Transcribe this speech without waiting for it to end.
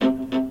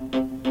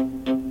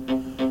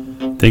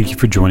Thank you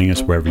for joining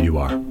us wherever you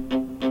are.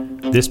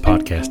 This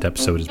podcast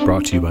episode is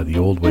brought to you by the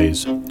Old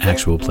Ways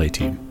Actual Play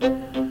Team.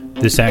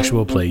 This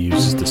actual play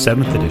uses the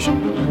 7th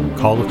edition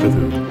Call of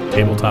Cthulhu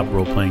tabletop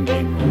role-playing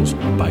game rules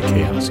by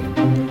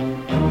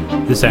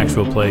Chaosium. This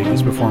actual play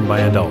is performed by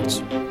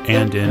adults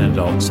and in an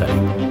adult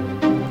setting.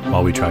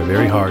 While we try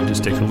very hard to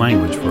stick to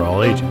language for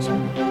all ages,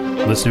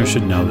 listeners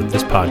should know that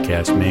this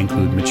podcast may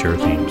include mature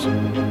themes.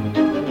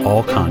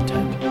 All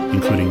content,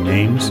 including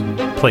names,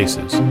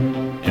 places,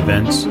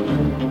 events,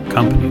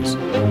 companies,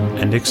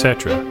 and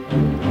etc.,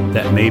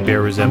 that may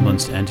bear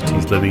resemblance to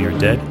entities living or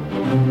dead,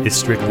 is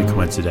strictly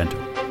coincidental.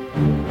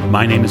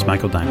 My name is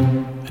Michael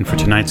Diamond, and for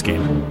tonight's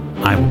game,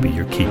 I will be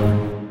your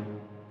keeper.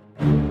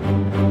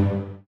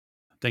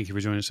 Thank you for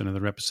joining us on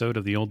another episode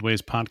of the Old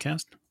Ways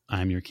podcast.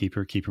 I'm your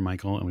keeper, Keeper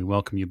Michael, and we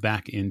welcome you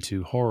back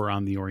into Horror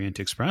on the Orient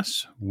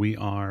Express. We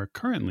are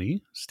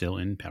currently still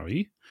in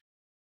Paris,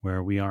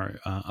 where we are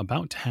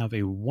about to have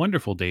a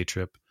wonderful day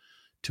trip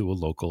to a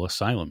local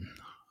asylum.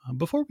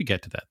 Before we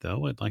get to that,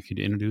 though, I'd like you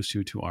to introduce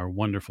you to our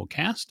wonderful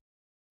cast.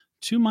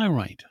 To my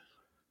right.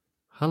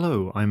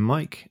 Hello, I'm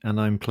Mike,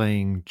 and I'm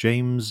playing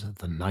James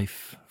the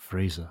Knife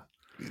Fraser.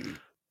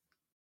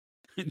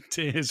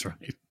 To his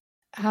right.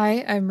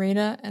 Hi, I'm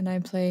Raina, and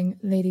I'm playing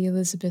Lady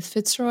Elizabeth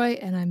Fitzroy,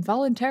 and I'm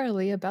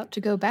voluntarily about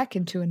to go back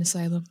into an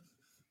asylum.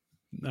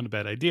 Not a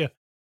bad idea.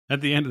 At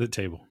the end of the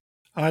table.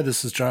 Hi,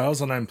 this is Giles,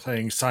 and I'm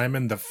playing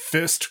Simon the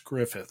Fist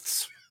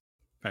Griffiths.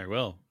 Very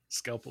well.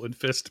 Scalpel and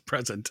fist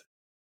present.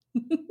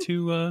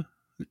 To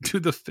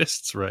the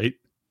fists, right?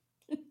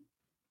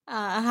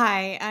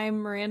 Hi, I'm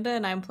Miranda,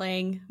 and I'm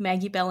playing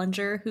Maggie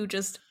Bellinger, who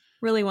just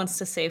really wants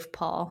to save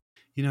Paul.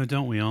 You know,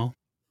 don't we all?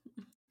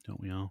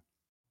 Don't we all?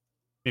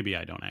 Maybe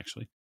I don't,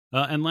 actually.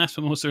 And last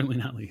but most certainly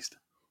not least.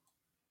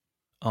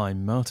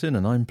 I'm Martin,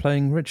 and I'm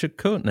playing Richard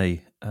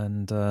Courtney.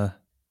 And,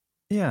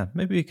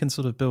 maybe we can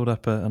sort of build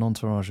up an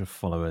entourage of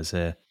followers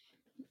here.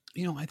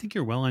 You know, I think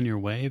you're well on your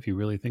way if you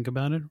really think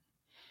about it.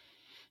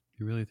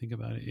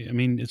 I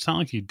mean, it's not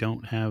like you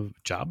don't have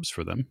jobs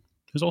for them.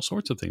 There's all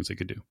sorts of things they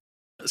could do.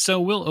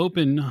 So we'll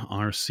open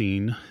our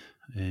scene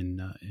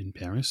in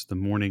Paris the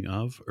morning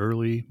of,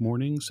 early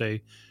morning,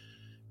 say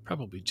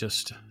probably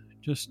just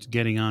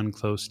getting on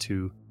close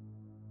to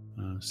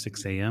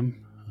 6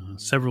 a.m.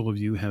 Several of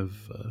you have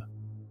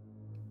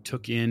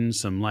took in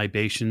some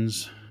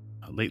libations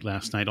late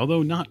last night,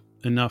 although not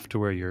enough to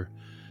where you're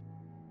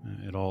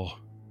at all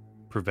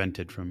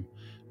prevented from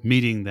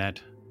meeting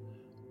that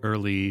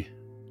early,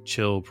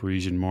 chill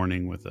Parisian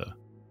morning with a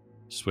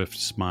swift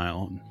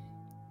smile and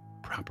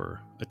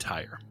proper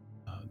attire.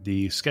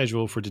 The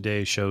schedule for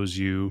today shows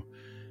you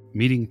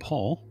meeting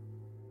Paul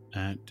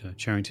at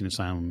Charenton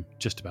Asylum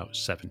just about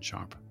 7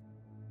 sharp.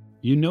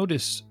 You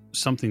notice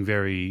something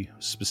very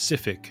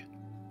specific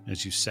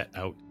as you set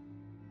out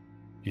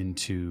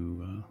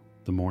into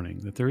the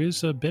morning, that there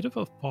is a bit of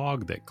a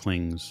fog that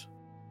clings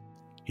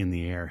in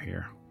the air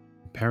here.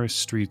 Paris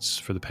streets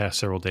for the past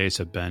several days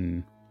have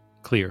been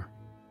clear.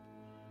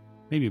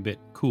 Maybe a bit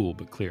cool,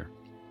 but clear.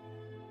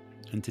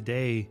 And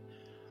today,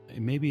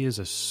 it maybe is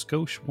a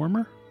skosh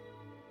warmer.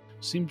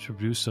 Seems to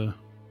produce a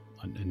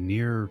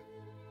near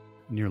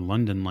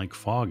London-like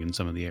fog in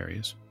some of the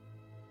areas.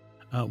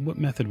 What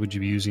method would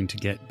you be using to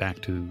get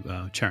back to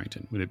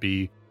Charenton? Would it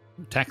be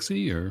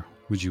taxi, or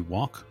would you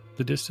walk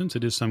the distance?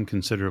 It is some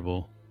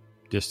considerable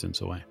distance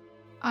away.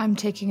 I'm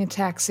taking a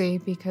taxi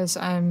because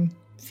I'm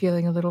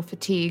feeling a little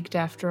fatigued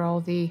after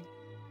all the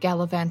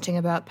gallivanting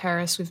about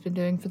Paris we've been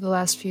doing for the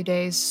last few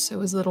days,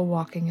 so as little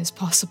walking as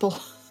possible.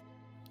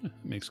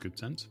 Makes good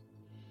sense.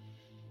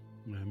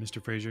 Mr.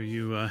 Fraser,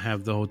 you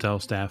have the hotel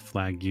staff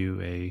flag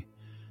you a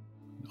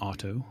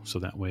auto, so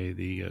that way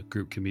the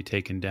group can be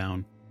taken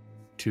down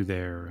to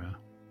their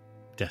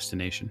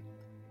destination.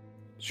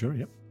 Sure,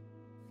 yep.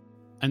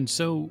 And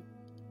so,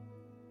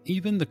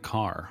 even the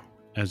car,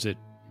 as it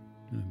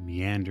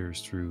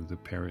meanders through the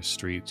Paris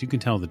streets, you can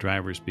tell the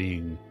driver's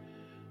being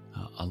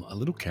a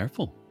little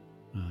careful.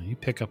 You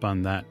pick up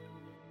on that,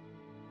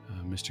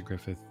 Mr.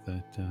 Griffith,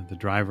 that the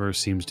driver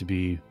seems to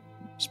be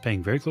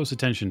paying very close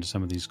attention to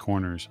some of these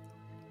corners,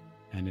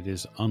 and it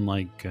is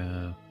unlike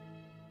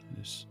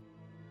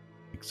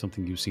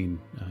something you've seen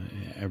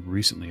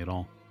recently at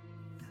all.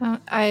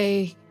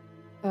 I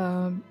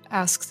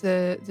ask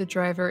the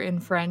driver in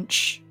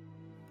French,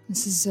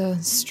 "This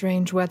is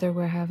strange weather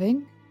we're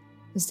having.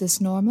 Is this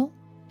normal,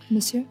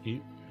 monsieur?"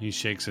 He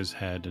shakes his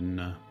head and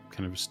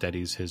kind of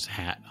steadies his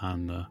hat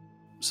on the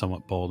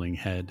somewhat balding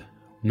head.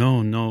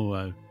 No,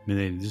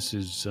 milady, this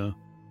is, I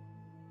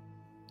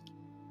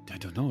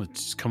don't know,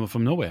 it's coming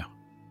from nowhere.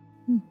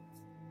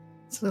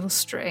 It's a little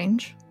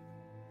strange.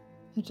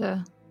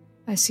 But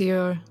I see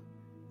you're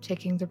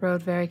taking the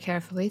road very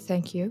carefully,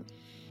 thank you.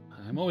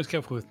 I'm always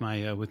careful with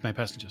my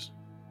passengers.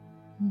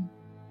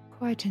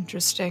 Quite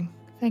interesting,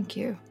 thank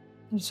you.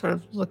 I sort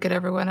of look at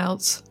everyone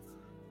else.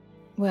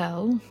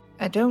 Well,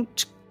 I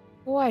don't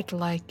quite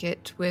like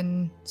it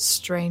when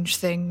strange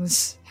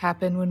things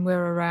happen when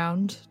we're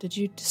around. Did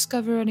you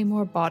discover any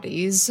more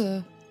bodies,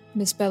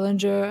 Miss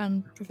Bellinger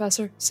and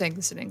Professor? Saying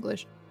this in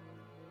English.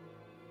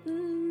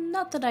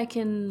 Not that I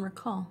can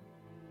recall.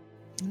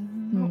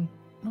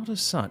 Not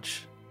as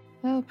such.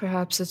 Well,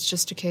 perhaps it's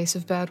just a case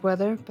of bad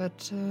weather, but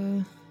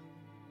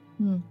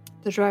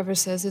the driver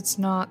says it's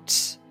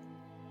not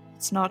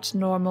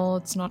normal,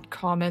 it's not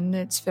common,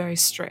 it's very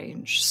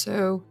strange.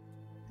 So,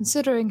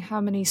 considering how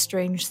many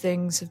strange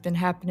things have been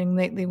happening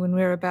lately when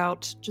we're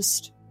about,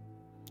 just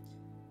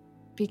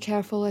be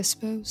careful, I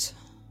suppose.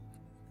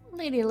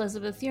 Lady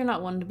Elizabeth, you're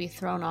not one to be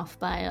thrown off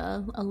by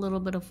a little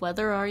bit of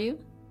weather, are you?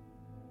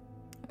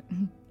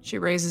 She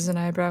raises an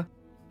eyebrow.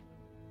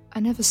 I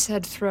never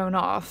said thrown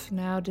off,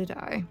 now did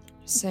I?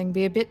 Just saying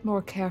be a bit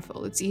more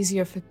careful. It's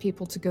easier for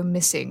people to go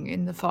missing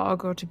in the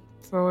fog or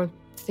for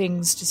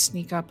things to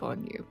sneak up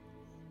on you.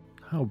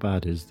 How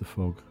bad is the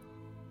fog?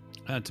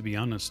 To be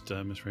honest,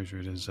 Miss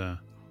Fraser,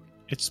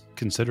 it's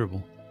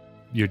considerable.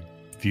 Your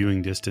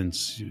viewing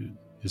distance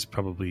is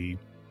probably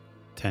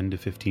 10 to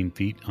 15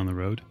 feet on the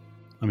road.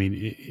 I mean,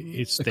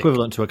 it's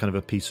equivalent to a kind of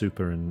a pea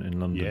super in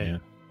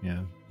London.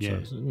 Yeah. Yeah. So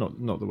it's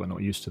not that we're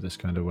not used to this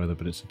kind of weather,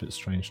 but it's a bit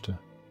strange to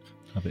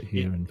have it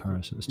here in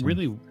Paris at this time.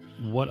 Really,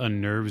 what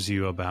unnerves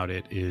you about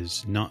it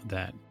is not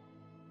that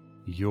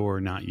you're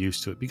not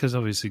used to it, because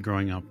obviously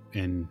growing up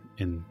in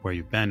where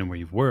you've been and where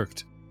you've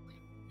worked,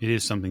 it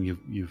is something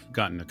you've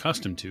gotten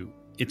accustomed to.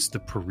 It's the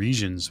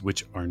Parisians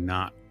which are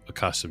not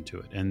accustomed to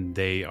it, and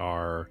they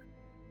are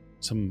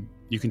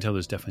you can tell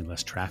there's definitely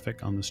less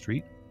traffic on the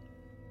street.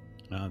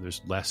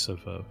 There's less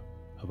of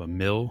a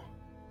mill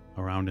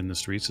around in the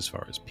streets as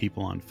far as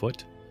people on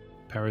foot.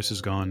 Paris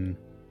has gone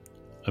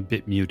a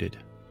bit muted.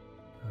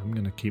 I'm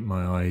going to keep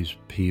my eyes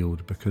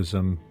peeled because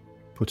I'm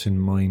put in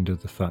mind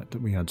of the fact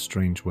that we had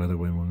strange weather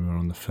when we were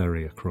on the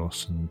ferry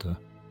across, and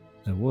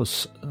there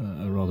was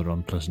a rather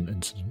unpleasant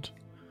incident.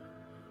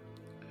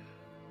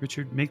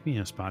 Richard, make me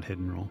a spot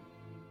hidden roll.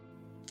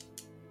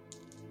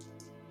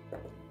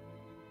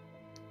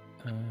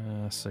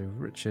 So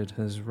Richard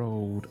has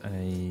rolled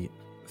a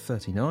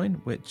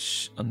 39,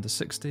 which under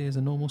 60 is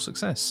a normal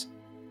success.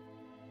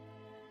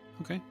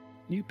 Okay.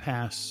 You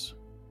pass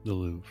the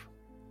Louvre.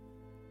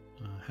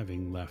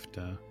 Having left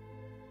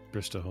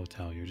Bristol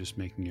Hotel, you're just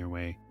making your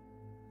way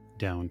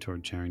down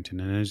toward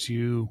Charenton. And as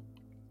you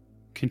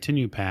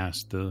continue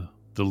past the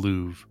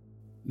Louvre,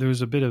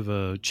 there's a bit of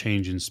a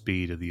change in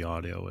speed of the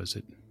audio as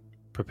it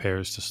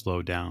prepares to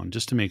slow down,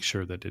 just to make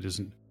sure that it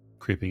isn't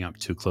creeping up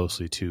too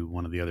closely to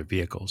one of the other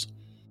vehicles.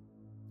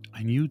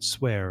 And you'd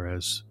swear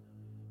as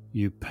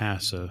you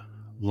pass a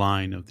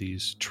line of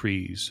these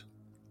trees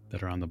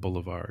that are on the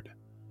boulevard,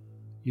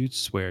 you'd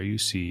swear you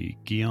see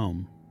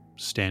Guillaume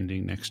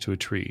standing next to a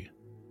tree,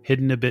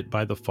 hidden a bit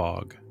by the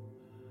fog.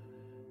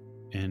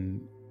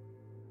 And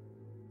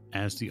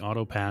as the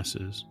auto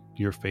passes,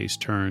 your face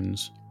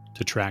turns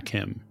to track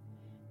him,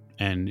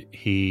 and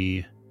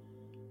he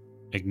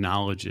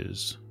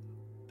acknowledges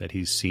that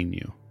he's seen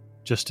you,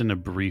 just in a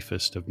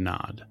briefest of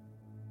nod.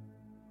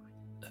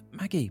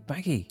 Maggie.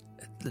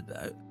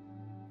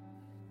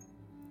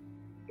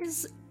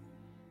 Is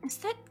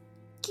that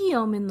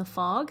Guillaume in the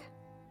fog?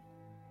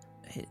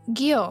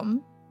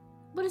 Guillaume,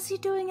 What is he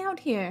doing out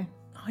here?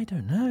 I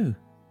don't know.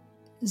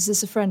 is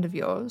this a friend of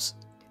yours?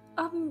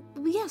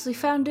 Yes, we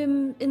found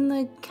him in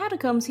the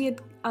catacombs. He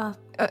had,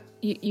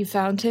 You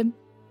found him?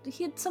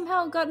 he had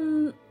somehow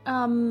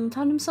found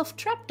himself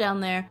trapped down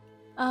there.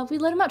 We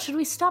let him out. Should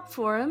we stop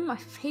for him? I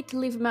hate to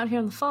leave him out here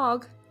in the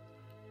fog.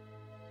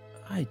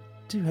 I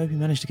do hope he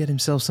managed to get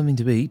himself something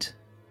to eat.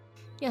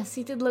 Yes,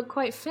 he did look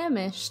quite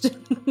famished.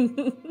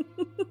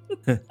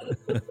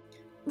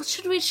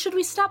 Should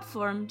we stop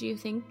for him, do you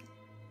think,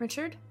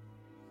 Richard?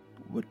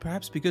 Would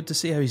perhaps be good to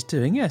see how he's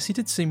doing. Yes, he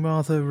did seem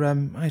rather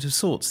out of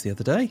sorts the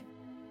other day.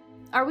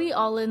 Are we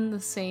all in the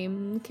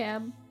same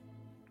cab?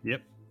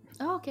 Yep.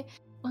 Oh, okay.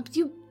 Well,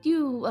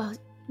 you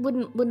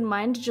wouldn't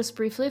mind just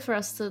briefly for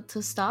us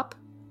to stop?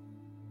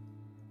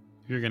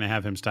 If you're going to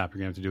have him stop, you're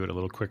going to have to do it a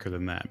little quicker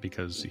than that,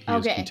 because he is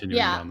Okay, continuing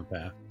yeah. down the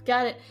path.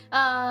 Got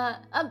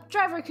it.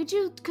 Driver, could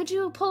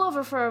you pull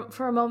over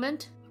for a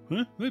moment?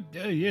 Huh?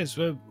 Yes.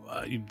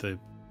 The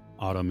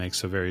auto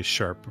makes a very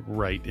sharp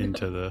right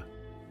into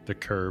the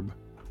curb.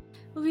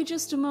 Will be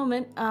just a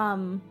moment. I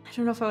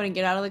don't know if I want to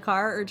get out of the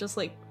car or just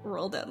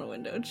roll down the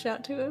window and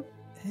shout to him.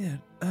 Yeah,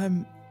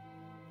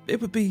 it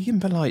would be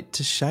impolite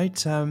to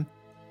shout,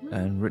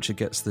 and Richard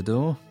gets the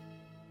door.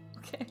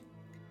 Okay.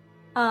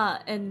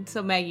 And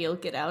so Maggie will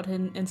get out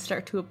and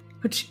start to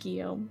approach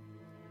Guillaume.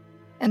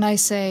 And I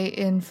say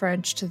in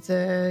French to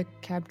the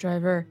cab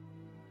driver,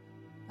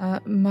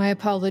 my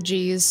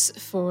apologies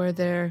for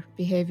their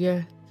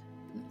behavior.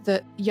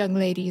 The young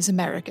lady is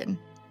American.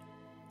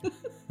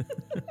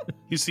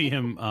 You see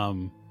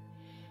him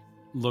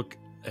look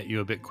at you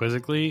a bit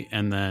quizzically,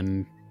 and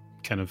then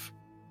kind of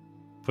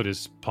put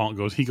his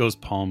he goes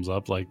palms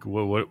up, like,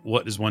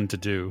 what is one to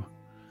do?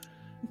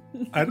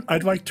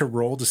 I'd like to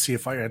roll to see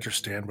if I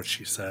understand what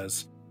she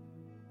says.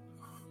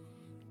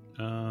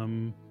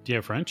 Do you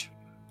have French?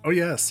 Oh,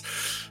 yes.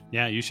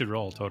 Yeah, you should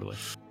roll, totally.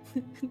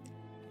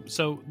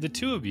 So the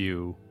two of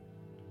you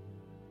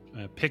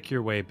pick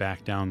your way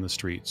back down the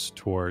streets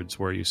towards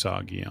where you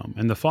saw Guillaume.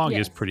 And the fog is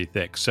Yes. pretty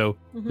thick, so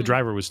the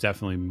driver was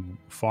definitely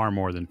far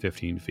more than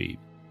 15 feet.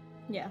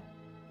 Yeah.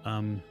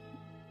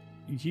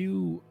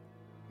 You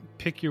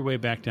pick your way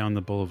back down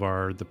the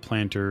boulevard, the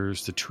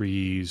planters, the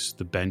trees,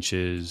 the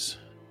benches,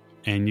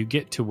 and you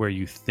get to where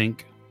you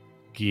think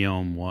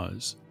Guillaume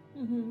was.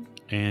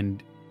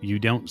 And you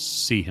don't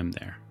see him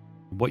there.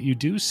 What you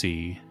do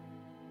see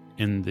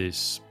in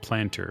this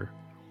planter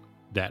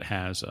that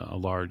has a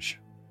large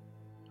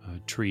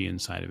tree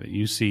inside of it,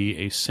 you see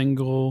a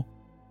single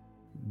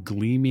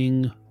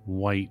gleaming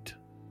white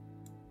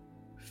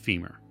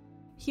femur.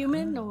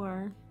 Human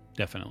or?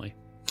 Definitely.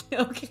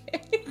 Okay,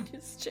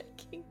 just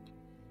checking.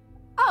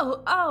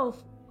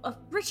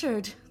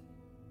 Richard.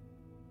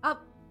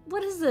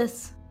 What is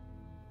this?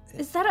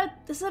 Is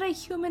that a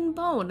human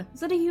bone? Is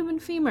that a human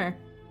femur?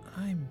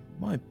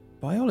 My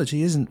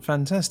biology isn't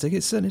fantastic.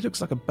 It certainly looks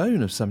like a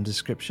bone of some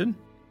description.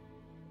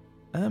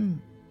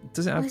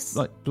 Does it have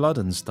like blood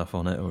and stuff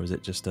on it, or is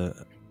it just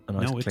a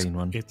nice clean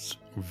one? It's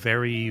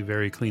very,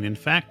 very clean. In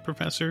fact,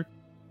 Professor,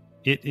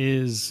 it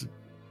is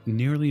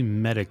nearly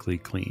medically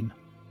clean.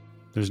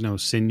 There's no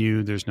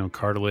sinew, there's no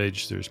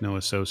cartilage, there's no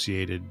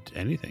associated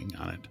anything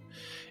on it.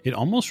 It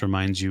almost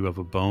reminds you of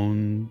a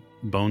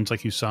bones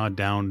like you saw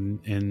down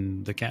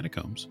in the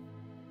catacombs,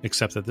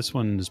 except that this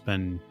one has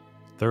been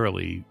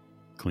thoroughly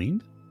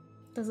cleaned.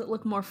 Does it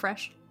look more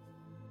fresh?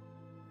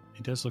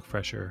 It does look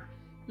fresher.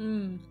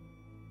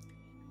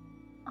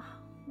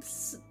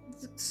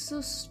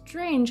 So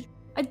strange.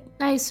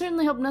 I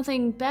certainly hope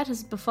nothing bad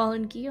has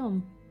befallen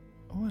Guillaume.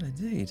 Oh,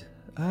 indeed.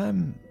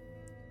 I'm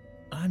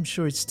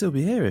sure he'd still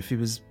be here if he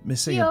was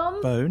missing Guillaume?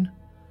 a bone.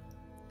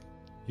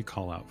 You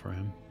call out for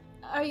him.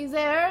 Are you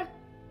there?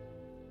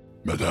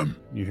 Madame.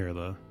 You hear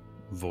the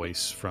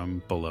voice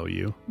from below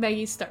you.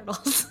 Maggie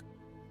startles.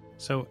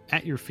 So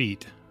at your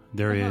feet,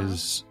 there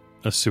is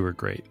a sewer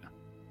grate.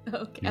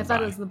 Okay, nearby. I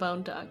thought it was the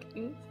bone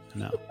talking.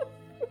 No.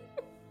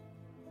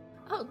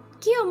 Oh,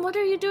 Guillaume, what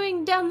are you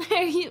doing down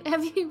there?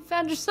 Have you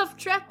found yourself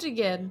trapped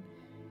again?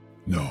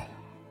 No.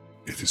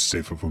 It is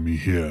safer for me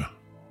here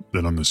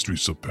than on the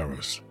streets of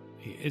Paris.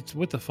 It's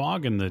with the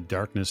fog and the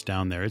darkness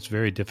down there, it's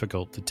very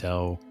difficult to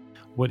tell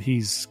what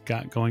he's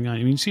got going on. I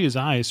mean, you see his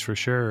eyes for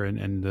sure,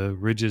 and the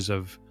ridges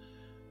of,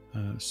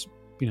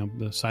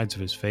 the sides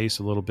of his face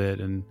a little bit,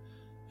 and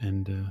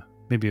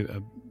maybe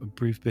a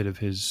brief bit of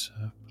his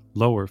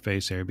lower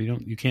face there, but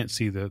you can't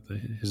see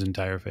his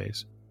entire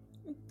face.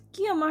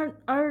 Guillaume,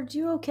 are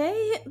you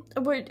okay?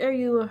 Are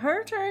you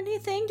hurt or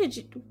anything?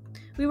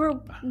 We were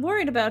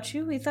worried about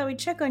you. We thought we'd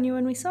check on you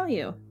when we saw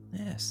you.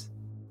 Yes.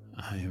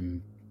 I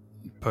am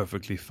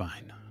perfectly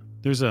fine.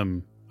 There's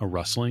a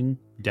rustling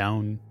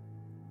down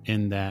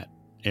in that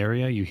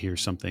area. You hear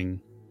something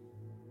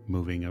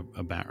moving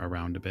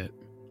around a bit.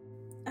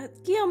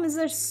 Guillaume, is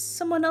there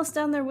someone else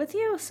down there with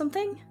you?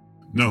 Something?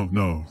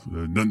 No,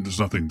 there's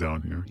nothing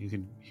down here. You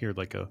can hear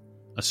like a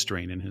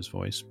strain in his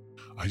voice.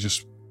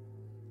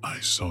 I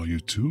saw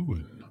you too,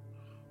 and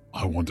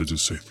I wanted to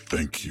say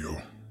thank you.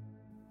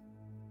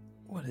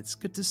 Well, it's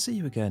good to see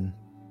you again.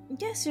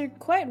 Yes, you're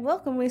quite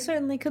welcome. We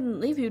certainly couldn't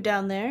leave you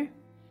down there.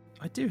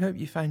 I do hope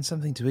you found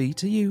something to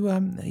eat. Are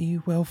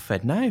you well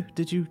fed now?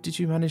 Did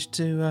you manage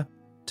to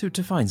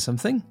find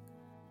something?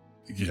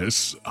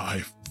 Yes,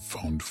 I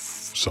found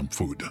some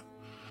food.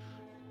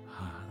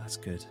 Ah, that's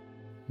good.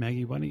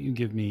 Maggie, why don't you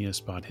give me a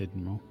spot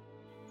hidden roll?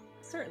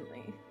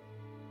 Certainly.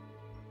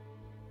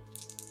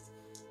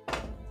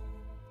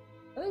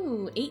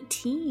 Ooh,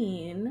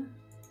 18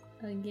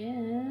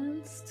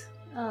 against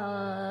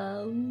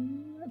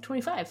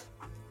 25.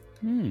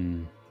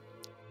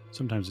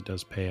 Sometimes it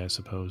does pay, I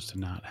suppose, to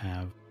not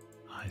have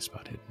high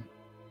spot hidden.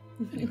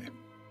 Anyway,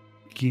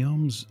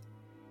 Guillaume's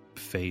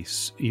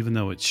face, even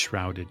though it's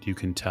shrouded, you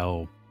can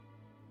tell.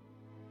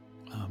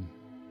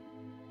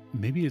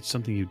 Maybe it's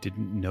something you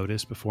didn't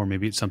notice before.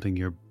 Maybe it's something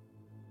your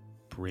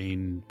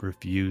brain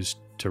refused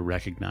to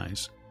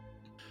recognize.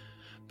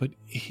 But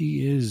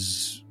he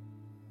is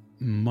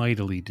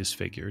mightily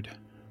disfigured.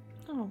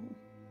 Oh.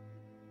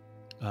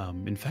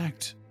 In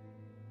fact,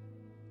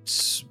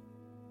 it's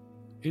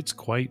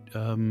quite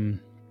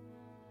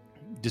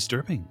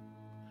disturbing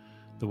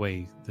the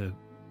way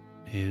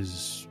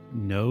his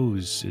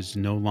nose is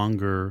no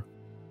longer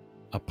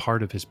a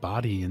part of his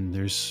body, and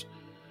there's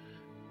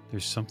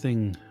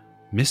something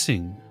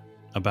missing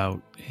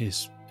about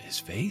his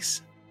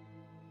face.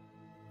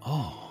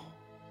 Oh,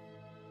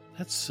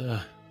 that's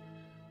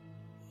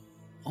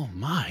oh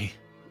my.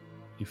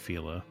 You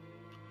feel a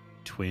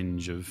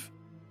twinge of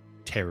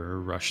terror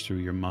rush through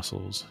your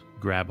muscles,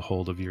 grab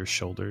hold of your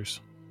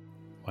shoulders.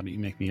 Why don't you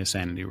make me a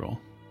sanity roll?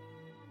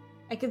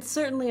 I could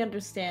certainly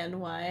understand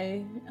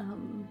why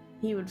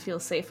he would feel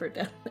safer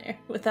down there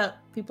without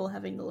people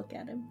having to look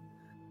at him.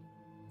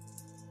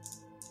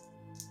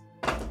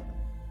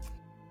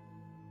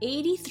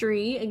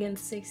 83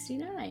 against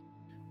 69.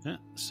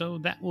 So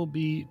that will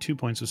be 2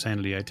 points of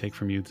sanity I take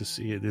from you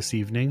this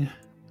evening.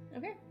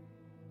 Okay.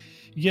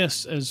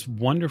 Yes, as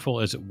wonderful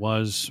as it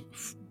was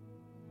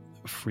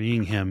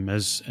freeing him,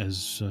 as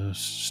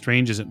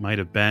strange as it might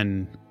have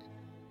been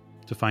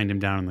to find him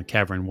down in the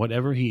cavern.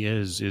 Whatever he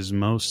is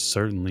most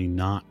certainly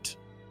not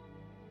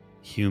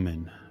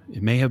human.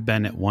 It may have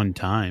been at one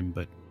time,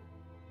 but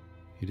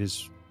it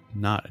is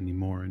not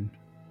anymore. And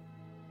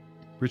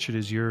Richard,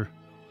 as you're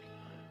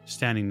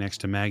standing next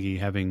to Maggie,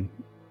 having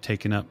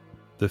taken up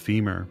the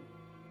femur,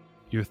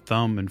 your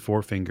thumb and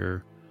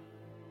forefinger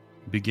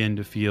begin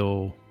to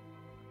feel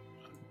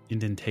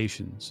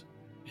indentations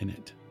in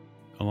it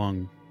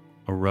along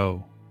a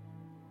row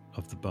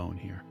of the bone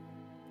here.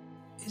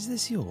 Is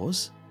this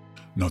yours?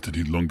 Not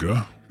any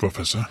longer,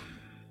 Professor.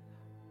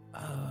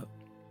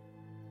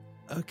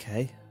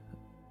 Okay.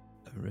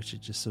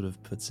 Richard just sort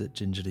of puts it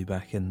gingerly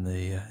back in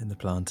the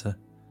planter.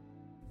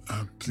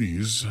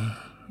 Please,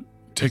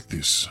 take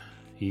this.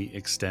 He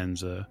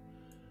extends a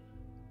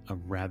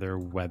rather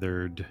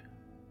weathered,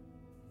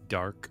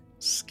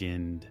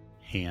 dark-skinned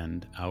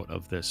hand out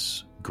of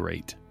this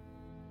grate.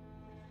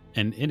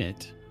 And in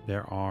it,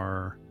 there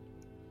are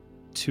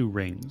 2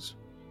 rings.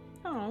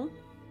 Oh.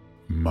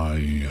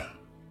 My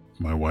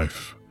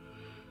wife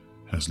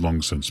has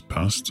long since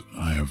passed.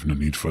 I have no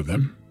need for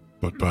them.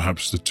 But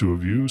perhaps the 2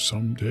 of you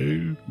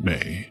someday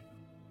may.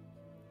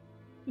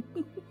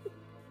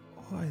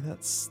 Why,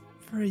 that's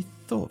very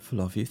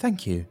thoughtful of you.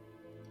 Thank you.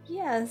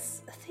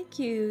 Yes, thank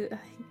you,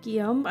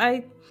 Guillaume.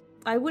 I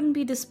wouldn't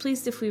be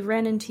displeased if we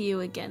ran into you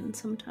again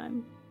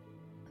sometime.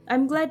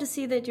 I'm glad to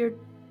see that you're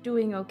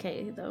doing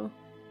okay, though.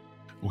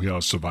 We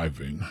are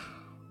surviving.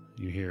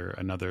 You hear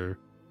another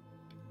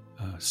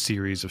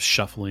series of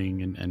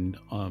shuffling and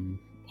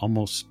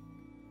almost...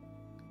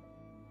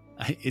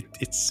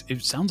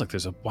 It sounds like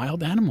there's a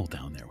wild animal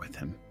down there with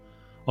him.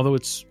 Although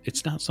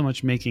it's not so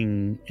much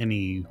making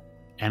any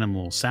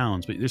animal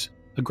sounds, but there's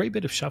a great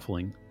bit of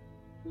shuffling.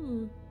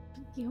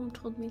 Guillaume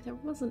told me there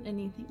wasn't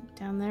anything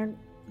down there.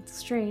 It's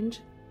strange.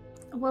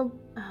 Well,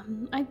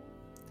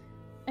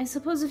 I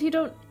suppose if you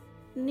don't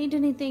need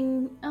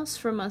anything else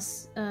from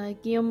us,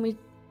 Guillaume, we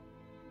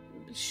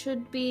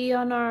should be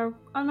on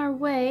our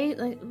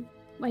way.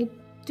 I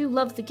do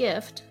love the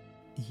gift.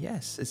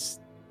 Yes,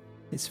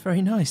 it's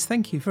very nice.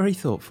 Thank you. Very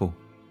thoughtful.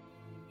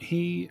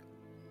 He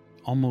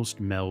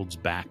almost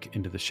melds back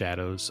into the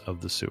shadows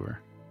of the sewer.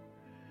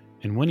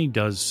 And when he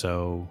does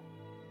so,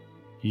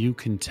 you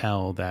can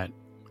tell that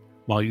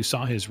while you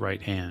saw his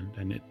right hand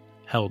and it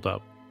held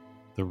up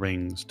the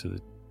rings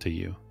to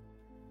you,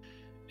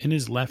 in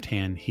his left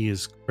hand he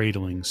is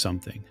cradling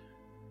something.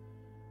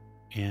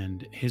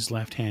 And his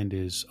left hand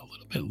is a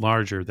little bit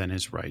larger than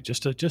his right,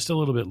 just a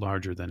little bit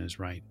larger than his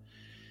right.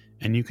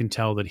 And you can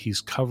tell that he's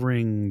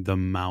covering the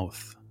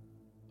mouth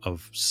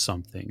of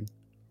something,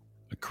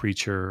 a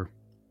creature,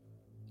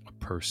 a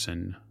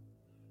person.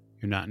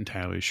 You're not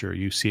entirely sure.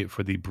 You see it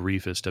for the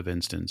briefest of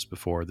instants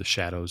before the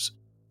shadows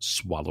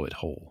swallow it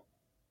whole.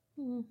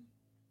 Well,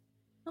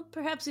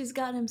 perhaps he's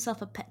got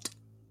himself a pet.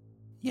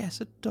 Yes,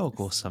 a dog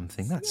or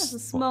something. That's a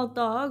small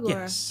dog or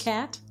yes. a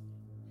cat.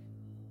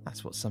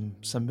 That's what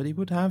somebody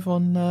would have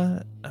on,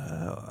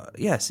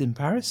 in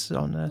Paris,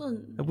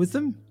 with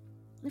them.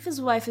 If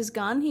his wife is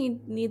gone, he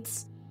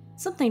needs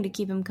something to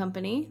keep him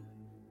company.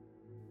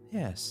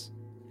 Yes.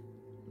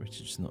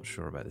 Richard's not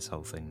sure about this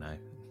whole thing now.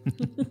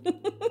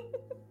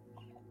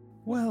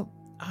 Well,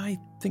 I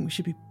think we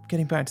should be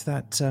getting back to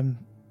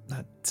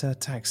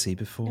that taxi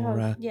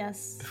before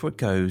yes. before it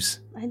goes.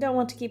 I don't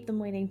want to keep them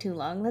waiting too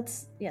long.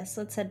 Let's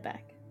head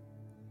back.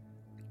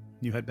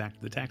 You head back to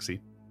the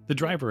taxi. The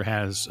driver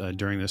has,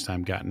 during this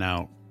time, gotten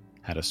out,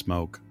 had a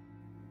smoke,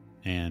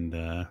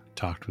 and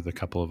talked with a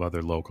couple of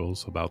other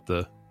locals about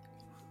the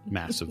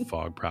massive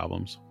fog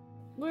problems.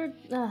 We're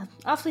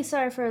awfully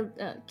sorry for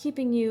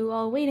keeping you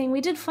all waiting. We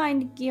did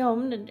find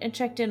Guillaume and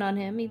checked in on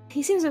him.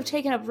 He seems to have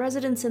taken up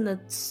residence in the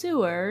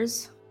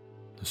sewers.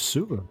 The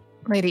sewer?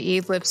 Lady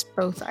Eve lifts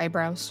both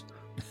eyebrows.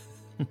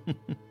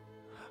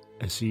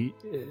 Is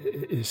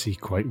he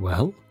quite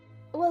well?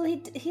 Well, he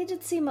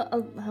did seem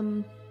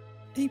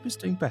He was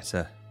doing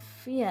better.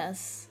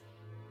 Yes.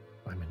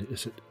 I mean,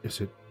 is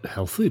it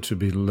healthy to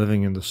be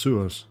living in the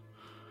sewers?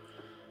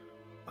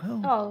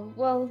 Well, Oh,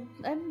 well,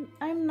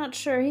 I'm not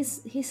sure. He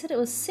said it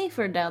was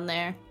safer down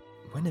there.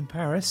 when in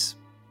Paris.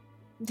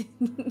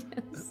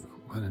 Yes.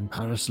 When in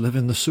Paris, live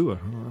in the sewer.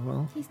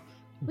 Well,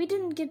 We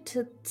didn't get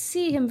to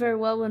see him very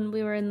well when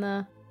we were in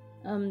the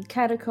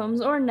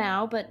catacombs, or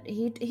now, but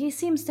he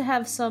seems to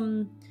have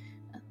some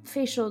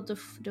facial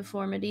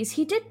deformities.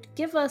 He did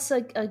give us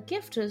a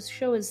gift to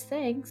show his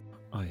thanks.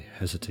 I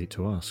hesitate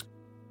to ask.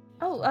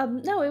 Oh,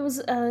 no, it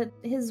was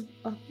his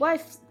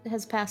wife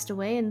has passed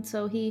away, and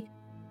so he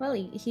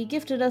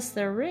gifted us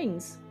their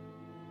rings.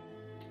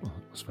 Well,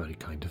 that was very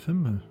kind of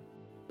him.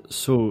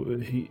 So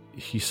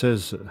he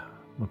says,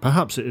 well,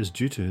 perhaps it is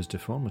due to his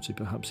deformity.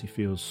 Perhaps he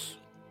feels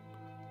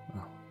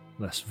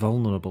less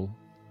vulnerable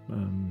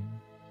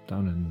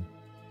down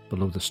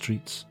below the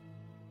streets.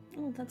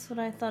 Oh, that's what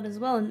I thought as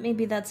well, and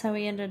maybe that's how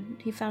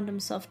he found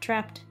himself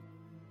trapped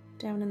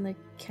down in the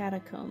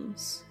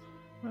catacombs.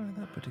 Well,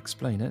 that would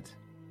explain it.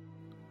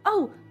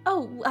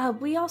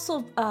 We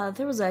also,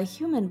 there was a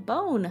human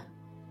bone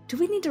Do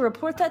we need to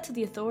report that to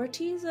the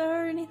authorities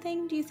or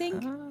anything, do you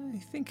think? I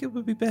think it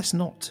would be best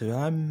not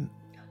to.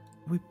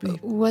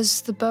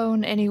 Was the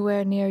bone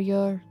anywhere near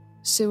your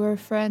sewer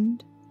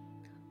friend?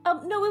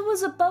 No, it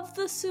was above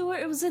the sewer.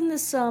 It was in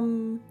this,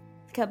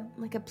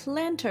 like a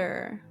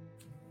planter.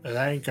 And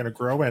I ain't gonna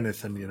grow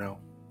anything, you know.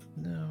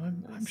 No,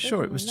 I'm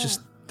sure it was just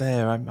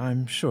there.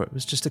 I'm sure it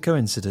was just a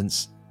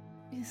coincidence.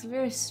 It's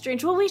very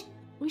strange. Well,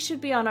 we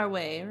should be on our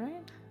way,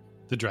 right?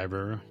 The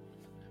driver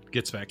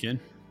gets back in.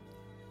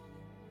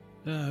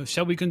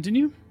 Shall we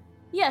continue?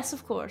 Yes,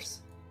 of course.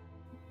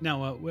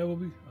 Now, where will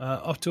we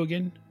off to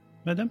again,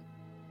 madam?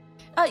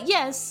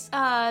 Yes,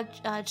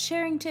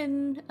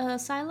 Charenton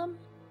Asylum.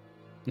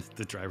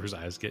 The driver's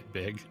eyes get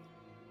big.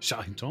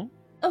 Charenton?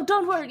 Oh,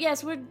 don't worry.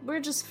 Yes, we're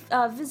just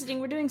visiting.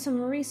 We're doing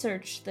some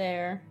research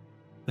there.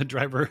 The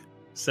driver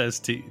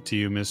says to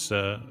you, Miss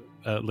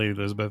Lady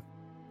Elizabeth,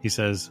 he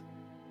says,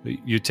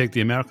 "You take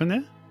the American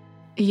there?"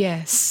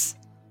 Yes.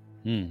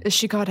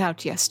 She got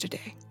out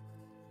yesterday.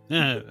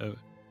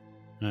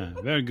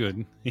 Very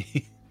good.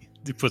 He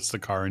puts the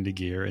car into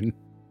gear and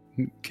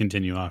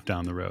continue off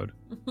down the road.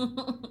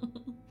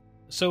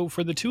 So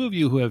for the two of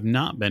you who have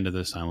not been to the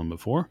asylum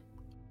before,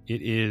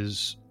 it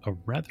is a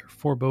rather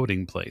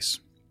foreboding place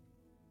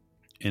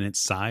in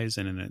its size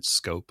and in its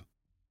scope.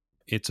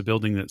 It's a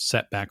building that's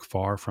set back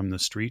far from the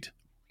street,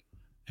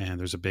 and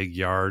there's a big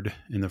yard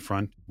in the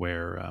front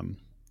where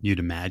you'd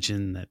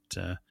imagine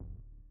that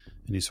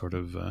any sort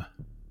of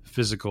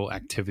physical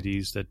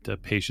activities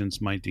that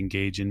patients might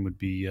engage in would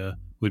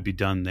be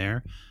done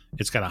there.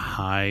 It's got a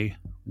high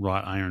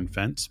wrought iron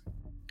fence,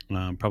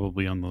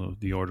 probably on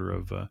the order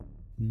of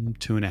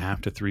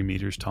 2.5 to 3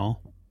 meters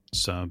tall.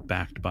 It's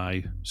backed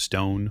by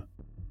stone,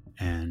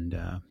 and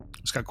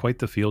it's got quite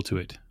the feel to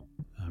it.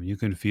 You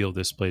can feel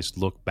this place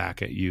look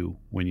back at you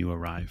when you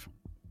arrive.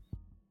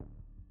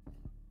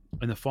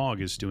 And the fog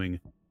is doing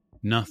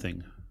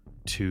nothing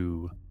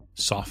to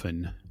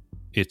soften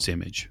its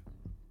image.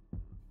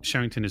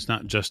 Charenton is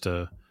not just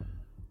an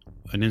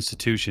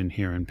institution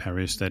here in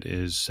Paris that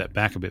is set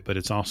back a bit, but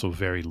it's also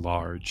very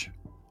large.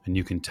 And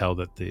you can tell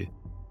that the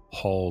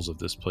halls of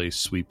this place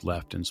sweep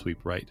left and sweep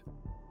right.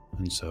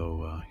 And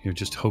so you're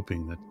just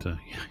hoping that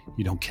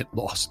you don't get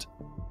lost.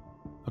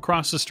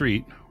 Across the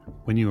street,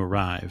 when you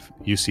arrive,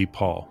 you see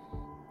Paul.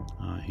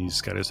 He's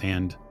got his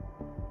hand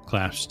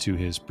clasped to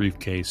his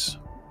briefcase,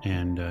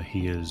 and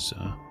he is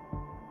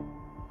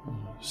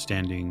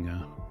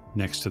standing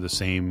next to the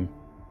same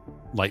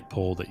light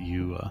pole that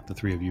the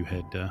three of you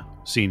had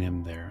seen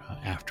him there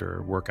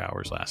after work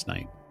hours last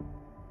night.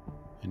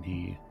 And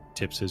he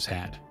tips his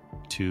hat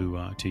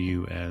to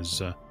you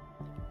as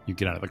you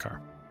get out of the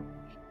car.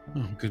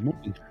 Oh, good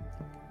morning.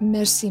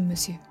 Merci,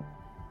 monsieur.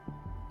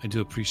 I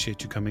do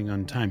appreciate you coming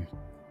on time.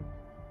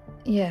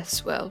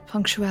 Yes, well,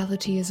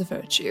 punctuality is a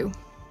virtue.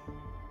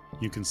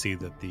 You can see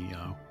that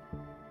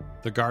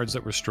the guards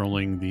that were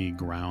strolling the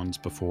grounds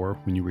before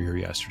when you were here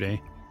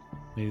yesterday,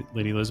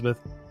 Lady Elizabeth,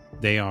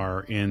 they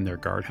are in their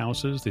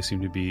guardhouses. They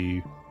seem to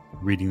be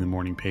reading the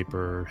morning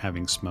paper,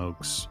 having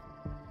smokes.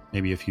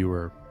 Maybe if you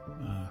were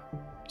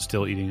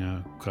still eating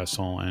a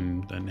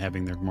croissant and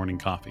having their morning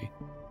coffee.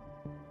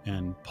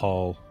 And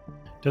Paul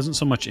doesn't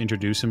so much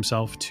introduce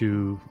himself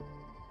to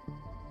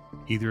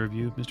either of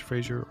you, Mr.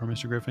 Fraser or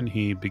Mr. Griffin.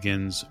 He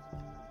begins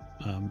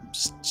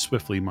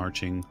swiftly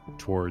marching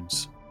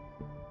towards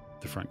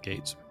the front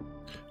gates.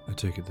 I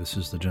take it this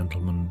is the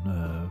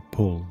gentleman,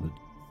 Paul, that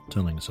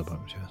telling us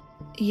about, yes?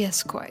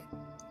 Yes, quite.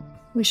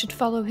 We should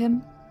follow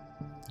him?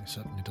 He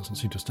certainly doesn't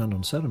seem to stand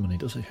on ceremony,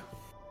 does he?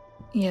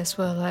 Yes,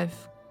 well,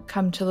 I've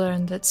come to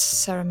learn that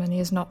ceremony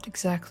is not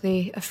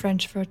exactly a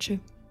French virtue.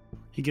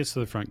 He gets to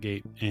the front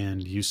gate,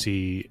 and you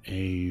see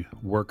a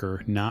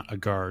worker, not a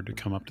guard,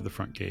 come up to the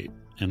front gate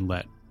and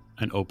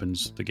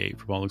opens the gate.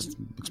 For what looks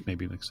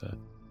maybe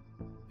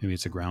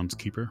it's a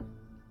groundskeeper.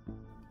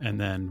 And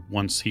then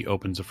once he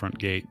opens the front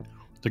gate,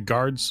 the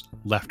guards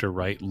left or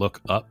right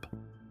look up,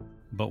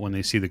 but when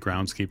they see the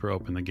groundskeeper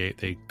open the gate,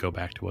 they go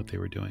back to what they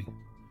were doing.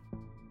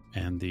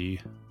 And the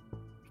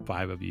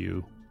 5 of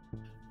you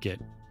get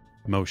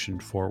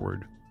motioned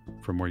forward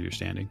from where you're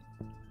standing.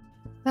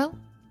 Well,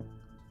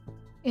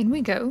 in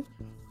we go.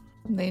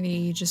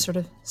 Lady just sort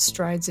of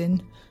strides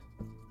in.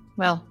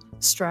 Well,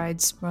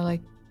 strides, more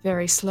like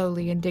very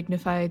slowly and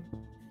dignified.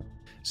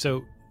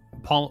 So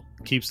Paul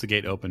keeps the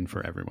gate open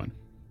for everyone.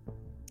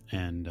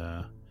 And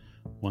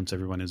once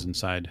everyone is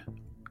inside,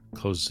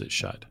 closes it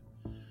shut.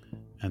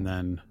 And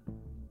then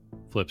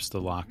flips the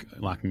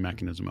locking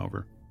mechanism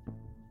over.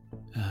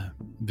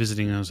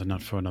 Visiting us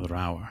not for another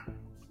hour.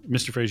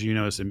 Mr. Fraser, you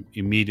notice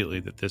immediately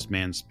that this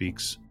man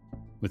speaks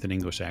with an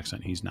English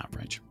accent. He's not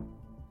French.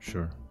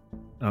 Sure.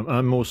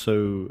 I'm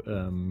also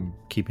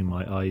keeping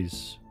my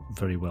eyes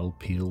very well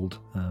peeled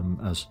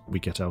as we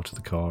get out of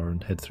the car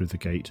and head through the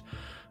gate.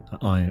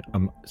 I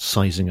am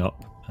sizing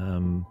up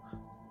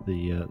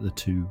the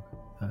 2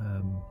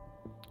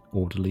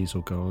 orderlies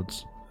or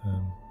guards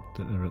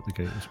that are at the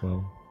gate as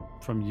well.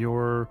 From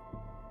your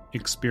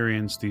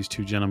experience, these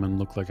 2 gentlemen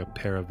look like a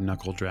pair of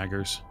knuckle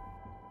draggers.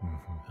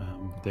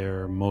 Mm-hmm.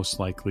 They're most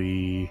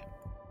likely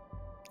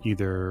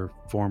either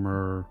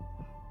former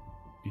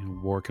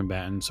war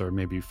combatants or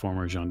maybe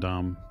former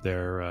gendarmes.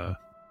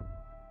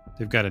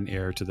 They've got an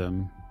air to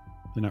them.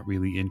 They're not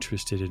really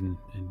interested in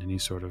any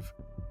sort of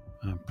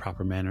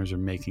proper manners or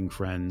making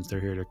friends. They're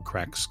here to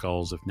crack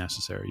skulls if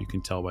necessary. You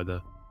can tell by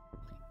the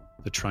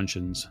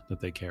truncheons that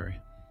they carry.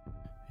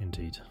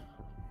 Indeed.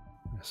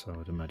 Yes, I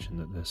would imagine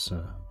that there's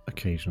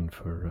occasion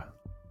for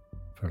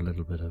a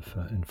little bit of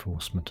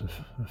enforcement of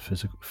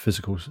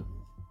physical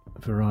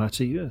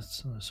variety.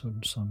 Yes, so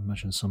I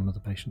imagine some of the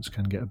patients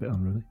can get a bit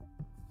unruly.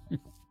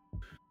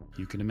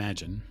 You can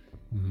imagine.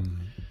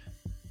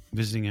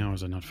 Visiting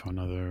hours are not for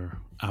another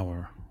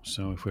hour,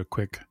 so if we're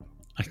quick,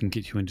 I can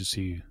get you in to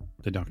see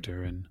the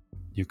doctor, and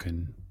you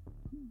can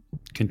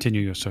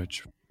continue your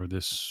search for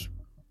this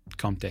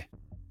Comte.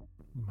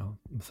 Well,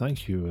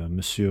 thank you,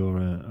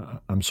 Monsieur.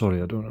 I'm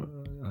sorry, I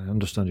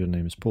understand your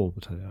name is Paul,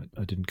 but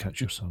I didn't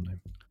catch your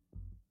surname.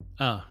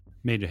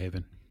 Major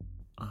Haven.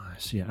 I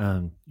see,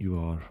 and you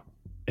are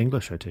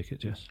English, I take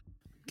it, yes?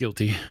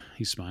 Guilty.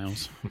 He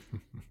smiles.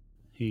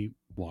 He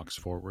walks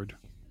forward.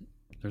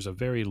 There's a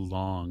very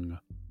long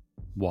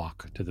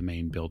walk to the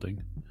main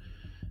building.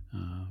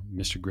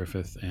 Mr.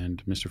 Griffith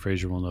and Mr.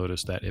 Fraser will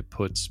notice that it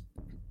puts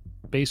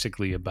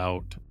basically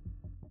about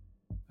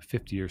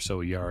 50 or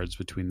so yards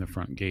between the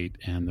front gate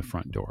and the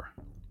front door.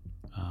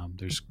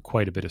 There's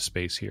quite a bit of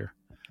space here.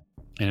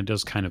 And it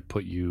does kind of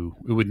put you,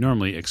 it would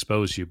normally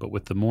expose you, but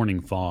with the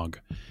morning fog,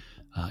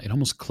 it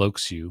almost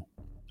cloaks you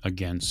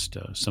against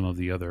some of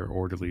the other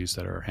orderlies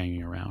that are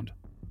hanging around.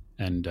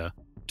 And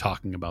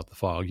talking about the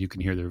fog, you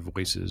can hear their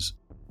voices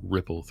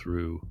ripple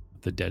through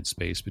the dead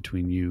space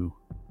between you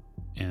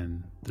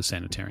and the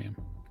sanitarium.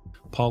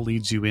 Paul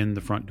leads you in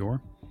the front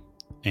door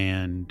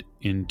and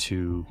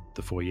into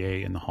the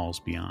foyer and the halls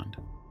beyond.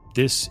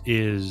 This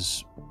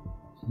is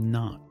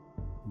not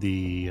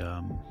the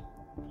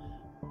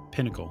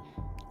pinnacle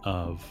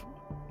of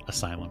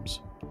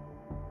asylums.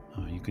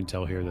 You can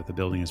tell here that the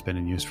building has been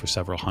in use for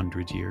several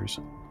hundred years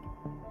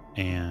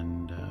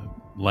and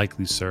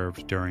likely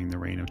served during the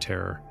Reign of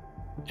Terror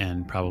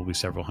and probably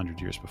several hundred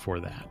years before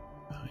that.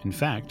 In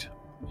fact,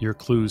 your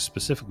clues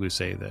specifically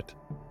say that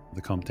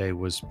the Comte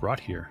was brought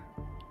here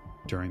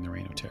during the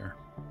Reign of Terror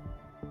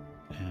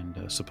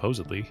and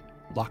supposedly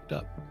locked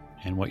up.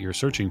 And what you're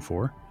searching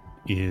for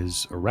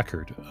is a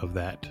record of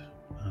that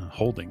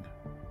holding.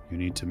 You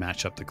need to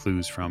match up the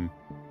clues from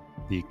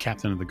the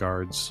captain of the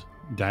guard's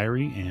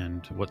diary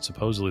and what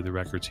supposedly the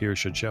records here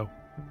should show.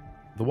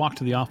 The walk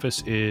to the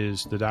office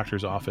is the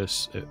doctor's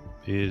office. It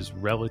is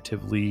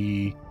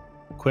relatively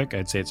quick.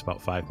 I'd say it's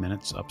about 5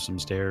 minutes up some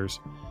stairs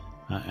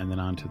and then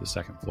on to the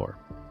second floor.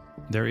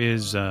 There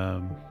is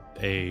a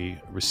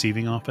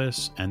receiving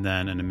office and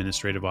then an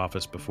administrative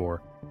office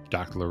before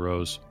Dr.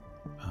 LaRoe's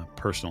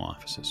personal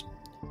offices.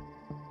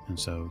 And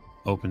so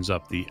opens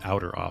up the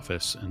outer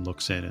office and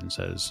looks in and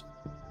says,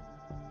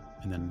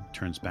 and then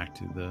turns back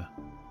to the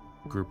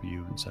group of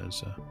you and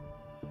says,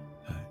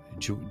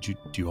 do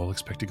you all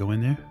expect to go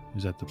in there?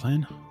 Is that the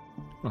plan?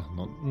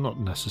 Well, not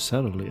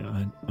necessarily,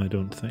 I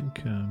don't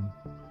think.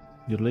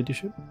 Your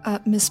ladyship?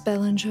 Miss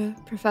Bellinger,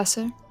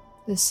 Professor,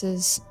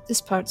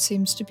 this part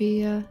seems to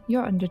be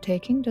your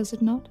undertaking, does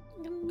it not?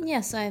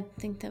 Yes, I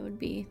think that would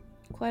be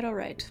quite all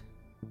right.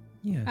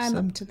 Yes, I'm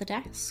up to the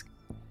desk.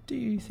 Do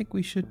you think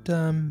we should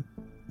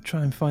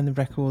try and find the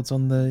records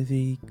on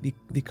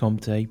the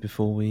Comte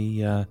before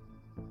we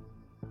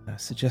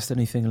suggest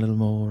anything a little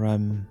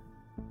more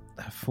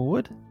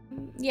forward?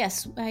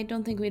 Yes, I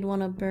don't think we'd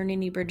want to burn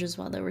any bridges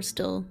while there were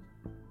still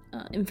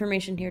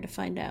information here to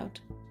find out.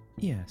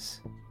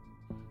 Yes.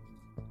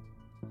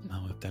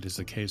 Well, if that is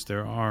the case,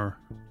 there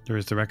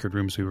is the record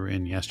rooms we were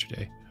in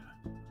yesterday.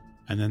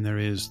 And then there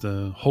is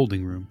the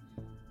holding room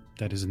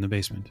that is in the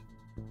basement.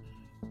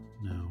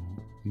 Now,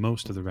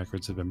 most of the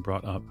records have been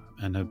brought up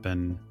and have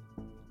been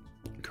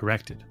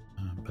corrected.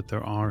 But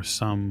there are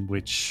some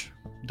which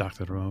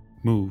Dr. LaRoe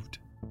moved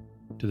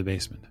to the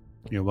basement.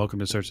 You're welcome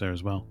to search there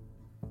as well.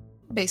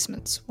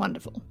 Basements,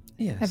 wonderful.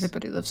 Yes.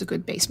 Everybody loves a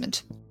good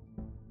basement.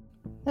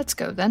 Let's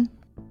go then.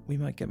 We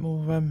might get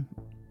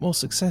more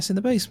success in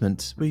the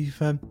basement. We've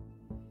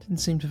didn't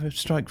seem to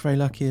strike very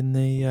lucky in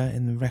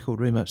the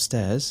record room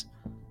upstairs.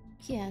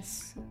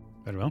 Yes.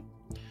 Very well.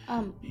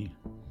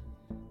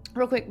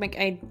 Real quick, Mike,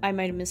 I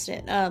might have missed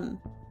it.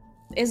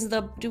 Is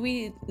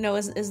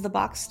the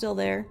box still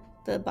there?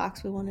 The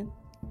box we wanted?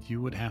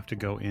 You would have to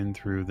go in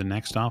through the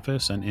next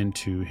office and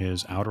into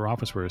his outer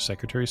office where his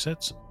secretary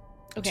sits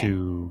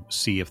to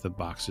see if the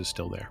box is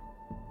still there.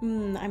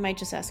 I might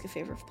just ask a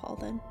favor of Paul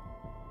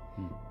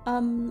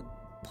then.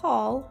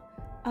 Paul,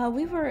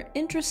 we were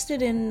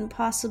interested in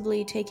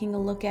possibly taking a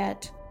look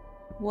at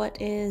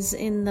what is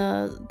in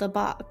the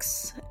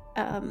box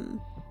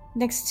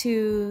next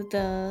to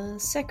the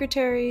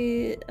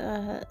secretary's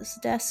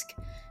desk.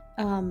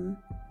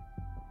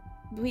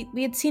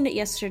 We had seen it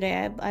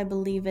yesterday. I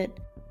believe it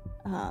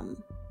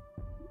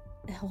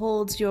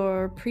holds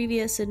your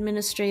previous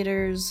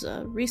administrator's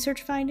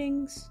research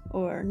findings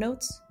or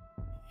notes.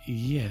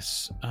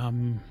 Yes.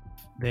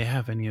 They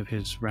have any of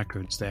his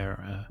records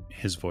there.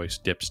 His voice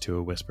dips to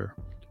a whisper.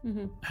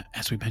 Mm-hmm.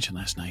 As we mentioned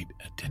last night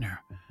at dinner,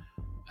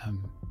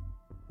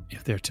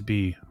 if they're to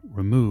be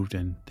removed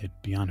and they'd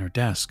be on her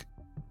desk,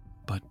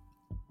 but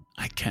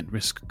I can't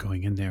risk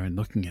going in there and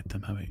looking at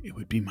them. I mean, it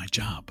would be my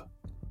job.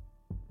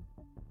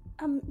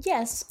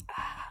 Yes.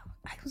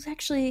 I was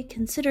actually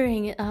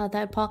considering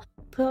that, Paul.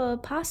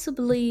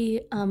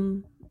 Possibly,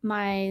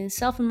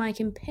 myself and my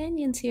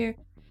companions here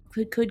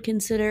could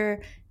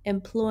consider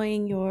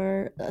employing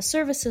your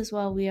services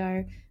while we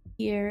are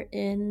here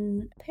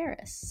in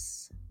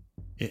Paris.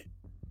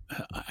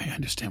 I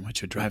understand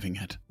what you're driving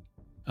at,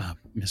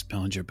 Miss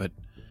Bellinger, but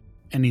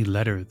any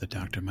letter the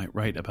doctor might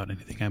write about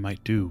anything I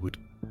might do would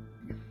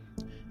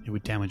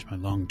damage my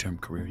long-term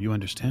career. You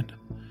understand?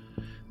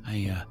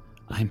 I'm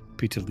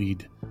happy to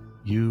lead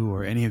you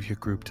or any of your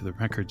group to the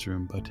records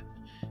room, but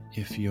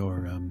if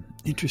you're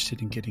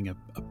interested in getting a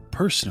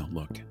personal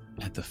look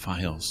at the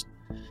files,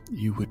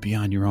 you would be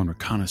on your own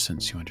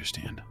reconnaissance, you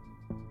understand?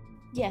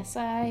 Yes,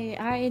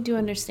 I do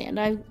understand.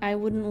 I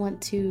wouldn't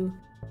want to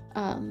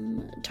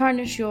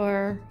tarnish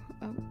your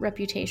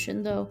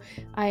reputation, though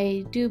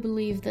I do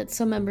believe that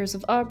some members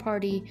of our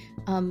party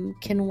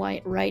can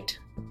write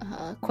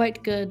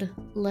quite good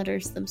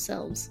letters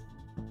themselves.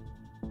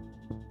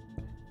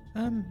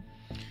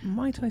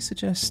 Might I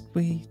suggest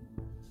we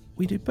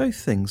do both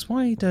things?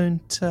 Why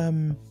don't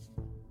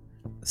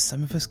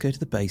some of us go to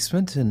the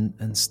basement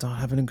and start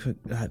having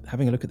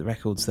a look at the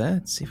records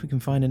there, see if we can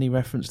find any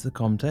reference to the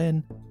Comte,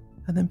 and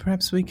then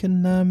perhaps we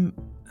can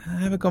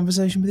have a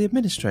conversation with the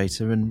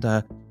administrator, and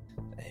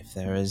if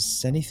there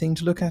is anything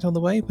to look at on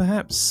the way,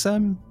 perhaps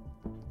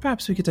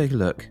we could take a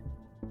look.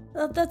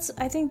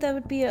 I think that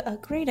would be a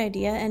great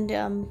idea.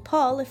 And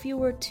Paul, if you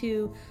were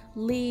to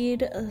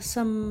lead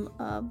some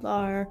of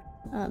our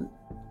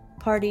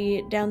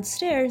party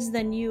downstairs,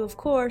 then you, of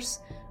course,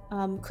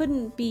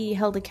 couldn't be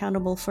held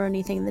accountable for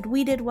anything that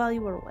we did while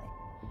you were away.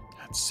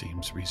 That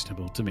seems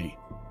reasonable to me.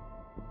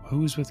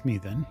 Who's with me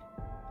then?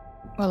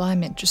 Well,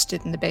 I'm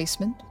interested in the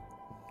basement.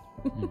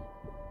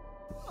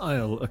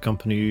 I'll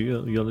accompany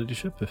you, your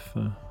ladyship, if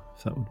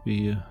that would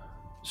be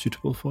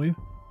suitable for you.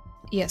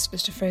 Yes,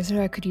 Mr. Fraser,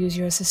 I could use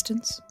your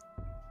assistance.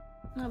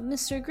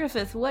 Mr.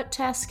 Griffith, what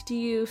task do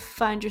you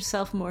find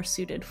yourself more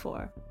suited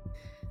for?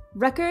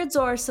 Records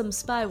or some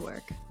spy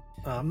work?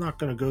 I'm not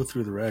going to go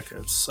through the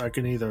records. I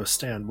can either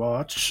stand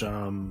watch,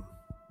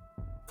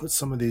 put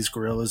some of these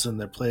gorillas in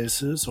their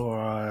places,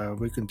 or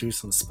we can do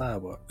some spy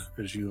work,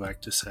 as you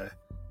like to say.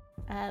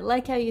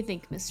 Like how you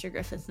think, Mr.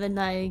 Griffith. Then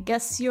I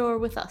guess you're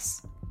with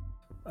us.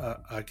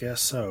 I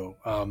guess so.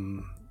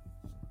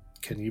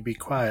 Can you be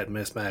quiet,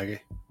 Miss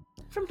Maggie?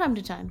 From time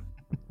to time.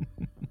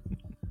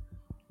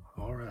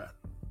 All right.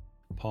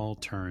 Paul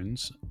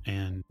turns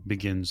and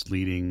begins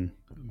leading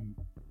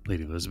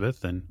Lady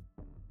Elizabeth and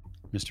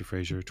Mr.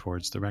 Fraser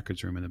towards the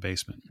records room in the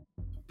basement.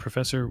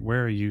 Professor,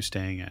 where are you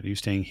staying at? Are you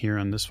staying here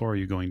on this floor, or are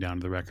you going down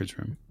to the records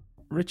room?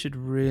 Richard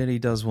really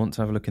does want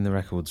to have a look in the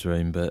records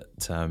room, but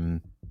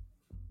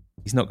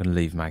he's not going to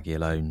leave Maggie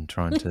alone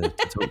trying to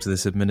talk to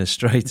this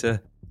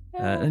administrator.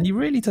 And he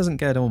really doesn't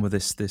get on with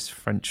this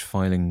French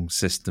filing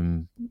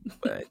system.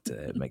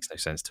 It makes no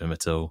sense to him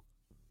at all.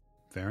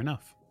 Fair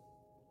enough.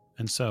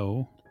 And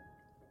so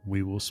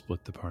we will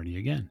split the party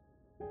again.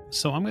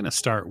 So I'm going to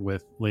start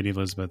with Lady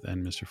Elizabeth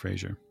and Mr.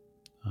 Fraser.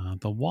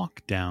 The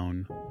walk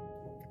down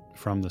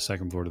from the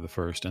second floor to the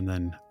first and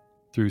then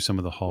through some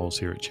of the halls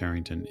here at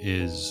Charenton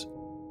is,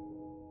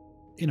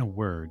 in a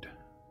word,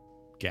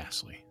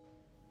 ghastly.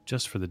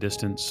 Just for the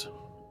distance,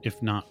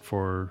 if not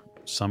for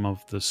some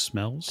of the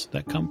smells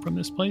that come from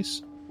this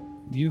place.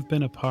 You've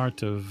been a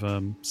part of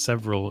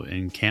several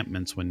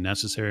encampments when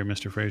necessary,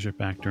 Mr. Fraser,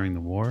 back during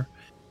the war,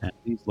 and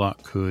these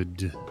lot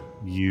could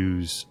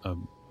use a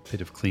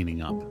bit of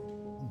cleaning up.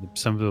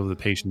 Some of the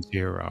patients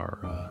here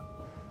are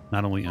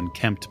not only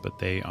unkempt, but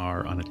they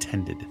are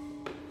unattended,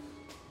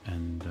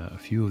 and a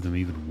few of them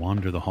even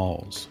wander the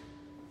halls.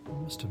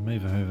 Mr.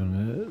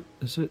 Maverhaven,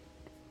 is it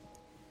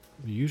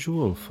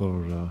usual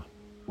for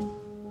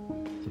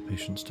the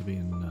patients to be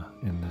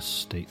in this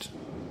state?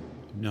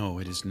 No,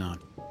 it is not.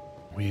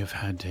 We have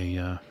had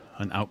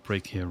an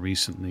outbreak here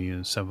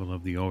recently. Several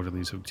of the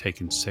orderlies have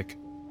taken sick,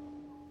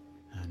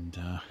 and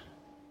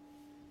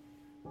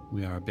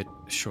we are a bit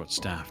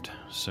short-staffed.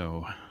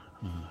 So,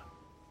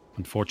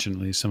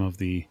 unfortunately, some of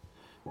the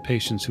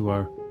patients who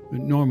are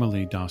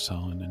normally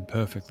docile and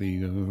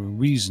perfectly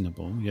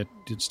reasonable, yet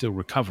still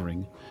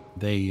recovering,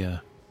 they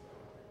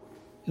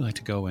like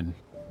to go and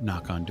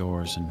knock on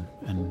doors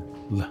and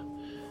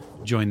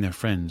join their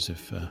friends,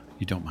 if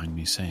you don't mind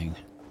me saying.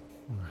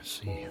 I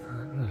see.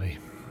 Really,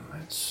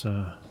 it's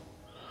a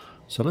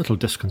little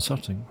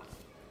disconcerting.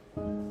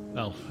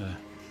 Well,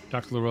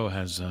 Dr. Leroux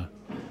has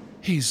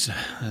he's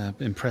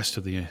impressed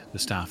with the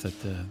staff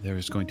that there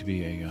is going to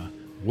be a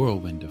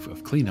whirlwind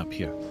of cleanup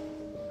here.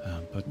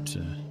 But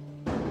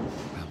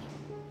well,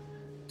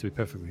 to be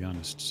perfectly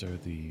honest, sir,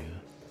 the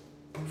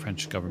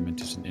French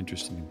government isn't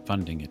interested in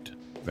funding it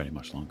very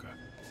much longer,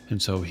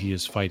 and so he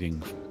is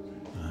fighting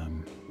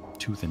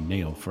tooth and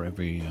nail for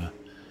every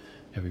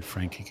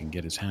franc he can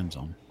get his hands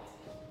on.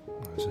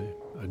 Is he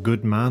a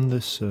good man,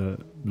 this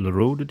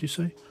Leroux, did you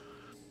say?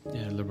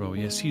 Yeah, Leroux.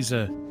 Yes, he's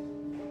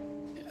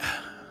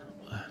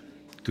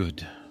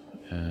good.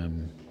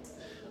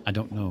 I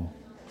don't know,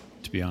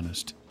 to be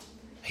honest.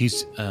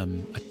 He's a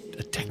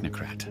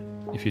technocrat,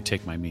 if you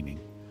take my meaning.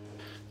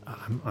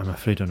 I'm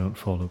afraid I don't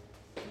follow.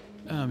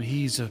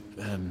 He's a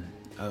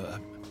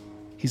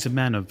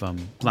man of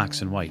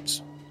blacks and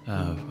whites,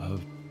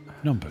 of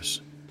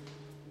numbers,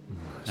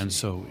 and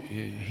so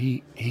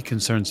he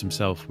concerns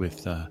himself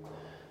with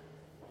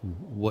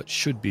what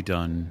should be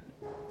done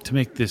to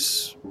make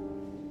this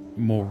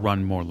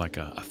run more like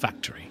a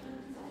factory.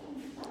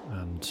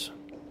 And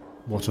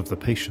what of the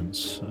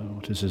patients?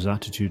 What is his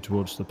attitude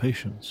towards the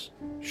patients?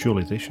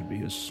 Surely they should be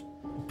his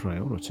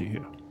priority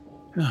here.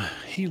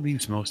 He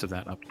leaves most of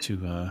that up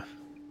to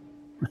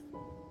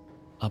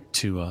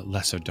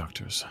lesser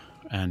doctors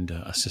and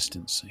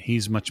assistants.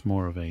 He's much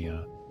more of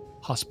a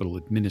hospital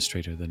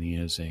administrator than he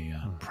is a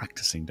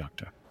practicing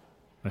doctor.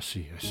 I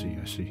see.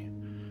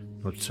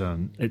 But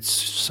it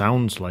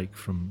sounds like,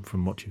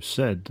 from what you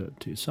said,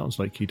 that it sounds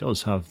like he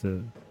does have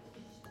the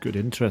good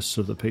interests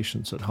of the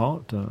patients at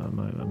heart.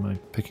 Am I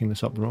picking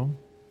this up wrong?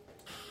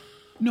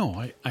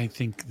 No, I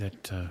think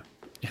that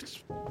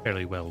it's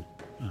fairly well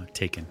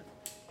taken.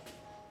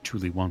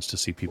 Truly wants to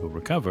see people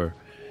recover.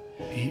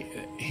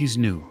 He's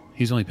new.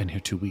 He's only been here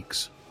 2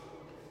 weeks.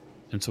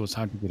 And so it's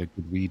hard to get a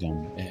good read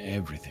on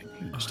everything.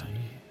 You understand?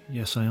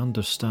 Yes, I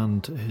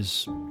understand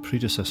his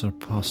predecessor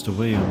passed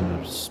away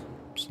under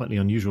slightly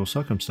unusual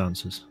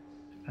circumstances.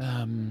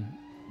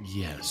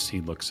 Yes,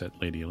 he looks at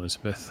Lady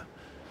Elizabeth.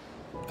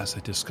 As I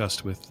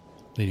discussed with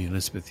Lady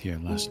Elizabeth here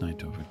last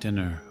night over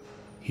dinner,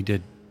 he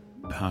did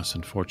pass,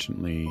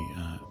 unfortunately,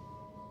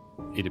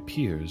 it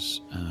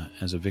appears,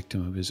 as a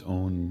victim of his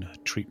own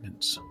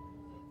treatments,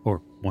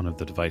 or one of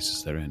the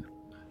devices therein.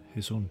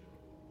 His own...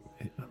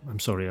 I'm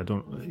sorry,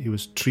 he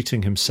was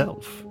treating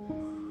himself.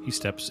 He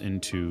steps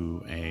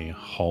into a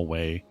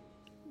hallway,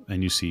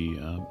 and you see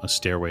a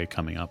stairway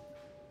coming up.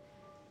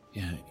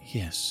 Yeah,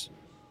 yes.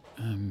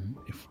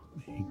 If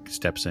he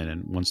steps in,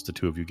 and once the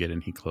two of you get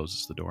in, he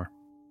closes the door,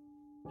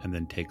 and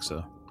then takes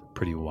a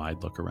pretty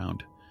wide look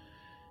around.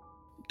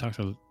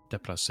 Dr.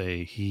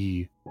 Deplace,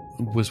 he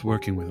was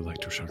working with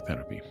electroshock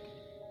therapy,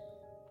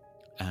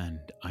 and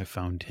I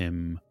found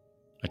him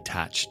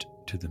attached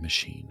to the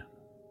machine.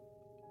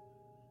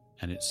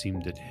 And it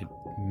seemed that it,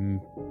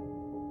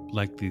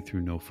 likely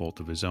through no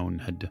fault of his own,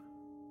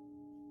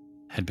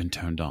 had been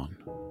turned on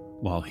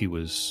while he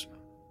was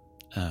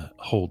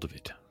hold of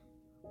it.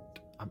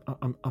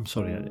 I'm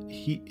sorry.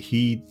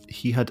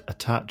 He had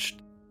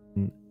attached.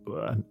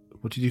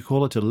 What did you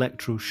call it?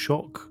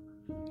 Electroshock.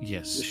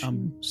 Yes.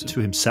 To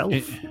himself.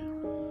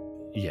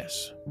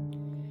 Yes.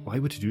 Why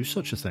would he do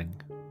such a thing?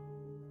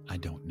 I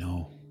don't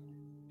know.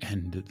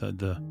 And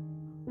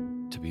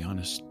to be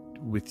honest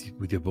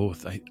with you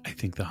both, I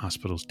think the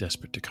hospital's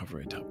desperate to cover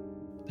it up.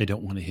 They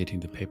don't want it hitting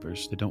the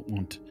papers. They don't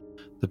want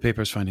the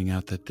papers finding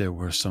out that there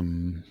were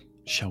some,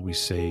 shall we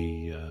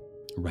say,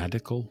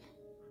 radical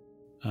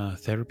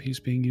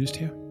therapies being used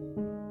here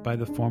by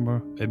the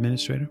former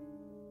administrator,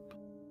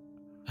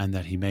 and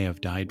that he may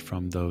have died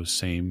from those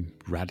same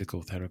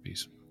radical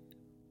therapies.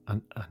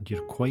 And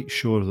you're quite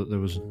sure that there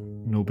was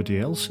nobody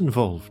else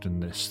involved in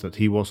this, that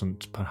he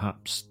wasn't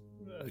perhaps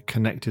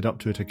connected up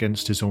to it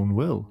against his own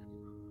will?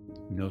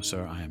 No,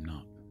 sir, I am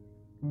not.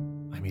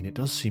 I mean, it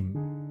does seem...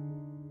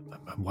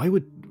 Why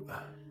would...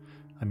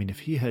 I mean, if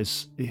he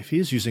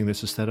is using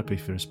this as therapy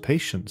for his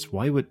patients,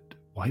 why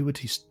would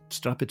he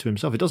strap it to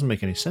himself? It doesn't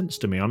make any sense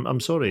to me. I'm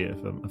sorry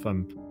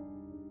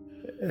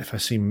if I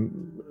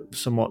seem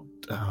somewhat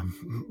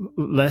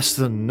less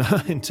than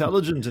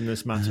intelligent in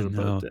this matter.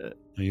 No, but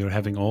you're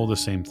having all the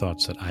same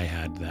thoughts that I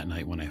had that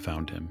night when I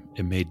found him.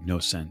 It made no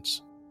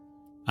sense.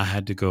 I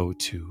had to go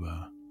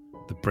to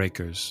the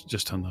breakers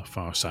just on the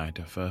far side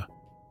of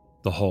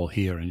the hall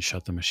here and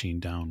shut the machine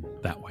down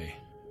that way,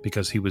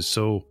 because he was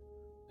so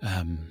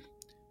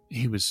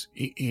he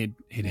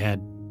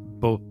had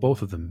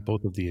both of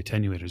the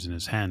attenuators in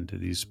his hand,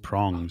 these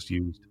prongs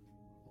used,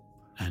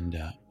 and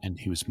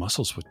his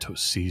muscles were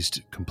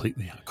seized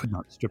completely. I could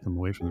not strip him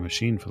away from the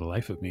machine for the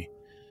life of me.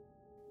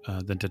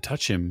 Then to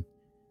touch him,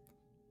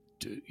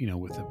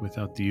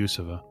 without the use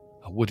of a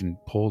wooden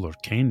pole or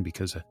cane,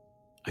 because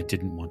I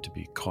didn't want to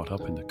be caught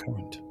up in the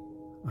current.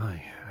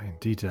 Aye,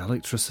 indeed,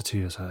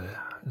 electricity is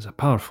a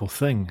powerful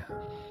thing.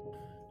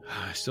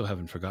 I still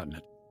haven't forgotten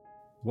it.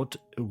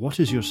 What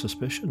is your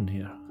suspicion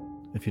here,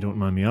 if you don't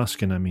mind me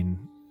asking? I mean,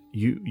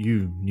 you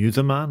knew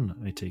the man,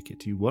 I take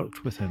it. You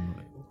worked with him.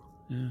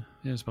 Yeah,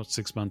 it was about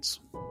 6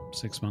 months.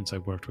 6 months I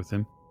worked with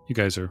him. You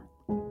guys are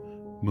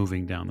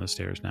moving down the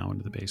stairs now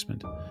into the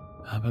basement.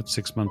 About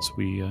 6 months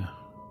we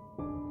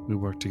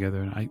worked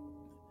together, and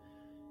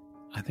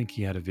I think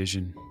he had a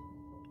vision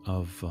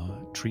of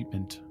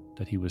treatment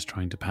that he was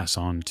trying to pass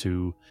on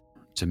to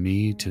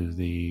me, to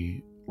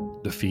the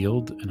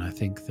field, and I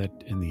think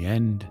that in the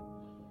end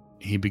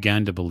he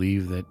began to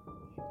believe that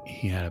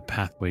he had a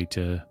pathway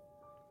to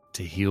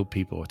heal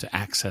people, to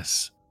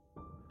access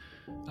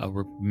a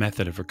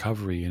method of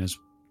recovery, and is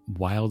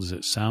wild as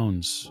it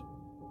sounds,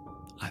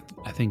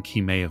 I think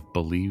he may have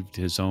believed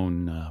his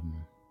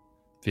own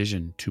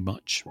vision too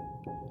much.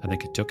 I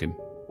think it took him.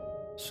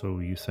 So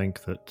you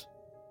think that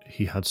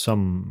he had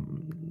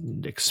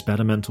some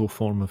experimental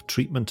form of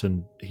treatment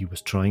and he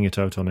was trying it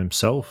out on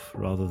himself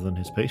rather than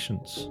his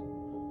patients?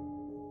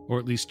 Or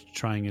at least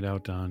trying it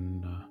out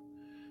on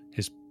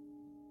his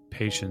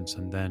patients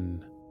and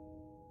then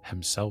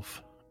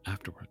himself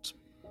afterwards.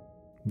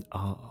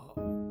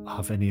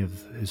 Have any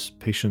of his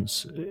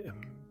patients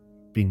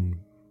been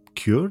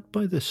cured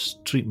by this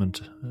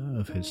treatment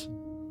of his?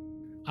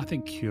 I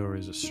think cure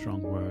is a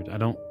strong word. I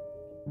don't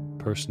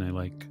personally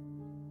like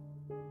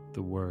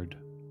the word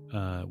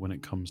when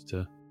it comes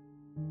to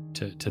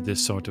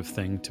this sort of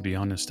thing, to be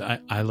honest.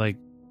 I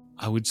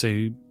would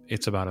say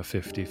it's about a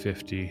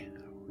 50-50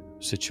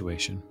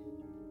 situation.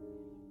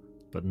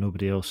 But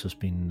nobody else has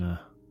been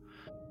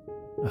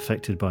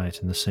affected by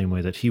it in the same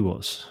way that he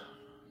was?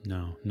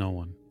 No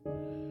one.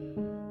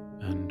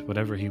 And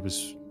whatever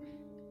his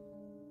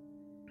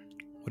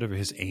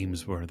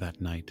aims were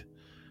that night,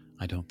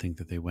 I don't think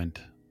that they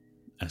went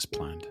as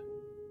planned.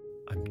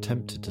 I'm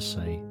tempted to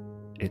say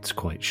it's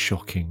quite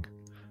shocking,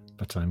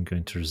 but I'm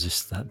going to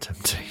resist that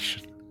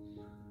temptation.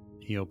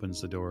 He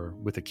opens the door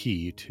with a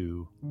key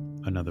to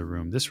another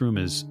room. This room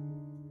is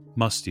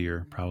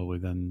mustier, probably,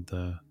 than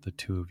the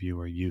two of you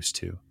are used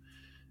to.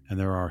 And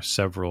there are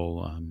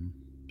several,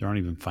 there aren't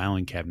even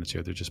filing cabinets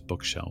here, they're just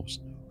bookshelves.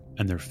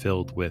 And they're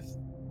filled with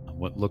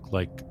what look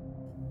like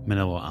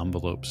manila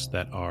envelopes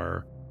that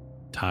are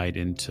tied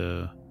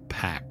into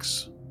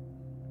packs.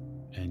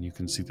 And you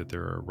can see that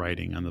there are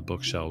writing on the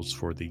bookshelves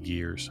for the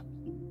years.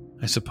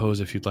 I suppose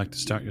if you'd like to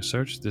start your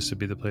search, this would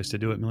be the place to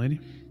do it,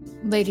 milady.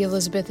 Lady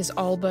Elizabeth is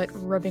all but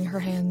rubbing her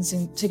hands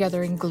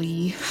together in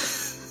glee.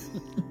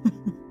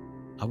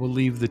 I will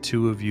leave the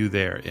two of you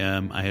there.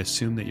 I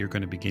assume that you're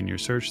going to begin your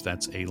search.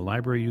 That's a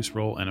library use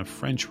roll and a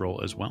French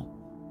roll as well.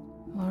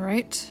 All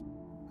right.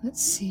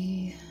 Let's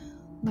see.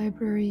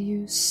 Library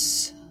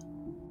use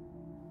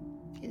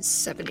is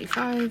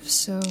 75,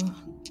 so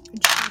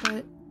good shot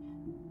at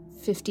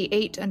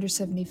 58 under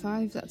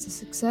 75. That's a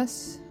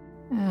success.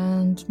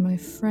 And my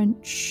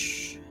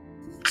French...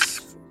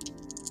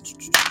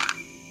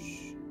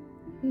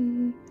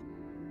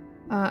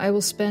 I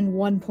will spend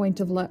 1 point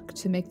of luck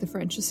to make the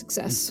French a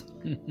success.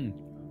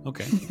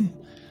 Okay.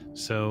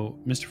 So,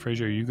 Mr.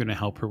 Fraser, are you going to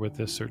help her with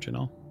this search at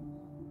all?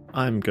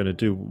 I'm going to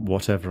do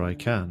whatever I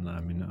can. I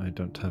mean, I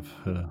don't have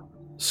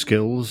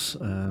skills.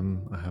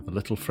 I have a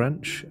little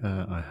French.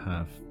 I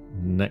have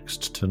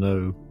next to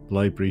no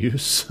library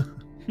use.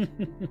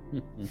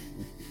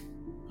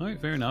 All right,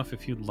 fair enough.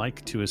 If you'd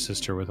like to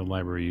assist her with a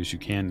library use, you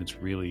can. It's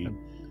really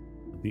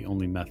the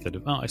only method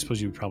of... I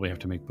suppose you would probably have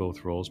to make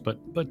both rolls, but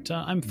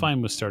I'm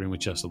fine with starting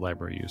with just the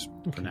library use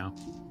for now.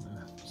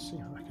 See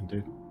what I can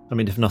do. I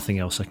mean, if nothing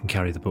else, I can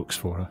carry the books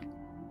for her.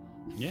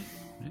 Yeah.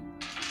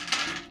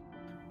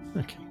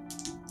 Okay.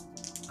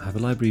 I have a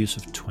library use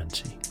of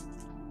 20.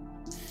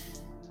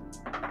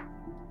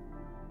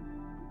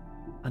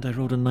 And I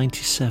rolled a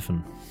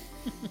 97.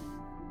 All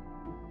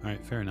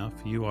right, fair enough.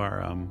 You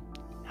are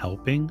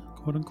helping,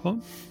 quote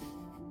unquote,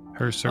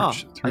 her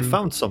search through... I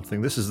found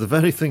something. This is the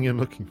very thing you're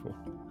looking for.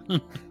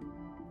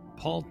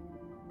 Paul,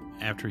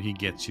 after he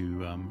gets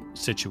you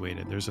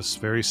situated, there's a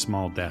very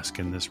small desk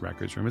in this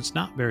records room. It's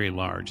not very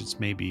large. It's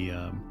maybe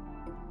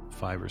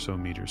 5 or so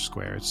meters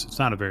square. It's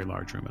not a very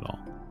large room at all.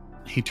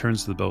 He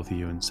turns to the both of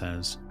you and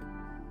says,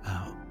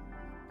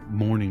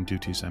 morning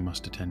duties I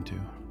must attend to,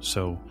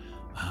 so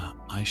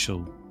I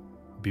shall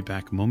be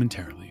back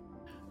momentarily.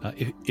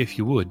 If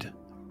you would,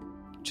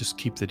 just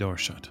keep the door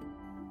shut.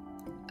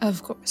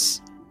 Of course.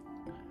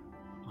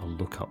 I'll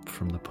look up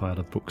from the pile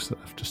of books that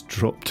I've just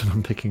dropped and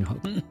I'm picking up.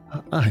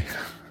 Aye.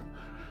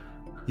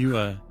 He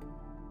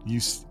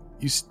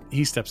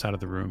steps out of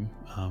the room,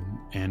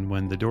 and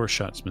when the door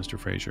shuts, Mr.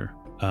 Fraser,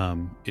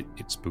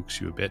 it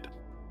spooks you a bit,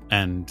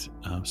 and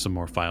some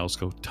more files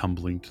go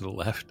tumbling to the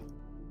left.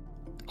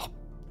 Oh,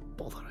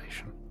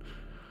 botheration.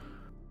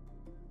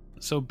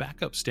 So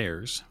back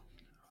upstairs,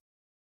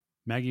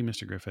 Maggie,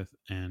 Mr. Griffith,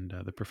 and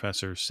the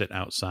professor sit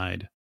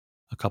outside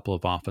a couple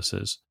of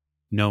offices,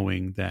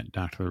 knowing that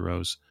Dr.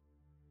 LaRoe's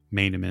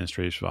main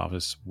administrative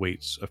office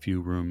waits a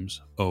few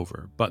rooms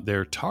over. But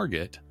their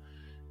target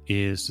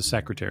is the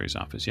secretary's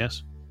office,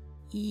 yes?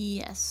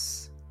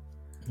 Yes.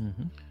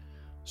 Mm-hmm.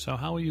 So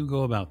how will you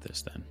go about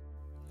this then?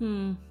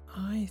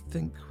 I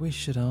think we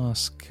should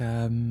ask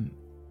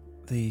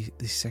the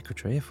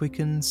secretary if we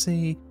can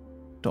see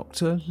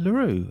Dr.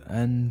 LaRue,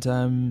 and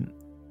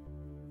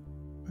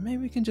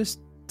maybe we can just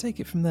take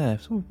it from there.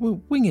 So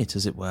we'll wing it,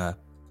 as it were.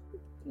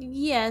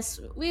 Yes,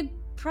 we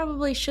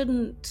probably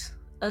shouldn't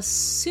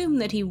assume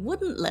that he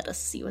wouldn't let us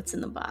see what's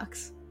in the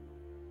box.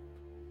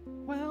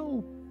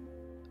 Well,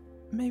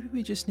 maybe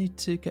we just need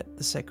to get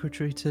the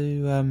secretary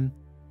to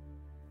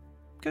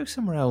go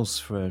somewhere else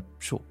for a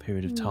short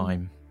period of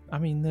time. I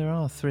mean, there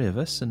are 3 of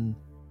us and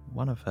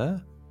 1 of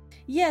her.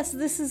 Yes,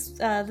 this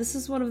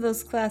is one of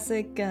those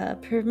classic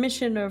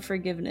permission or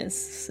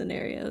forgiveness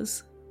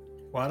scenarios.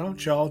 Why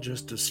don't y'all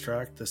just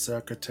distract the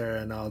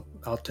secretary and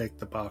I'll take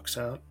the box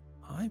out?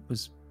 I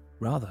was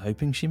rather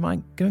hoping she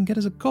might go and get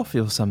us a coffee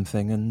or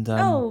something, and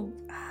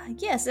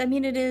Yes. I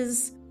mean, it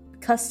is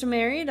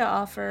customary to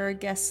offer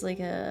guests like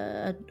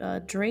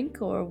a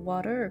drink or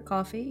water or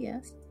coffee.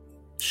 Yes.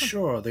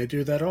 Sure, they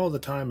do that all the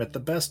time at the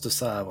best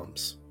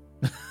asylums.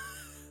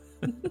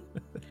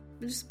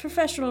 Just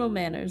professional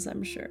manners,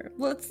 I'm sure.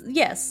 Well,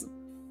 yes.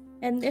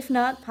 And if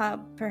not,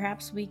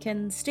 perhaps we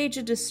can stage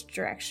a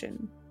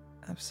distraction.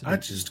 Absolutely.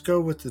 I'd just go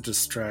with the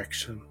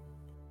distraction.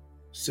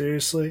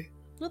 Seriously?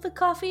 Well, the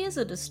coffee is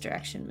a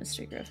distraction,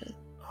 Mr. Griffith.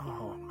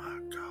 Oh my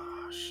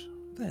gosh.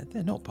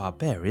 They're not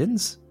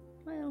barbarians.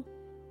 Well,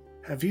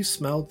 Have you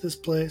smelled this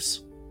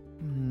place?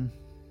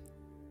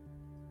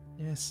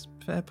 Yes,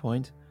 fair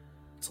point.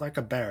 It's like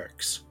a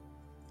barracks.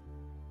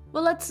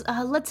 well,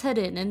 let's head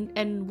in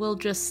and we'll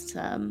just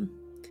shoot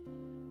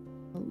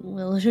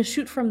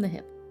from the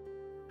hip.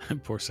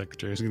 Poor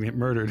secretary is going to get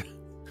murdered.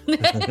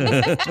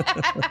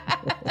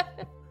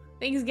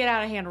 Things get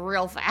out of hand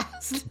real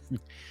fast.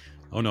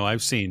 Oh no,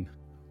 I've seen.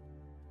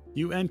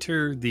 You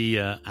enter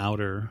the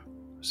outer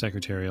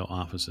secretarial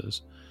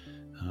offices.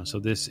 So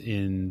this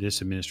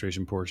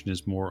administration portion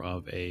is more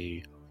of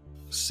a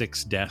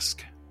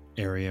 6-desk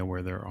area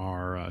where there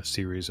are a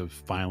series of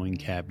filing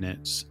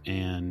cabinets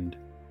and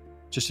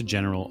just a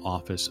general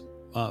office.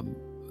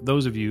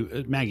 Those of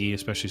you, Maggie,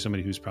 especially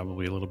somebody who's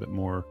probably a little bit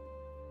more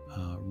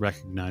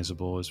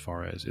recognizable as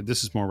far as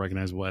this is more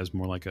recognizable as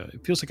more like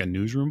it feels like a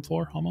newsroom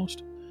floor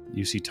almost.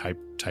 You see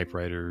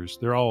typewriters.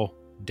 They're all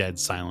dead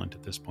silent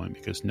at this point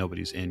because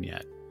nobody's in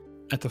yet.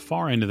 At the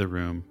far end of the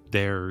room,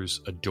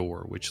 there's a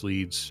door which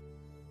leads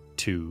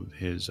to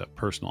his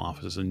personal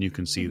offices, and you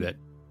can see that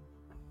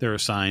there are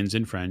signs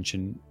in French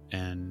and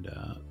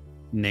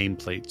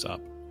nameplates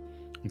up.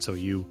 And so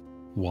you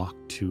walk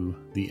to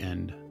the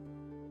end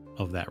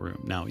of that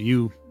room. Now,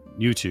 you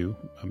two,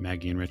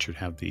 Maggie and Richard,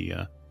 have the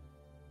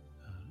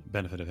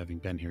benefit of having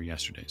been here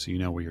yesterday, so you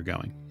know where you're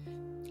going.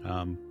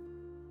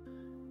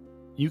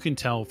 You can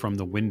tell from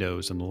the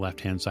windows on the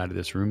left-hand side of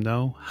this room,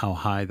 though, how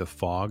high the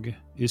fog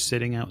is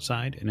sitting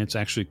outside, and it's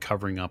actually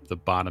covering up the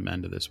bottom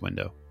end of this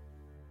window.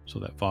 So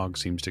that fog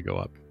seems to go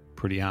up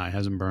pretty high. It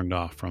hasn't burned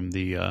off from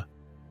the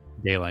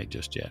daylight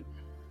just yet.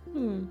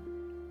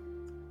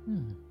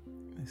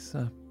 This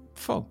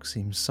fog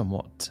seems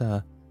somewhat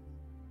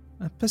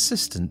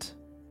persistent.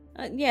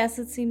 Yes,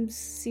 it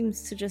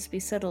seems to just be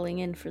settling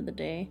in for the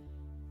day.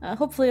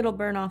 Hopefully it'll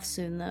burn off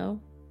soon, though.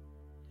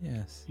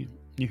 Yes. You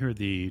hear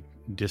the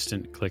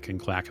distant click and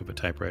clack of a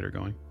typewriter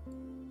going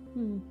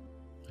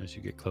as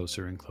you get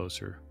closer and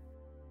closer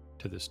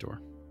to this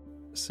door.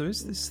 So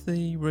is this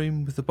the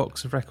room with the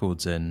box of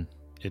records in?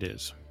 It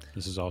is.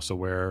 This is also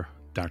where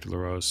Dr.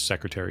 Leroux's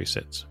secretary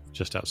sits,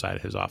 just outside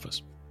of his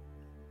office.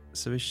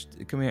 So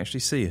can we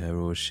actually see her,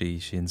 or is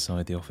she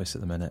inside the office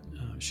at the minute?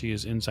 She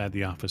is inside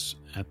the office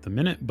at the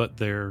minute, but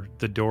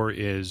the door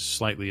is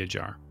slightly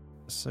ajar.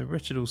 So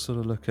Richard will sort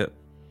of look at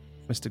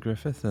Mr.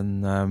 Griffith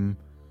and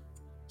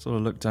sort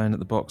of look down at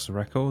the box of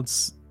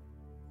records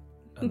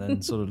and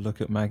then sort of look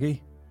at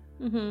Maggie.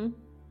 Mm-hmm.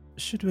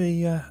 Should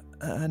we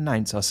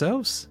announce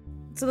ourselves?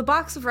 So the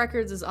box of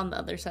records is on the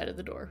other side of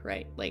the door,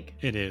 right? Like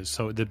it is.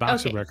 So the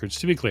box of records,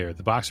 to be clear,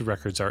 the box of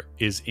records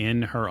is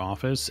in her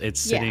office. It's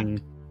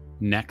sitting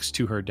next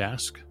to her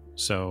desk.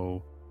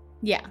 So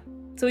yeah.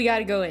 So we got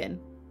to go in.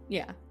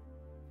 Yeah.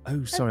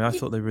 Oh, sorry. I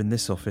thought they were in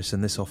this office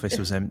and this office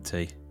was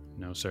empty.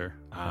 No, sir.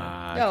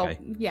 Okay. Oh,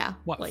 yeah.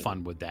 What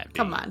fun would that be?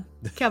 Come on,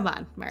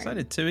 Mary.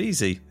 Sounded too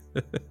easy.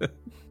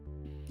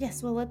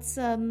 Yes. Well, let's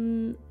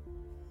head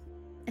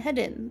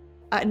in,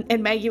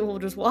 and Maggie will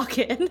just walk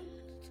in.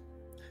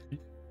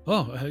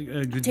 Oh,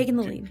 taking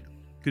the lead.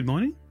 Good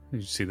morning.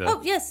 Did you see the?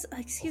 Oh yes.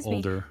 Excuse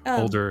me.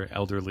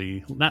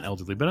 Elderly, not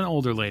elderly, but an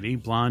older lady,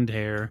 blonde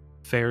hair,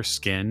 fair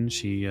skin.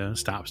 She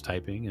stops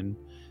typing,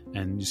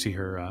 and you see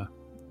her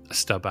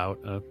stub out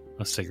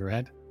a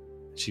cigarette.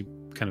 She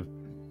kind of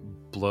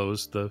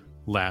blows the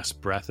last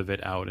breath of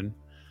it out, and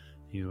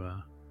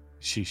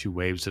she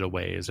waves it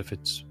away as if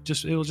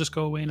it'll just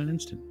go away in an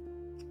instant.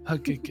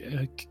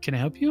 Can I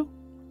help you?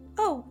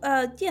 Oh,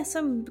 yes.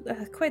 I'm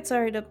quite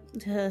sorry to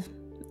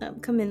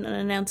come in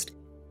unannounced.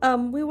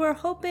 We were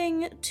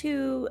hoping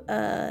to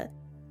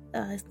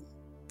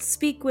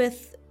speak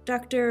with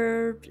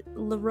Dr.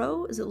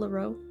 Leroux. Is it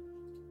Leroux?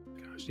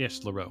 Gosh,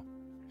 yes, Leroux.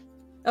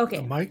 Okay.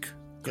 Mike,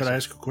 could I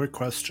ask a quick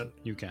question?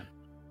 You can.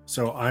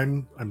 So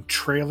I'm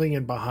trailing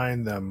in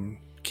behind them,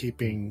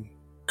 keeping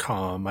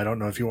calm. I don't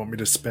know if you want me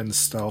to spin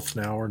stealth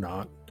now or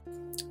not.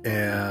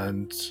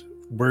 And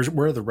where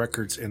are the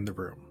records in the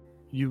room?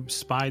 You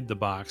spied the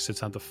box.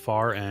 It's at the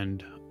far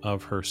end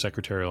of her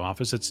secretarial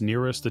office. It's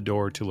nearest the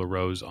door to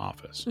Leroux's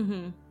office.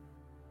 Mm-hmm.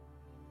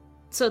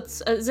 So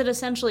is it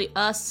essentially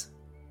us,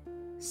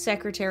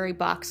 Secretary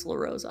Box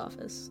Leroux's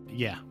office?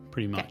 Yeah,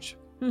 pretty much.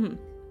 Okay.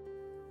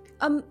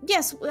 Mm-hmm.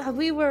 Yes,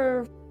 we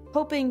were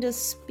hoping to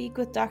speak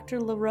with Dr.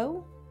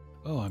 Leroux.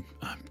 Oh, I'm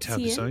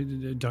terribly sorry.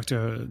 The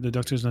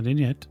doctor's not in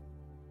yet.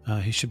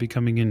 He should be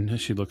coming in.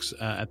 She looks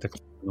at the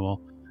clock on the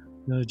wall.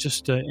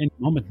 Just any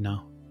moment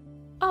now.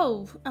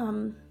 Oh,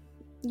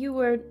 you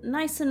were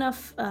nice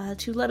enough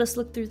to let us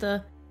look through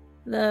the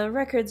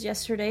records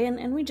yesterday,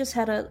 and we just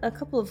had a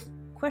couple of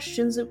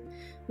questions.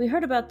 We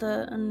heard about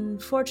the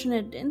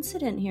unfortunate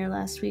incident here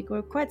last week.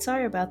 We're quite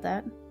sorry about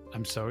that.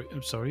 I'm sorry.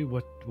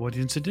 What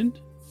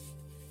incident?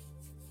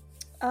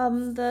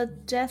 The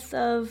death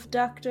of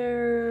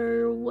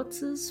Dr.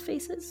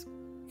 What's-his-faces?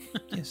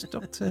 Yes,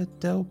 Dr.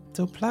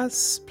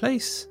 Delpla's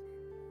place.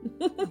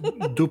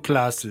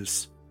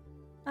 Duplacis.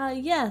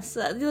 Yes,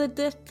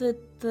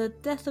 the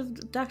death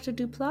of Dr.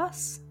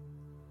 Duplass.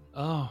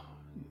 Oh,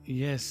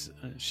 yes.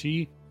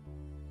 She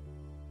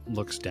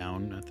looks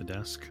down at the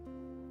desk.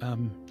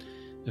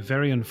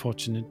 Very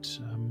unfortunate.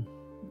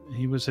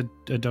 He was a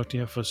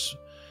doctor for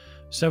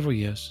several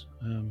years.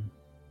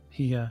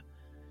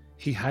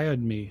 He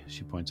hired me.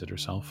 She points at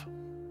herself.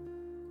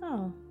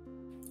 Oh.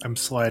 I'm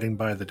sliding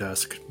by the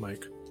desk,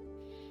 Mike.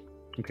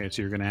 Okay,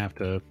 so you're going to have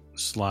to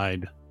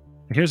slide.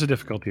 Here's the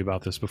difficulty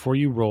about this. Before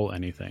you roll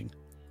anything,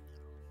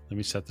 let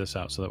me set this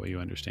out so that way you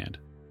understand.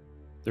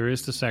 There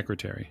is the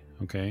secretary,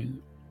 okay?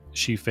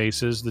 She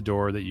faces the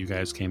door that you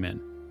guys came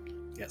in.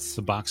 Yes.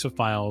 The box of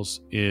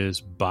files is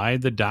by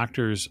the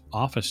doctor's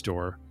office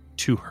door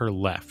to her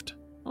left.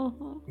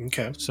 Uh-huh.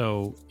 Okay.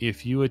 So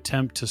if you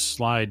attempt to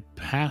slide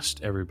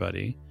past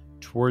everybody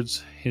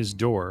towards his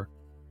door,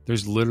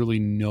 there's literally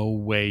no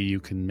way you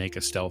can make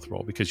a stealth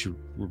roll because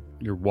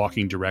you're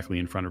walking directly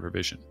in front of her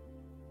vision.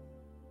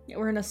 Yeah,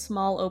 we're in a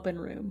small open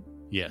room.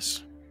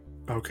 Yes.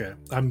 Okay.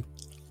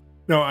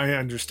 I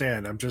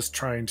understand. I'm just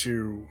trying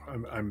to.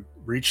 I'm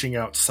reaching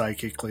out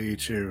psychically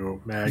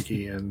to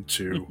Maggie and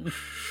to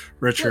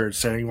Richard,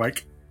 saying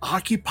like,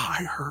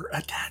 occupy her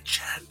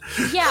attention.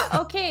 Yeah.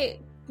 Okay.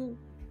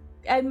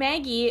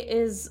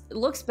 Maggie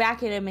looks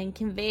back at him and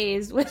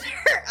conveys with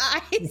her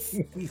eyes.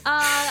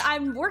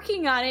 I'm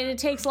working on it. It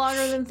takes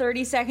longer than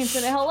 30 seconds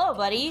and a hello,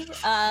 buddy.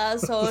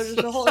 So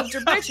just hold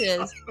your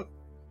britches.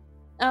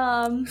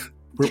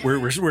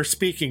 We're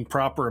speaking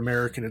proper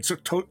American. It's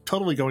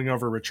totally going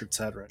over Richard's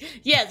head right.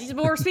 Yes,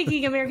 we're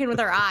speaking American with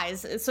our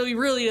eyes, so he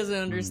really doesn't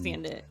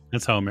understand it.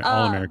 That's how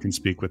all Americans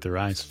speak, with their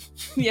eyes.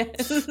 Yeah.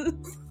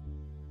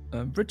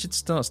 Richard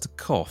starts to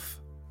cough.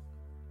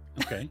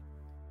 Okay.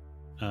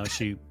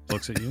 She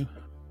looks at you.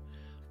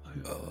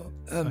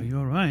 Are you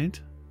all right?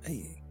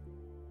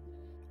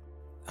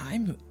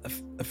 I'm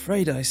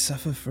afraid I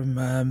suffer from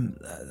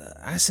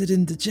acid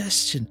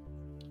indigestion.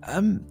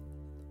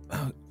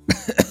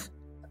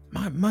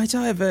 Might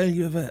I avail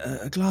you of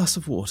a glass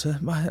of water?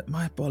 My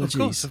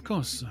apologies. Of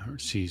course.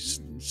 She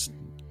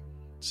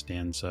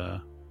stands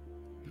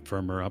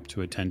firmer up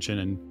to attention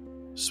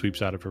and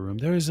sweeps out of her room.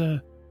 There's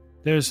a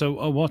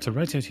water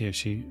right out here.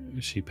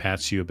 She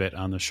pats you a bit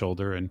on the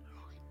shoulder and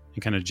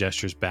kind of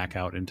gestures back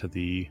out into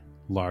the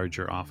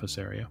larger office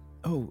area.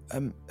 Oh,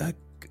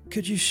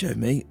 could you show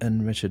me?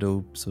 And Richard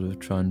will sort of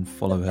try and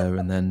follow her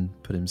and then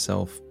put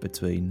himself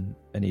between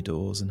any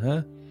doors and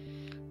her.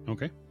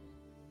 Okay.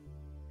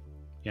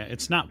 Yeah,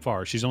 it's not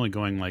far. She's only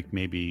going like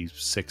maybe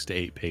 6 to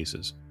 8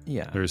 paces.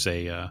 Yeah. There's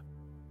there's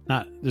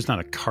not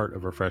a cart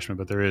of refreshment,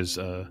 but there is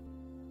a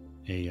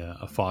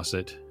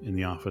faucet in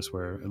the office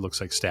where it looks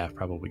like staff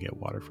probably get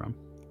water from.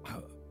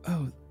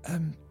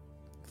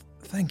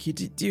 Thank you.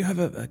 Do you have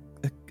a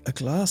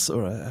glass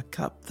or a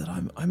cup that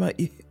I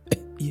might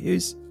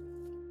use?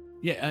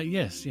 Yeah.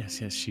 Yes.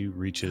 She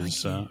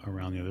reaches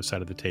around the other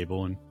side of the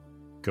table and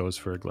goes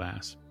for a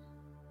glass.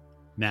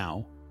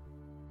 Now,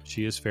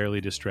 she is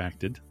fairly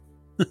distracted.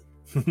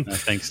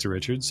 Thanks to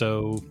Richard.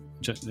 So,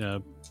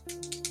 Mr.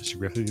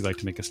 Griffith, would you like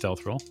to make a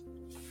stealth roll?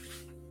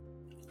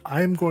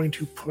 I'm going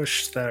to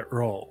push that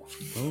roll.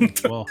 Oh,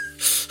 well,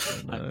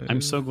 no.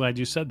 I'm so glad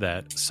you said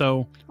that.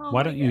 So,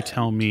 why don't you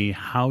tell me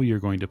how you're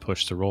going to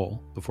push the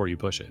roll before you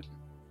push it?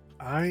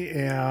 I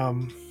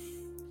am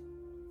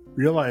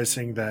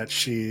realizing that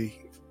she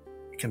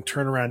can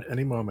turn around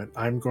any moment.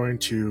 I'm going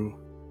to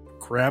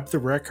grab the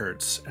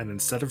records, and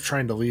instead of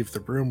trying to leave the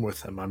room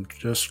with them, I'm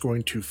just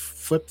going to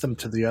flip them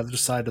to the other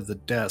side of the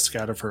desk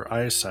out of her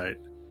eyesight,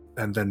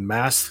 and then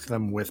mask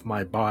them with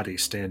my body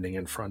standing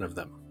in front of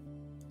them.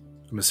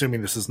 I'm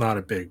assuming this is not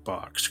a big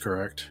box,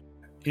 correct?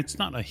 It's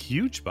not a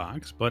huge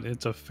box, but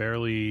it's a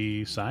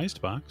fairly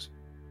sized box.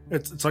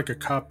 It's like a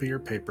copy or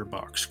paper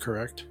box,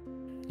 correct?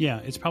 Yeah,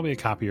 it's probably a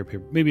copy or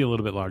paper, maybe a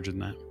little bit larger than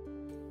that.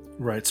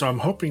 Right, so I'm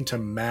hoping to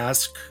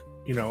mask,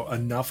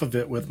 enough of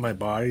it with my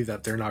body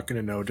that they're not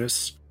going to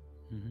notice,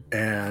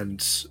 and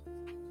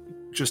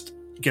just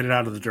get it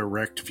out of the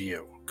direct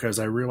view. Because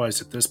I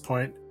realize at this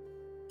point,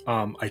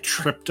 I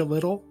tripped a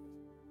little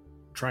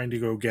trying to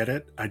go get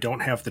it. I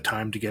don't have the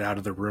time to get out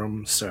of the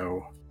room,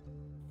 so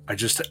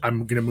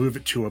I'm going to move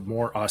it to a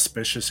more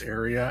auspicious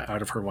area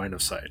out of her line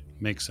of sight.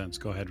 Makes sense.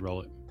 Go ahead,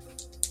 roll it.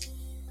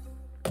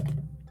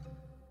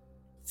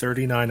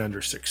 39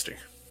 under 60.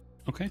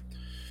 Okay.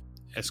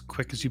 As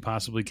quick as you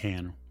possibly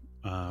can,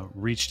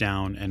 reach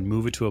down and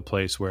move it to a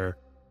place where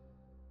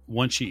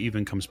once she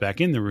even comes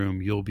back in the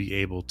room, you'll be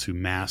able to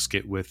mask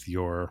it with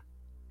your,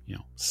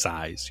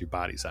 size, your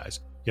body size.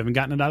 You haven't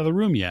gotten it out of the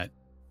room yet,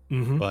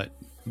 but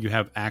you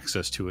have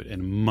access to it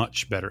in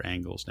much better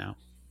angles now.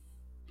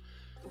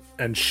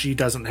 And she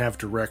doesn't have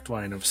direct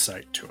line of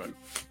sight to it.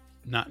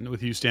 Not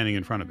with you standing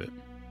in front of it.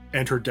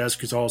 And her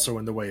desk is also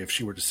in the way if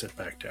she were to sit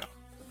back down.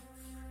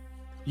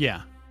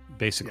 Yeah,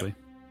 basically.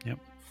 Yep.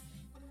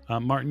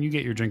 Martin, you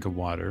get your drink of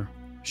water.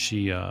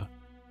 She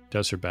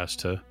does her best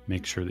to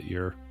make sure that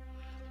you're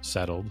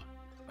settled.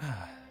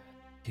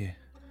 Yeah.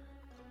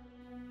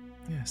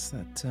 Yes,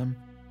 that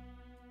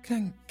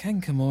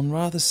can come on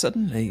rather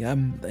suddenly.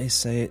 They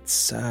say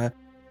it's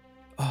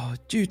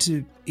due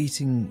to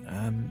eating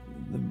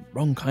the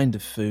wrong kind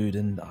of food,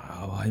 and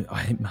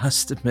I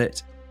must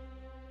admit,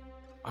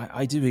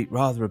 I do eat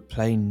rather a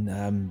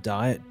plain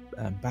diet.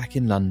 Back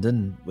in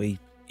London, we,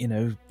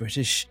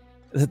 British,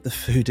 the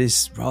food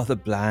is rather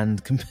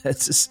bland compared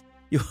to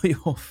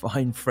your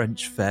fine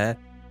French fare.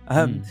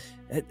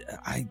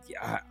 I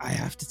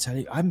have to tell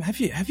you, have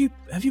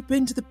you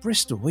been to the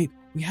Bristol? We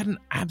had an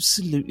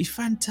absolutely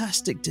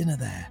fantastic dinner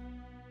there,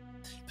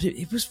 but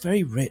it was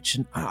very rich,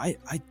 and I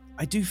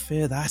do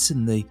fear that,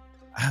 and the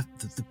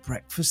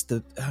breakfast,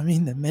 the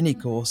many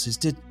courses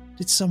did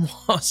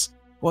somewhat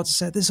what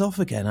set this off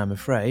again. I'm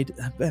afraid.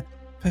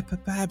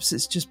 Perhaps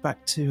it's just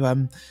back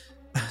to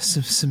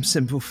some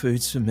simple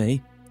foods for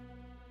me.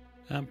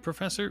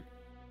 Professor,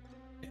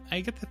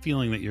 I get the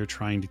feeling that you're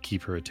trying to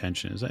keep her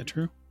attention. Is that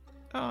true?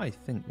 I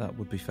think that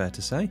would be fair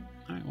to say.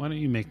 All right, why don't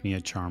you make me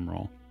a charm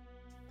roll?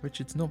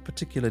 Richard's not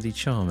particularly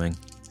charming.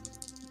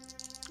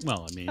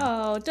 Well, I mean...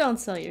 Oh, don't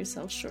sell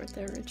yourself short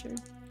there, Richard.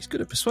 He's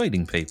good at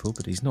persuading people,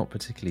 but he's not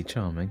particularly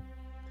charming.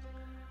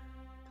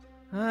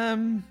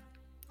 I'm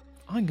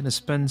going to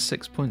spend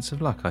 6 points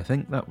of luck, I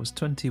think. That was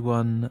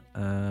 21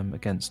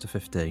 against a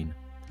 15.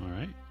 All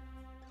right.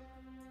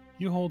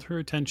 You hold her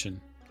attention.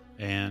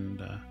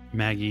 And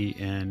Maggie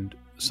and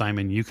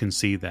Simon, you can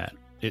see that.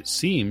 It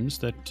seems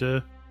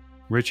that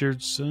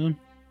Richard's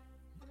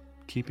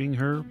keeping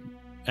her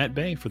at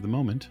bay for the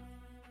moment.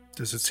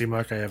 Does it seem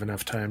like I have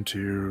enough time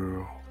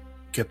to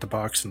get the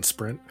box and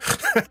sprint?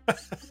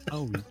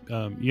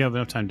 You have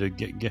enough time to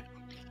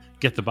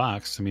get the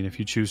box. I mean, if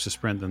you choose to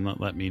sprint, then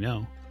let me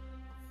know.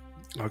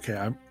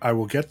 Okay, I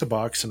will get the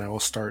box and I will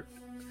start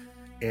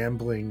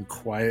ambling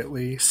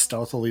quietly,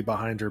 stealthily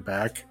behind her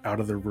back out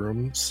of the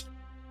rooms.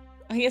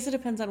 I guess it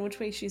depends on which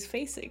way she's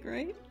facing,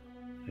 right?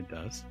 It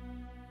does.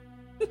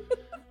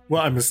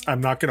 Well,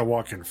 I'm not going to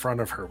walk in front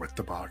of her with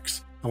the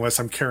box unless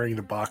I'm carrying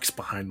the box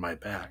behind my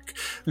back.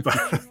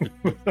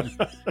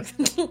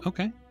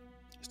 Okay.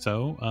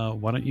 So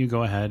why don't you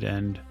go ahead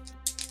and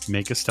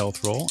make a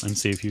stealth roll and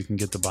see if you can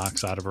get the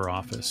box out of her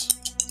office.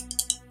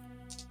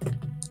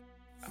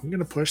 I'm going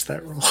to push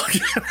that roll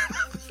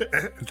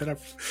again. And then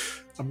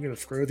I'm going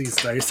to throw these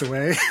dice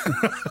away.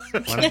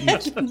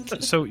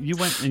 So you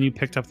went and you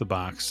picked up the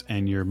box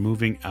and you're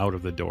moving out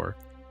of the door.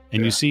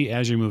 And you see,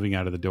 as you're moving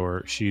out of the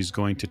door, she's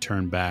going to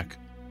turn back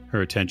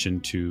her attention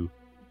to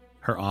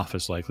her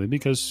office, likely,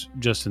 because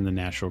just in the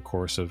natural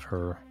course of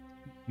her,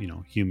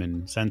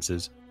 human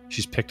senses,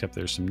 she's picked up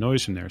there's some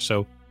noise from there.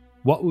 So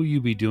what will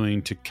you be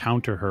doing to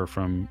counter her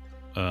from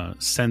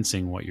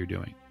sensing what you're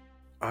doing?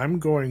 I'm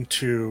going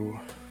to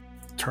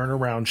turn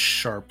around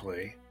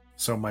sharply.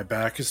 So my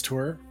back is to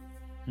her,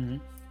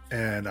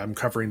 and I'm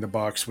covering the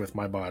box with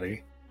my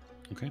body.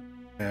 Okay.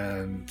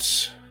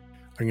 And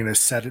I'm going to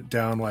set it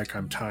down like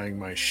I'm tying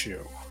my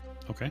shoe.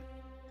 Okay.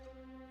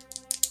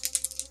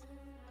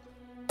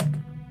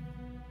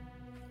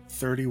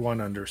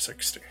 31 under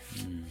 60.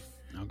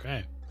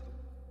 Okay.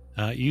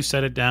 You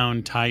set it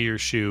down, tie your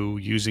shoe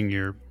using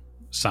your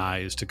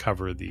size to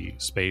cover the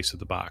space of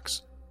the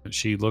box.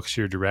 She looks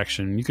your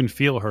direction. You can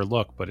feel her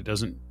look, but it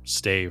doesn't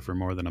stay for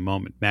more than a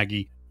moment.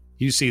 Maggie,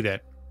 you see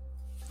that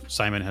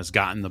Simon has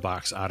gotten the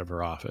box out of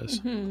her office.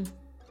 Mm-hmm.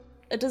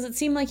 Does it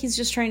seem like he's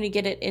just trying to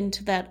get it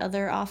into that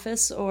other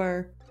office,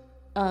 or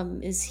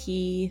is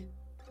he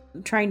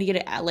trying to get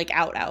it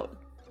out?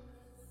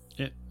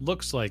 It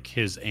looks like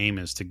his aim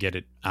is to get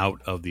it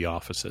out of the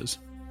offices.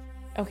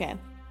 Okay.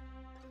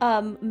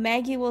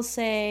 Maggie will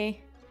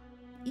say,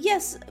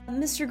 "Yes,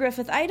 Mr.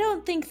 Griffith, I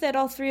don't think that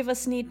all three of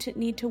us need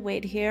to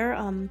wait here.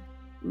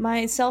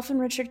 Myself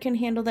and Richard can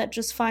handle that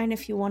just fine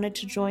if you wanted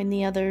to join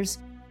the others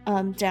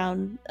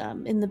down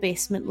in the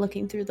basement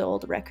looking through the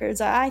old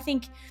records. I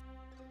think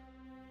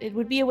it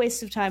would be a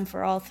waste of time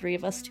for all three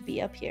of us to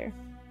be up here.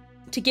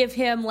 To give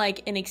him,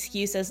 an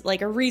excuse as,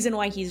 a reason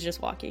why he's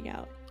just walking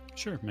out."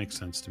 Sure, makes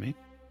sense to me.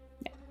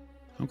 Yeah.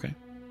 Okay.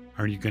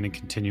 Are you going to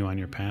continue on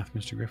your path,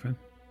 Mr. Griffin?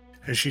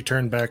 Has she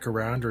turned back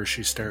around, or is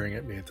she staring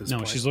at me at this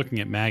point? No, she's looking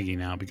at Maggie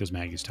now because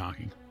Maggie's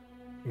talking.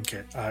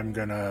 Okay, I'm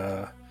going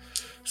to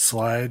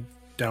slide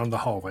down the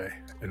hallway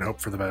and hope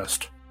for the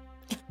best.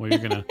 Well, you're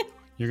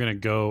gonna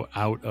go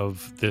out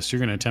of this. You're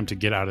going to attempt to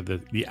get out of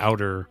the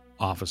outer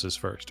offices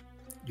first.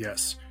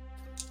 Yes.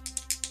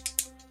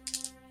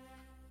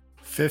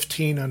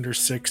 15 under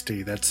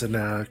 60. That's an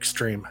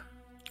extreme.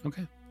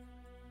 Okay.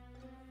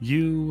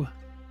 You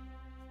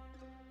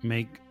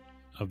make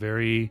a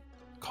very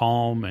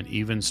calm and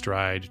even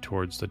stride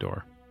towards the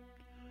door.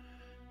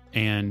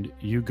 And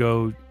you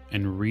go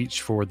and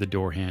reach for the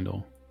door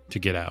handle to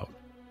get out.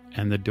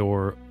 And the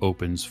door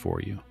opens for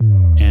you.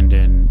 And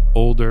an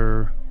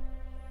older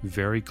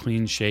very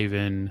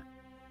clean-shaven,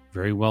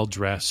 very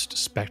well-dressed,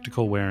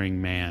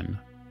 spectacle-wearing man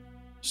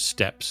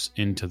steps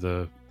into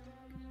the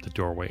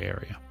doorway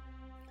area.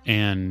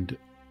 And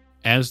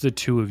as the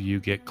two of you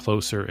get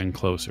closer and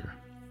closer,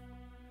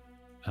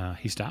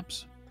 he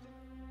stops.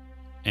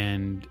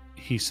 And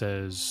he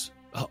says,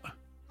 "Oh,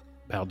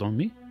 pardon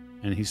me,"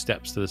 and he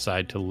steps to the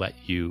side to let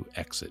you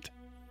exit.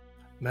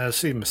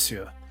 Merci,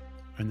 monsieur.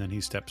 And then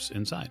he steps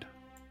inside.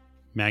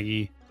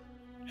 Maggie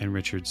and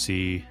Richard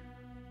see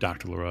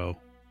Dr. Leroux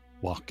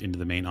walk into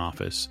the main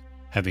office,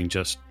 having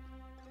just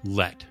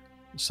let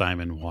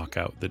Simon walk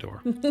out the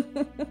door.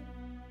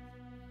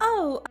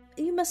 Oh,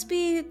 you must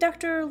be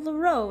Dr.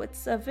 Leroux.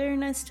 It's very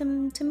nice to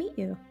meet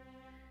you.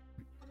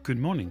 Good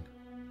morning,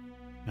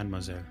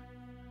 mademoiselle.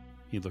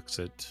 He looks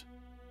at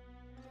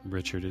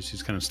Richard as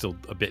he's kind of still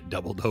a bit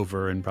doubled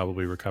over and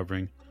probably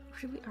recovering.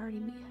 Should we already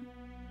meet him?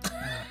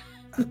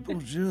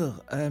 Bonjour.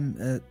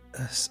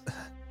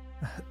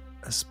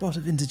 A spot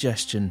of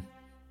indigestion.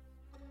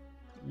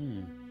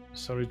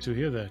 Sorry to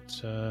hear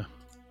that.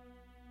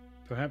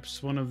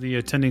 Perhaps one of the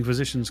attending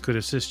physicians could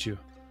assist you.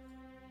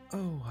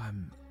 Oh,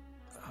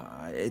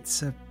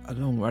 it's a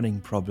long-running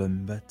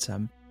problem, but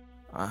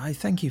I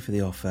thank you for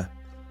the offer.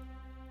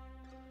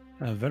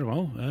 Very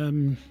well.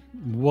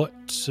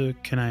 What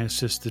can I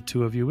assist the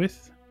two of you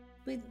with?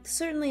 We'd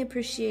certainly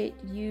appreciate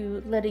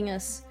you letting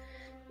us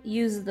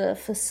use the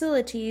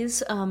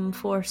facilities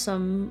for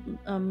some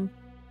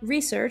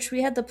research.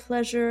 We had the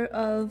pleasure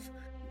of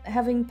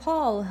having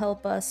Paul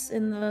help us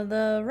in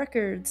the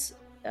records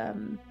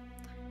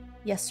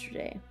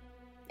yesterday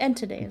and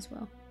today as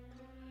well.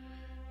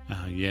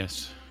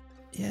 Yes.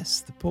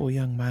 Yes, the poor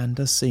young man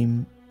does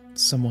seem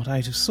somewhat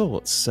out of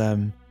sorts.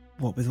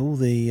 What with all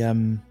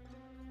the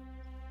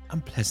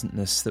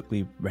unpleasantness that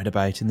we read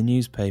about in the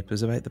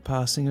newspapers about the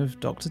passing of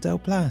Dr.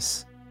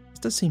 Delplace.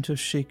 It does seem to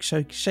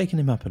have shaken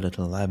him up a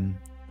little.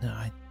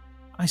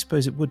 I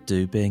suppose it would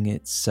do, being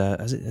as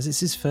it's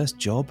his first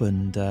job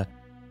and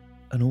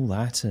all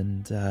that,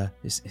 and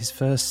his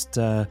first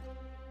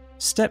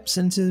steps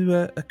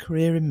into a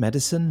career in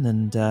medicine,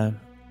 and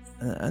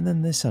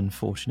then this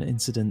unfortunate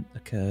incident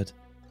occurred.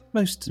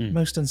 Most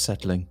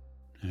unsettling.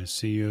 I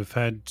see you have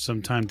had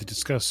some time to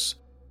discuss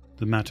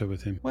the matter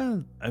with him.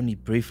 Well, only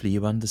briefly,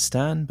 you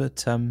understand,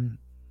 but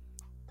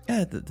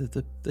yeah,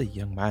 the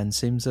young man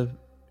seems a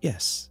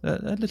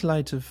little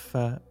out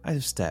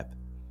of step.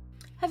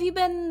 Have you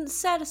been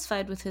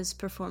satisfied with his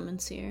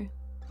performance here?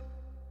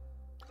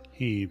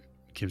 He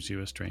gives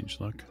you a strange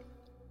look.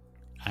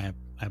 I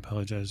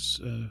apologize,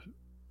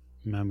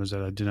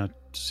 mademoiselle. I do not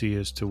see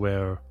as to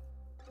where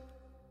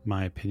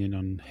my opinion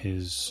on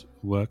his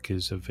work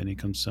is of any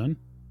concern.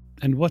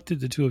 And what did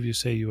the two of you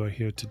say you are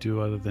here to do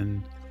other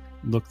than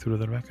look through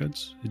the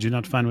records? Did you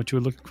not find what you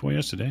were looking for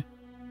yesterday?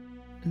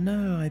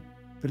 No, I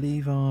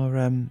believe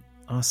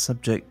our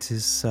subject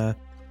is.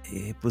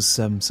 It was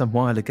some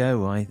while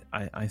ago.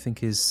 I think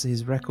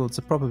his records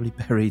are probably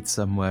buried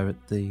somewhere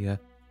at the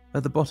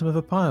bottom of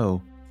a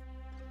pile.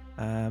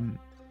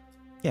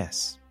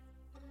 Yes.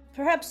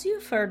 Perhaps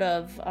you've heard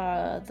of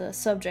the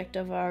subject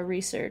of our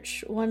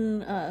research,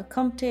 one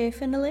Comte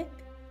Finale?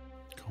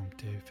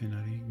 Comte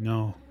Finale?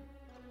 No,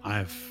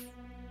 I've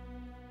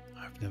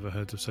never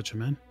heard of such a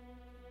man.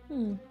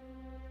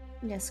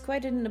 Yes,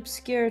 quite an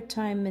obscure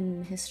time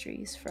in history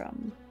he's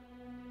from.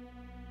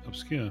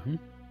 Obscure, huh?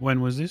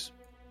 When was this?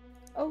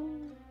 Oh,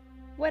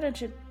 why don't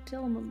you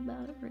tell him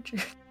about it,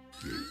 Richard?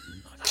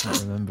 I can't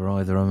remember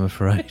either, I'm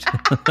afraid.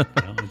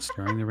 Well, it's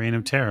during the Reign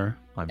of Terror.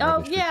 I'm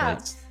rubbish with yeah.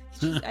 dates.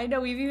 I know,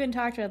 we've even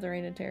talked about the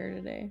Reign of Terror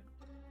today.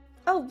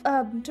 Oh,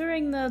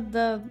 during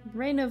the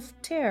Reign of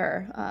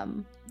Terror,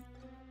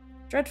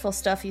 dreadful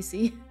stuff, you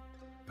see.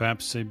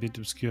 Perhaps a bit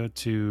obscure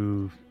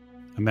to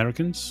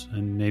Americans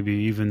and maybe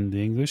even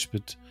the English,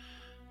 but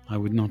I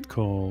would not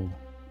call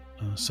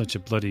such a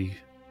bloody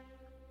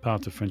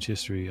part of French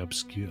history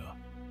obscure.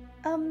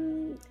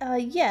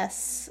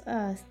 Yes.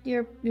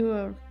 You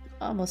were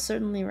almost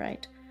certainly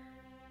right.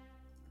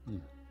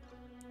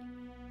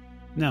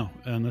 Now,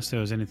 unless there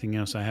was anything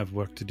else, I have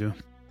work to do.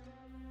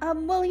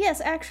 Well,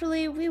 yes,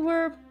 actually, we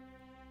were,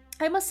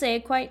 I must say,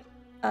 quite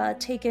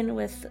taken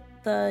with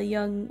the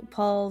young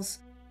Paul's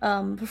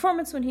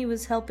performance when he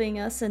was helping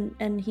us,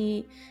 and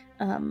he,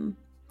 I'm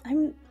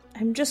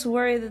just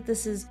worried that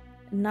this is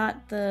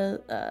not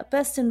the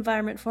best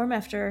environment for him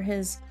after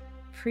his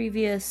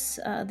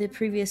the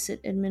previous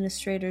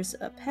administrator's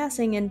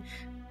passing, and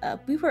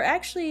we were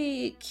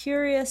actually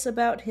curious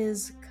about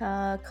his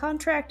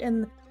contract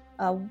and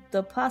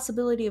the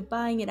possibility of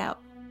buying it out.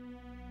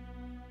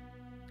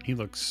 He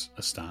looks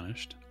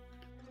astonished.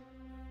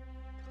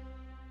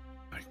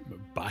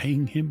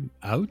 Buying him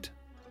out?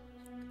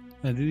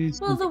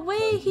 Well, the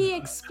way he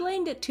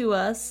explained it to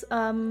us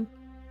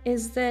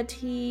is that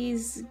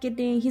he's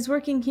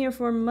working here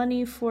for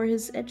money for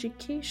his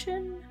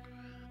education.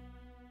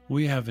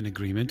 We have an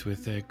agreement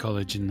with a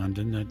college in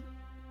London that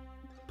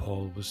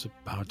Paul was a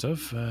part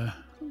of.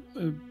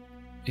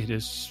 It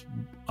is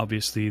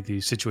obviously the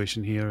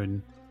situation here,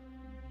 and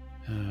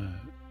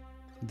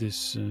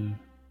this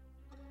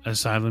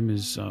asylum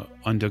is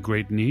under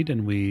great need,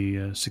 and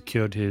we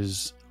secured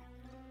his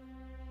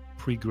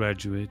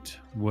pre-graduate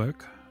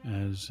work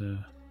as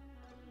a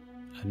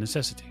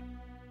necessity.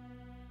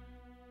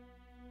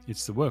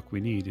 It's the work we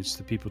need. It's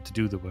the people to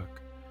do the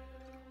work.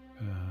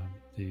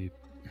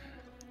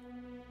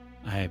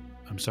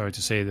 I'm sorry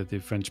to say that the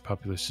French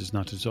populace is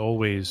not as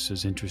always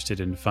as interested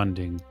in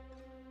funding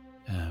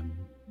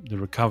the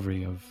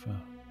recovery of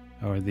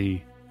or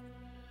the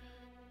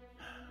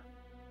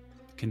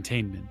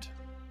containment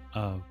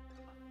of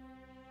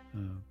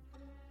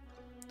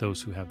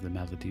those who have the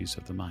maladies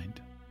of the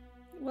mind.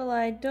 Well,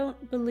 I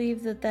don't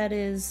believe that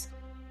is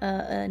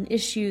an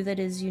issue that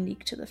is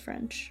unique to the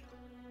French.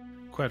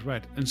 Quite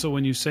right. And so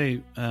when you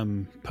say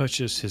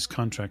purchase his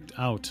contract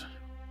out,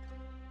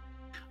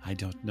 I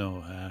don't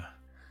know.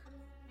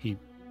 He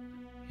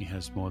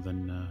has more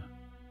than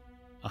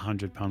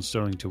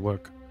 £100 to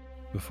work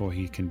before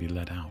he can be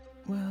let out.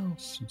 Well,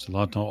 it's an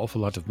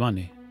awful lot of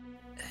money.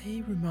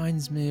 He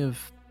reminds me of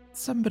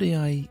somebody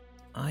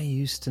I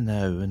used to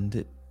know, and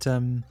it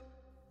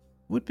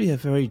would be a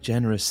very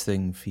generous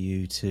thing for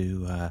you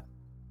to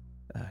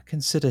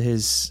consider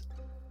his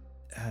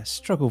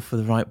struggle for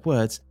the right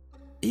words.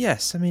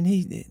 Yes, I mean,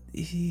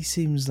 he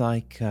seems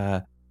like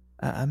a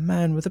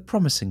man with a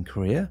promising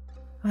career.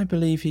 I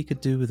believe he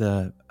could do with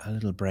a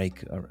little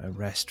break, a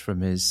rest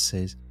from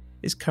his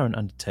current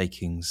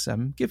undertakings,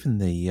 given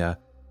the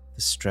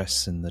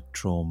stress and the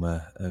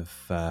trauma of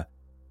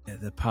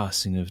the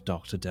passing of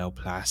Dr.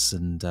 Delplace,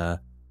 and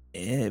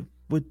it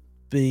would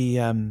be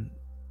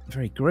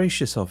very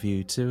gracious of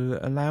you to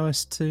allow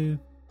us to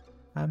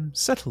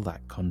settle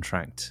that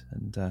contract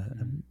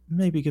and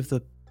maybe give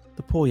the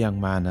poor young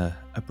man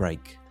a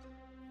break.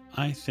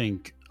 I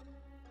think,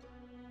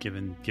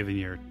 given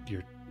your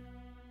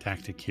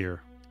tactic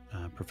here,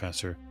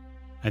 Professor,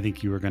 I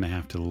think you are going to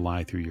have to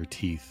lie through your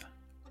teeth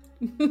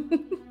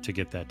to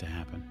get that to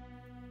happen.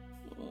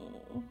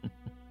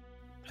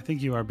 I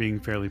think you are being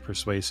fairly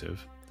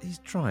persuasive. He's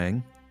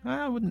trying.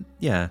 I wouldn't...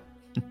 Yeah.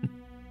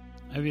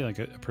 I feel like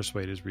a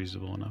persuade is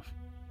reasonable enough.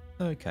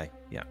 Okay,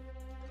 yeah.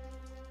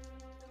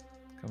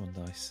 Come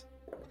on, dice.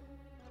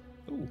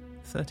 Ooh,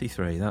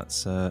 33.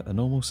 That's a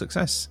normal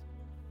success.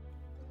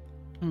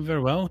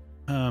 Very well.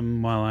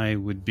 While I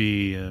would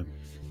be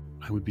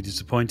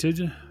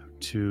disappointed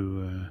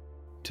to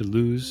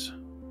lose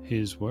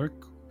his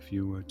work if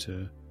you were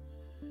to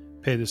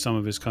pay the sum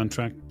of his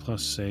contract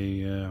plus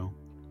a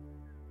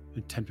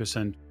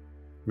 10%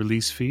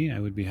 release fee, I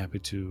would be happy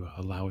to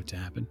allow it to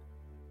happen.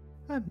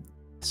 I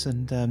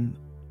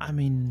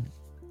mean,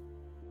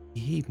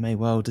 he may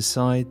well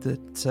decide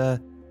that,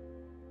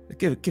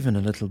 given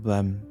a little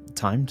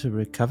time to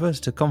recover,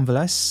 to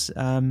convalesce,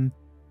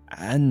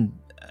 and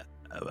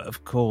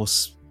of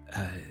course,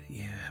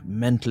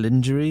 mental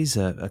injuries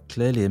are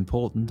clearly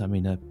important. I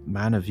mean, a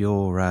man of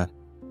your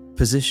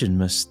position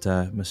must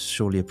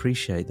surely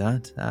appreciate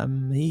that.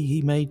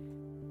 He may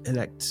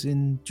elect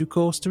in due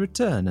course to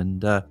return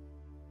and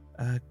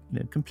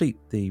complete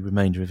the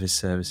remainder of his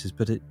services,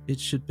 but it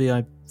should be,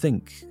 I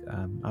think,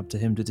 up to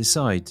him to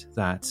decide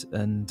that.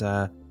 And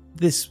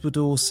this would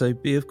also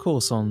be, of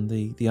course, on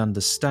the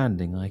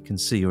understanding, I can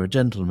see you're a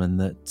gentleman,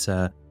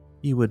 that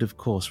you would, of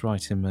course,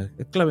 write him a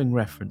glowing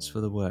reference for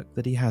the work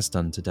that he has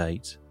done to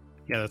date.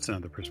 Yeah, that's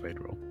another persuade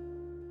roll.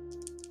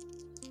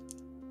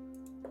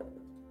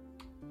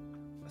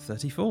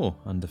 34,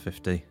 under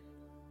 50.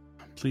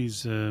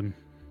 Please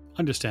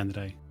understand that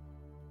I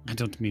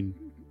don't mean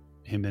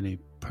him any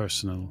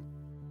personal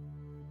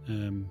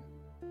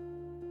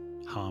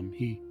harm.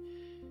 He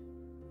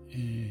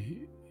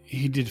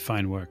did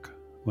fine work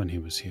when he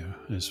was here.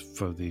 As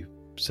for the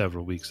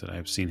several weeks that I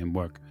have seen him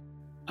work,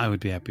 I would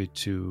be happy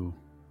to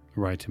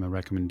write him a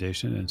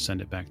recommendation and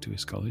send it back to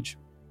his college.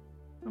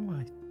 Oh,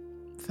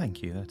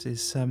 thank you. That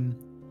is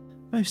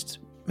most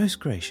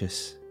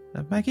gracious.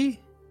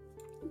 Maggie?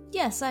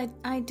 Yes,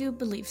 I do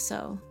believe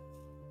so.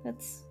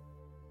 That's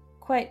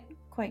quite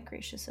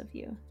gracious of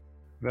you.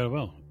 Very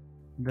well.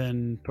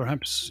 Then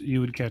perhaps you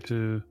would care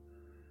to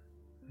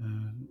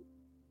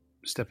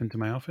step into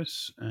my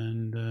office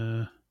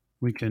and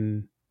we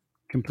can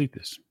complete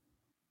this.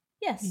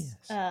 Yes.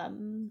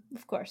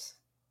 Of course.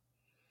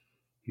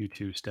 You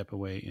two step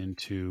away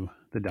into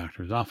the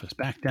doctor's office.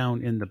 Back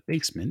down in the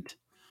basement,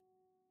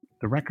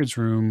 the records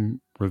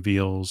room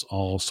reveals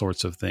all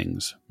sorts of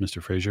things,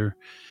 Mr. Fraser.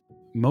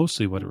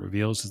 Mostly what it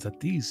reveals is that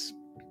these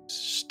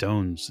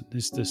stones,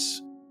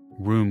 this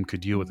room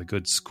could deal with a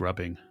good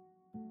scrubbing.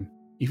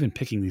 Even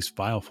picking these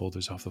file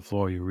folders off the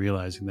floor, you're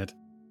realizing that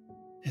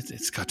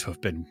it's got to have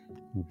been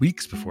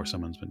weeks before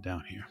someone's been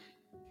down here.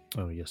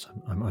 Oh yes,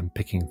 I'm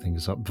picking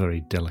things up very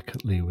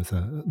delicately with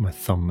my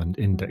thumb and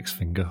index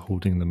finger,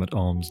 holding them at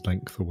arm's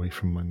length away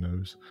from my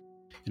nose.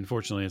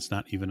 Unfortunately, it's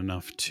not even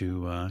enough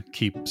to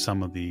keep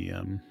some of the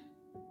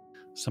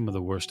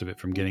worst of it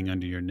from getting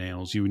under your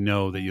nails. You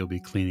know that you'll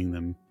be cleaning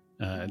them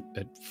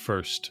at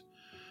first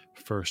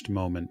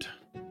moment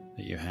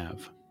that you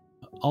have.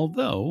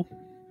 Although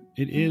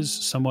it is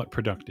somewhat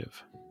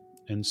productive,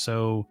 and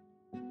so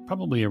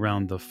probably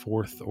around the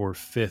fourth or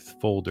fifth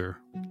folder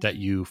that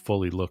you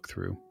fully look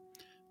through.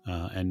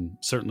 And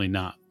certainly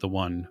not the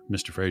one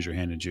Mr. Fraser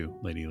handed you,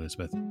 Lady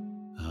Elizabeth.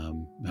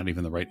 Not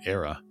even the right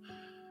era.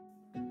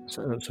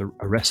 So it's a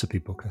recipe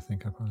book, I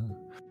think.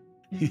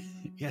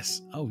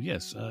 Yes. Oh,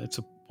 yes. It's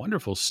a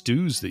wonderful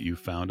stews that you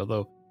found,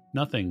 although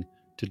nothing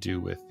to do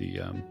with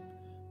the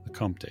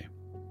Comte.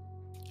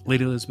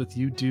 Lady Elizabeth,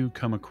 you do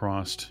come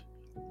across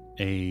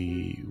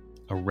a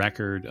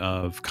record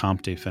of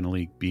Comte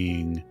Fenelique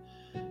being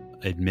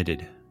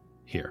admitted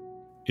here.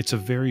 It's a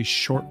very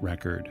short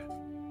record,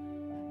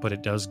 but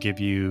it does give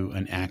you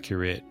an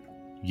accurate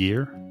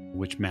year,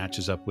 which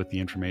matches up with the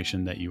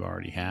information that you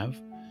already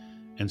have.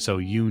 And so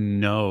you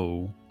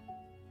know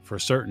for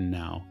certain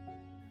now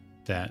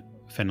that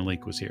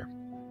Fenelique was here.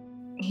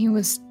 He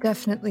was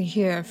definitely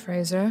here,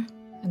 Fraser.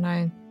 And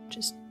I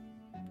just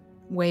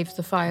waved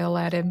the file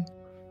at him.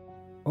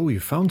 Oh,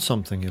 you found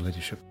something, Your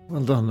Ladyship.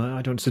 Well done.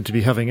 I don't seem to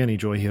be having any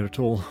joy here at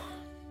all.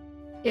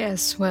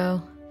 Yes,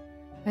 well,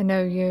 I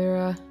know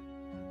you're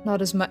not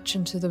as much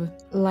into the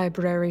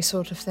library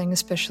sort of thing,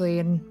 especially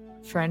in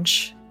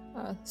French,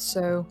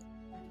 so...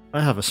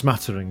 I have a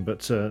smattering,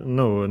 but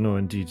no,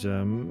 indeed.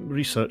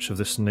 Research of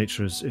this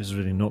nature is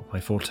really not my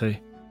forte.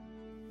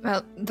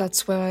 Well,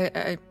 that's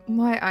why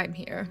I'm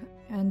here.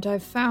 And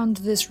I've found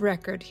this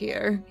record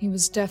here. He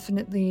was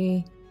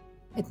definitely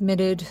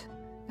admitted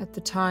at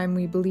the time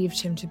we believed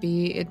him to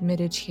be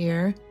admitted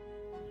here.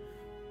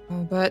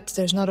 But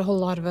there's not a whole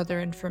lot of other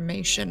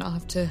information. I'll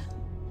have to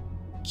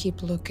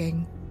keep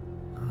looking.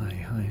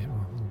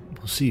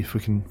 We'll see if we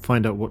can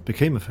find out what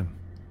became of him.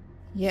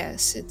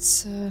 Yes,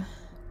 it's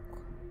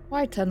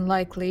quite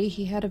unlikely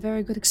he had a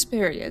very good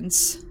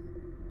experience.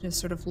 Just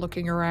sort of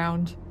looking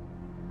around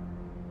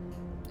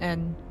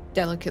and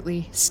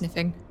delicately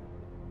sniffing.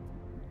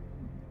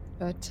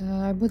 But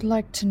I would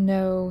like to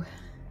know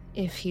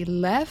if he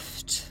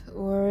left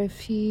or if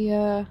he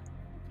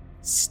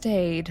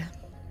stayed.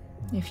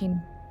 If you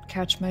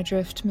catch my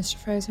drift, Mr.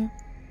 Fraser.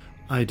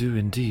 I do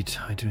indeed,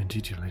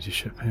 Your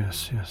Ladyship.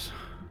 Yes.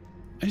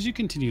 As you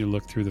continue to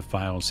look through the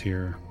files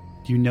here,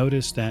 you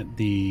notice that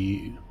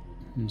the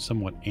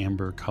somewhat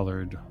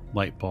amber-colored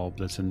light bulb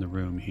that's in the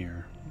room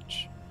here,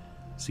 which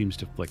seems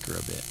to flicker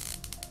a bit,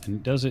 and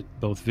it does it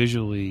both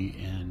visually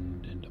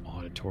and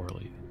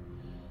auditorily.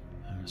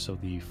 So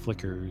the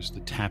flickers,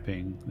 the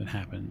tapping that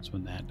happens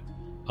when that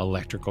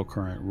electrical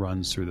current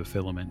runs through the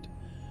filament,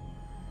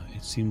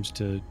 it seems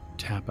to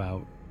tap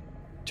out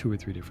 2 or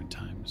 3 different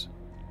times.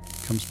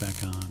 Comes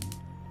back on,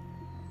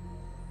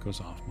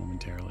 goes off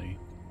momentarily,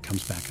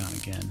 comes back on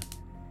again,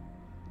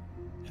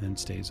 and then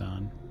stays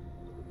on.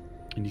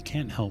 And you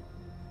can't help,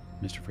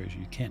 Mr. Fraser,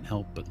 you can't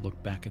help but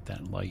look back at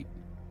that light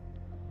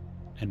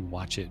and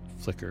watch it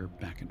flicker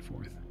back and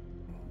forth.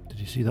 Did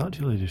you see that,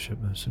 Your Ladyship?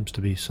 There seems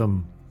to be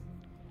some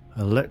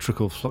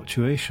electrical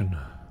fluctuation.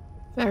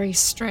 Very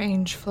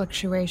strange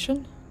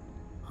fluctuation.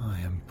 I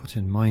am put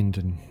in mind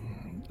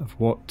of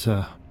what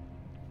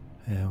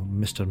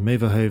Mr.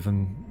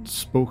 Maverhaven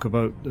spoke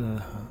about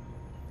the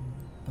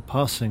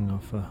passing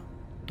of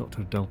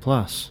Dr.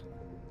 Delplace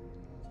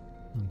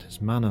and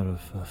his manner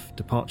of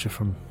departure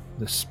from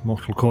this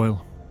mortal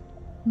coil.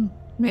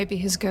 Maybe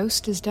his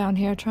ghost is down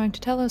here trying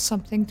to tell us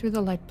something through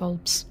the light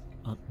bulbs.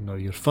 No,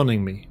 you're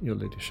funning me, Your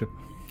Ladyship.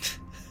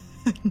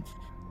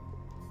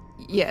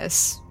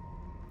 Yes.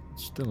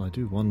 Still, I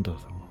do wonder,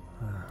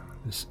 though.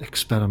 This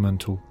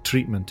experimental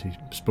treatment he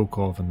spoke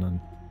of, and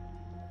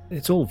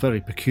it's all very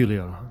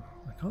peculiar.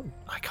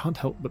 I can't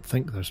help but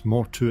think there's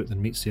more to it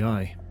than meets the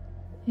eye.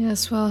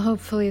 Yes, well,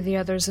 hopefully the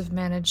others have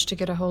managed to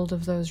get a hold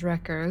of those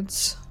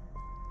records.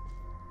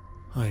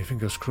 Aye,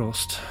 fingers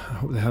crossed. I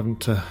hope they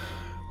haven't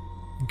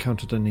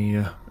encountered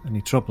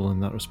any trouble in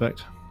that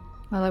respect.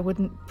 Well, I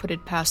wouldn't put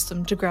it past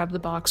them to grab the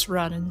box,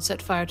 run, and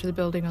set fire to the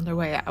building on their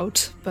way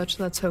out, but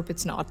let's hope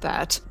it's not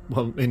that.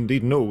 Well,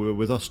 indeed, no.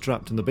 With us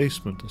trapped in the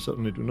basement, I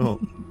certainly do not.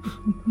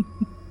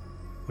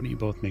 Why don't you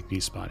both make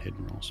these spot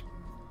hidden rolls?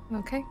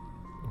 Okay.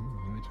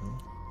 Right.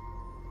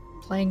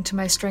 Playing to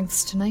my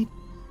strengths tonight.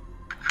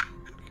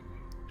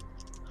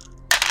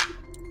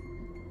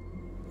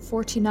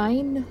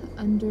 49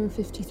 under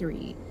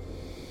 53.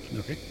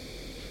 Okay.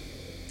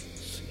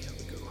 Let's see how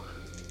we go.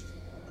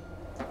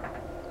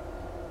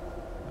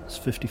 That's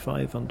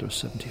 55 under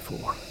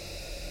 74.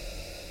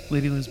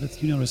 Lady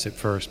Elizabeth, you notice it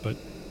first, but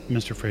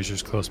Mr.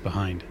 Fraser's close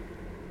behind.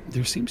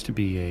 There seems to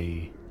be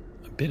a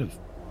bit of,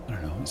 I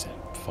don't know, is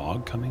that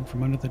fog coming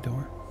from under the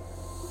door?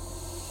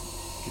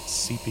 It's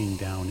seeping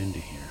down into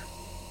here.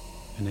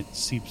 And it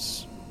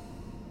seeps...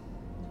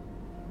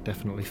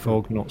 Definitely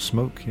fog, not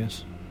smoke,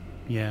 yes.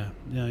 Yeah,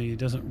 no, it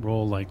doesn't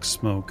roll like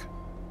smoke.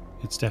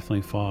 It's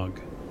definitely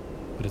fog.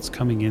 But it's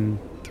coming in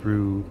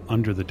through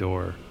under the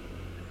door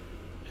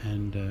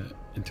and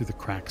through the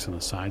cracks on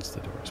the sides of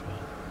the door as well.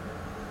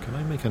 Can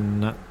I make a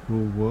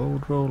natural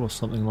world roll or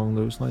something along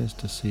those lines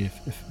to see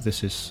if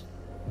this is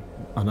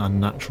an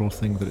unnatural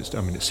thing that it's...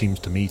 I mean, it seems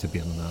to me to be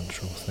an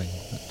unnatural thing,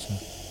 but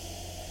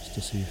just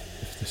to see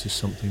if this is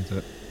something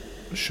that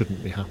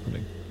shouldn't be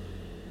happening.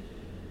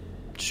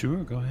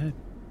 Sure, go ahead.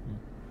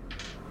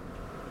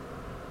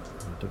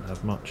 don't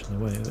have much in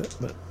the way of it,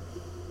 but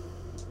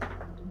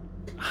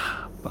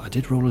I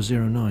did roll a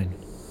 09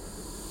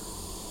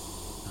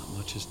 Not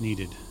much is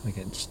needed.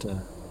 against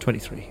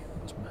 23.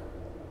 Was my...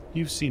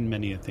 You've seen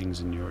many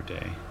things in your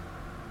day.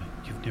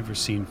 But you've never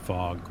seen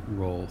fog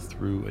roll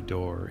through a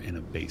door in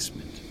a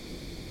basement.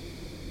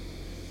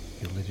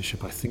 Your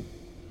Ladyship, I think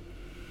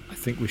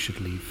we should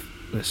leave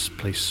this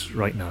place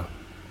right now.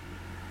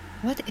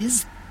 What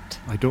is that?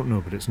 I don't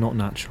know, but it's not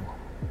natural.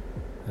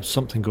 There's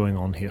something going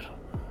on here.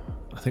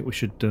 I think we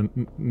should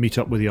meet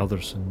up with the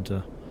others,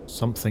 and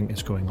something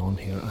is going on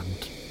here,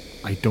 and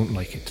I don't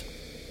like it.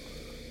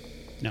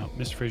 Now,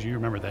 Mr. Fraser, you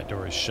remember that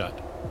door is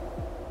shut.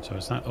 So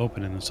it's not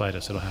open in the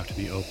slightest. It'll have to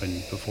be open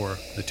before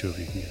the two of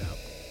you can get out.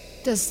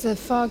 Does the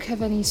fog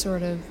have any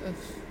sort of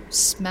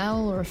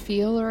smell or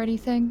feel or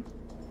anything?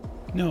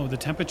 No, the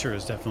temperature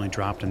has definitely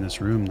dropped in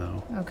this room,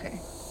 though. Okay.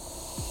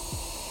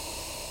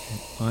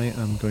 I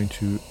am going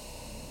to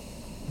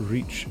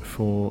reach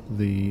for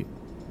the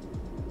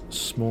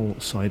small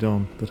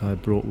sidearm that I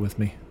brought with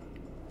me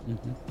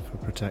for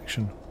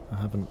protection. I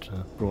haven't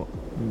brought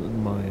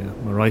my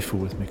rifle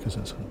with me because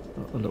that's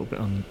a little bit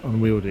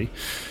unwieldy.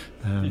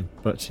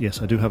 But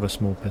yes, I do have a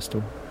small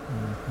pistol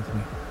with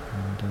me,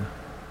 and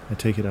I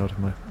take it out of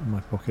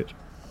my pocket,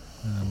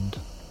 and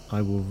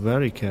I will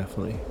very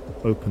carefully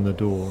open the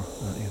door.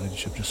 Your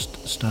Ladyship,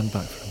 just stand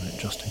back for a minute,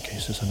 just in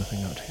case there's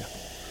anything out here.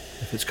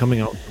 If it's coming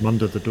out from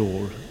under the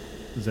door,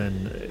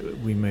 then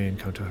we may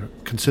encounter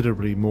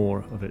considerably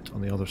more of it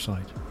on the other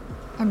side.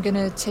 I'm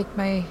gonna take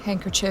my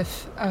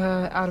handkerchief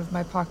out of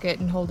my pocket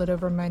and hold it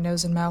over my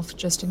nose and mouth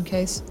just in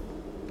case.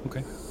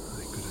 Okay. Good.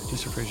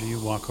 Mr. Fraser, you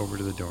walk over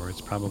to the door.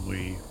 It's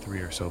probably 3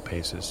 or so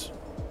paces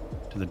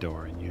to the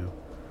door, and you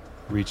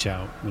reach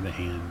out with a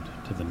hand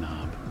to the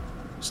knob,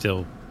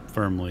 still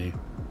firmly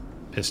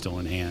pistol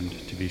in hand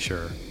to be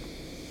sure,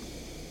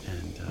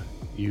 and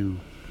you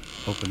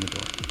open the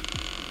door.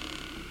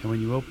 And when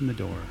you open the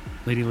door,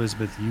 Lady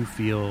Elizabeth, you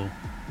feel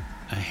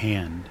a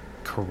hand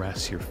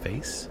caress your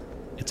face.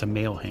 It's a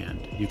male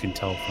hand. You can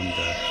tell from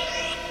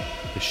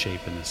the shape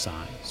and the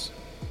size.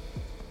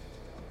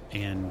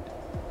 And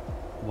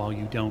while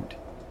you don't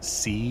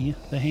see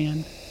the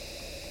hand,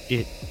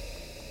 it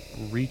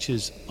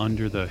reaches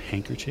under the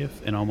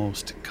handkerchief and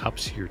almost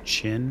cups your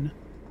chin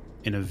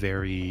in a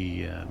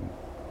very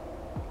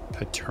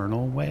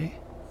paternal way.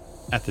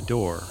 At the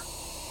door,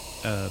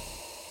 a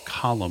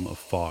column of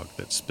fog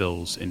that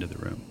spills into the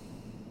room.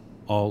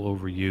 All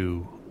over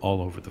you,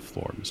 all over the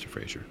floor, Mr.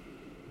 Fraser.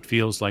 It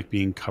feels like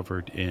being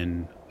covered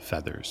in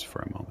feathers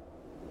for a moment.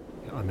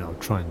 I mean, I'll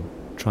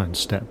try and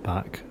step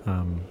back.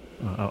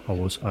 I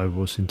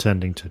was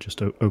intending to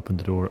just open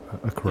the door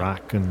a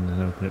crack and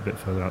then open it a bit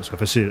further out. So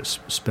if I see it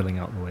spilling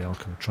out of the way, I'll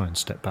kind of try and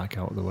step back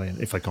out of the way.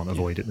 And if I can't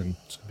avoid it, then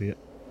so be it.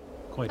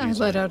 Quite I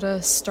easily. let out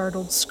a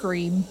startled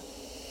scream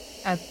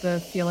at the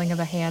feeling of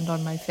a hand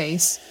on my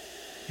face.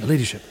 Your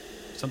Ladyship.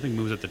 Something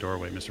moves at the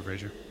doorway, Mr.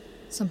 Fraser.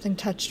 Something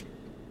touched.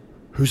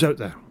 Who's out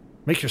there?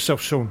 Make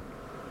yourself shown.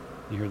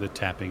 You hear the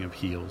tapping of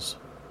heels,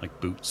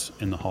 like boots,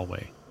 in the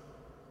hallway.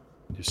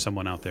 There's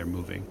someone out there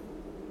moving.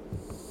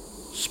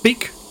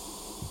 Speak!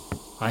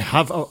 I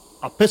have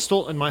a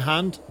pistol in my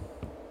hand.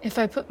 If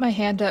I put my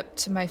hand up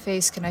to my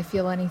face, can I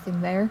feel anything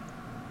there?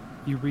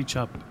 You reach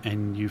up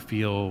and you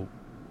feel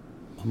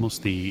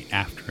almost the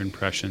after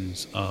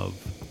impressions of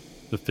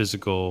the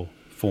physical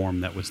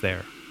form that was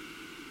there.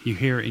 You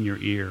hear in your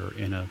ear,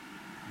 in a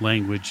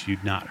language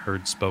you'd not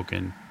heard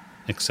spoken,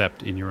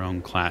 except in your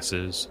own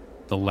classes,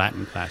 the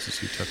Latin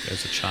classes you took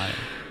as a child.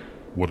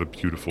 What a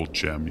beautiful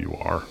gem you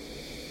are.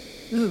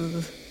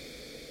 Ooh.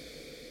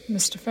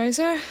 Mr.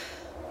 Fraser?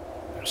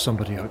 There's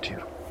somebody out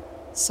here.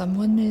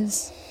 Someone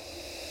is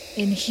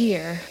in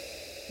here.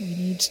 We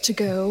need to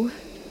go.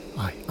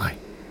 Aye.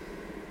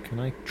 Can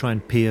I try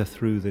and peer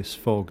through this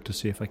fog to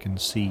see if I can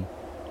see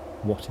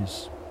what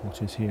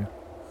is here?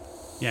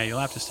 Yeah, you'll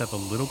have to step a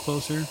little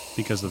closer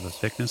because of the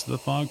thickness of the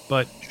fog,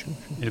 but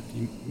if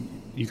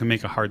you can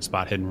make a hard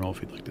spot hidden roll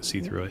if you'd like to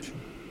see through it.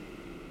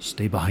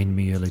 Stay behind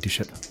me, Your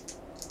Ladyship.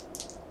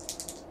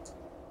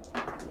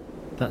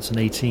 That's an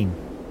 18.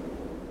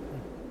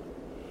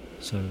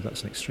 So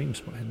that's an extreme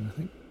spot hidden, I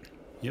think.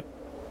 Yep.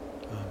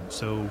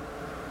 So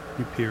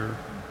you peer,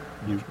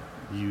 you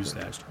use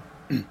that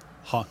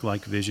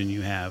hawk-like vision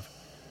you have,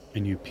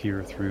 and you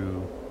peer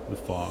through the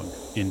fog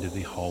into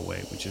the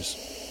hallway, which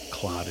is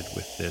clouded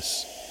with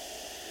this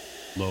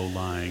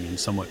low-lying and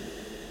somewhat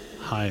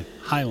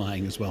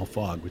high-lying as well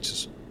fog, which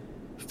has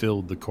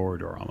filled the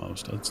corridor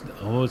almost.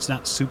 Although it's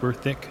not super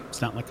thick,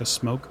 it's not like a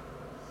smoke,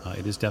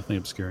 it is definitely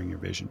obscuring your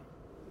vision.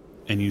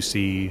 And you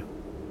see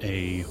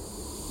a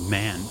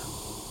man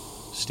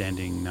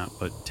standing not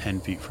but 10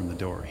 feet from the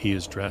door. He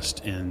is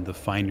dressed in the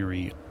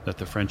finery that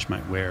the French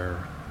might wear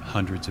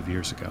hundreds of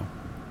years ago.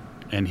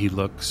 And he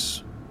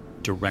looks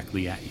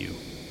directly at you.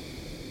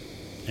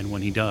 And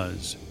when he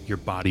does, your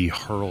body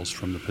hurls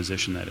from the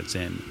position that it's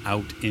in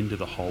out into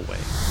the hallway.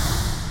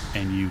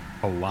 And you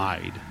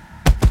collide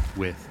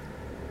with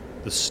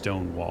the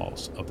stone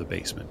walls of the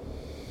basement.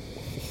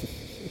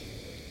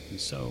 And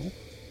so,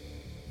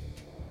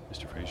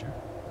 Mr. Fraser,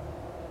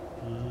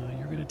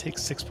 you're going to take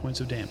 6 points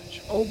of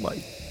damage. Oh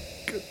my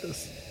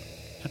goodness.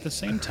 At the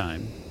same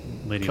time,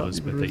 Lady Can't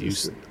Elizabeth, even that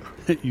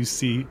resist you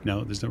see...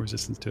 No, there's no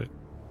resistance to it.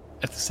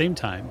 At the same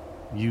time,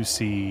 you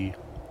see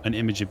an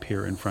image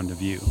appear in front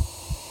of you.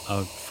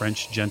 A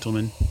French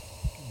gentleman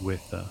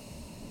with a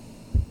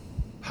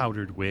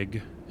powdered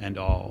wig and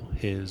all.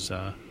 His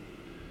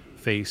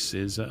face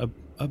is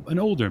an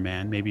older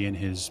man, maybe in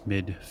his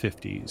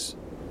mid-50s.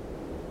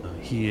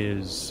 He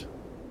is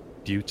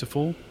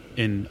beautiful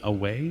in a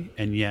way,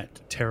 and yet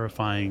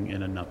terrifying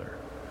in another.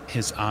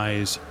 His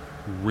eyes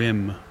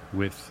rim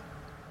with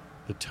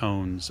the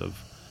tones of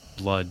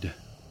blood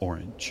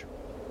orange.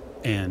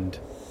 And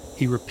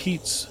he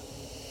repeats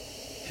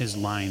his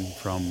line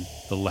from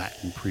the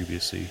Latin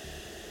previously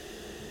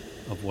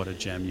of what a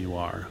gem you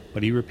are,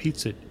 but he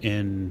repeats it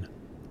in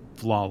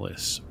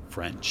flawless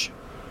French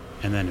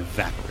and then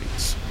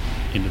evaporates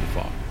into the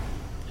fog.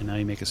 And now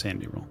you make a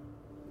sanity roll.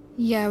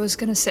 Yeah, I was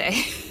gonna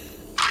say.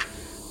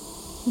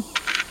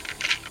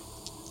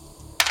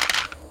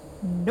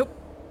 Nope.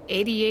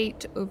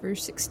 88 over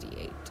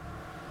 68.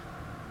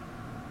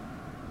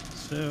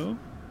 So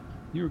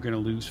you're going to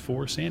lose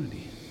 4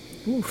 sanity.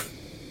 Oof.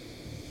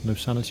 No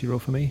sanity roll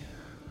for me?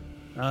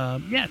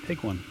 Yeah,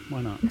 take one.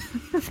 Why not?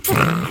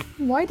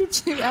 Why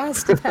did you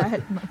ask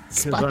that, Because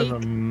Spike? I'm a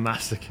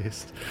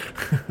masochist.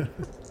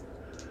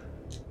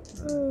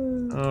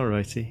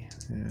 Alrighty.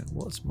 Yeah,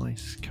 what's my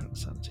current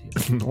sanity?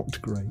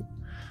 Not great.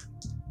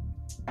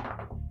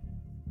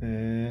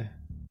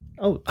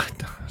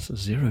 That's a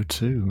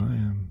 0-2. I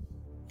am.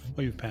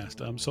 Oh, you've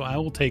passed. So I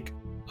will take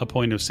a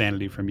point of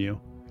sanity from you.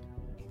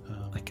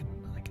 I can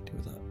deal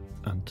with that.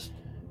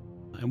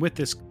 And with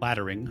this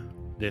clattering,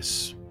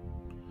 this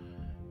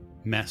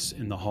mess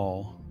in the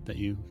hall that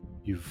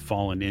you've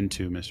fallen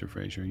into, Mr.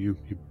 Fraser, you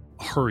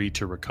hurry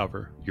to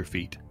recover your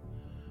feet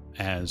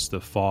as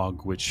the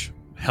fog which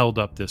held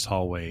up this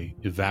hallway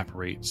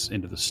evaporates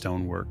into the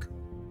stonework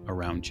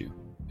around you.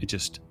 It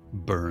just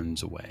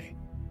burns away.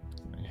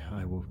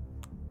 I will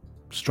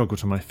struggle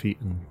to my feet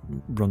and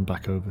run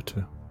back over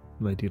to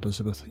Lady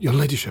Elizabeth. Your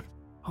ladyship,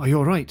 are you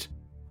all right?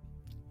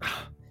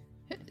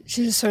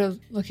 She's just sort of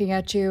looking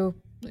at you,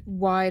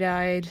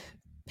 wide-eyed,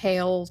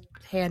 pale,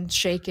 hand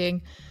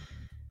shaking.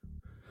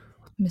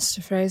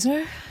 Mr.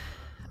 Fraser,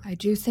 I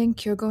do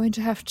think you're going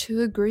to have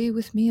to agree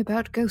with me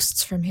about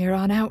ghosts from here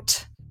on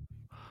out.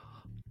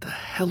 The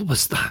hell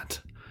was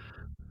that?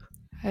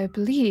 I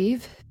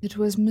believe it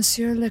was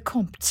Monsieur le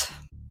Comte.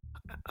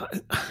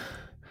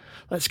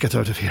 Let's get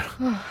out of here.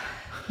 Oh,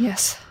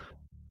 yes.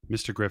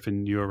 Mr.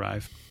 Griffin, you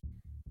arrive.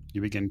 You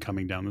begin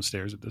coming down the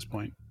stairs at this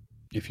point,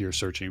 if you're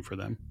searching for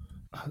them.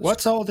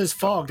 What's all this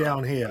fog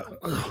down here?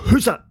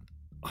 Who's that?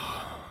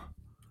 Oh,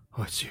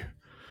 it's you.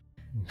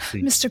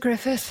 See. Mr.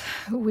 Griffith,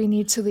 we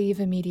need to leave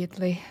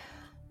immediately.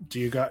 Do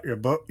you got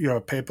your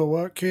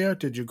paperwork here?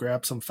 Did you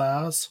grab some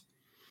files?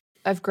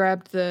 I've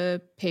grabbed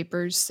the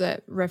papers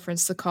that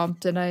reference the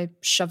Comte and I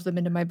shoved them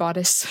into my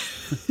bodice.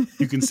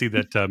 You can see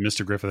that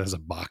Mr. Griffith has a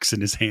box in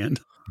his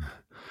hand.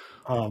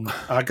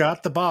 I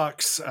got the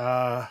box.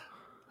 I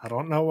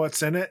don't know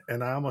what's in it,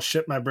 and I almost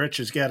shit my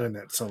britches getting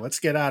it. So let's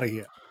get out of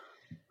here.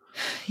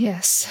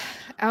 Yes,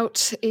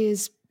 out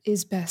is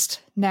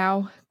best.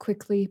 Now,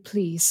 quickly,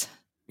 please.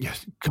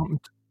 Yes, come.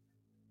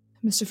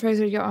 Mr.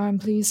 Fraser, your arm,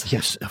 please.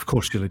 Yes, of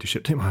course, your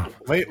ladyship. Take my arm.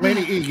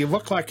 Lady E, you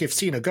look like you've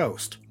seen a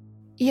ghost.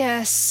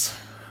 Yes,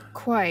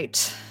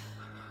 quite.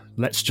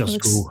 Let's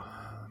just go.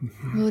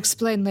 We'll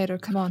explain later.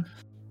 Come on.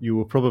 You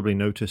will probably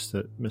notice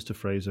that Mr.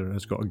 Fraser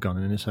has got a gun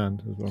in his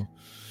hand as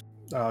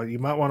well. You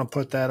might want to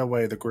put that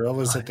away. The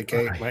gorillas at the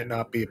gate might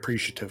not be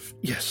appreciative.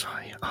 Yes,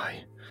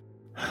 I.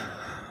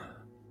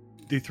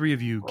 The three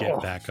of you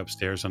get back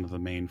upstairs onto the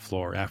main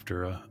floor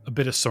after a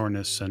bit of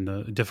soreness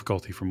and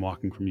difficulty from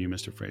walking from you,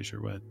 Mr. Fraser.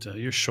 But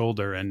your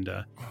shoulder and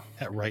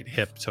that right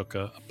hip took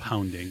a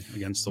pounding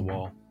against the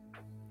wall.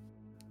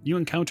 You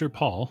encounter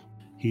Paul.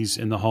 He's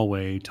in the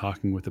hallway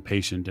talking with a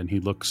patient, and he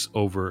looks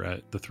over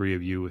at the three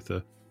of you with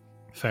a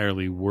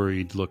fairly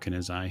worried look in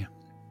his eye.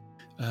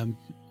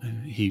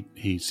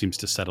 He seems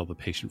to settle the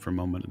patient for a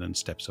moment and then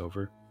steps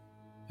over.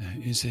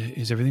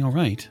 Is everything all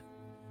right?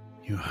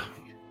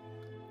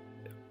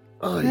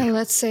 Well,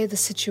 let's say the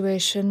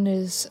situation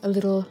is a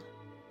little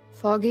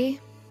foggy.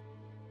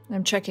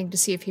 I'm checking to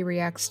see if he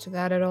reacts to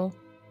that at all.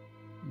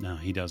 No,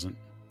 he doesn't.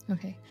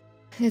 Okay.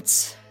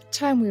 It's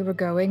time we were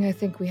going. I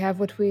think we have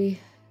what we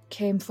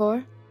came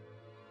for.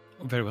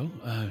 Very well.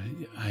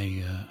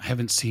 I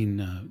haven't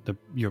seen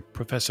your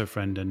professor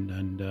friend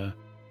and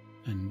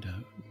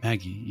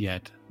Maggie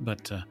yet,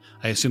 but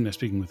I assume they're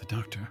speaking with the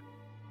doctor.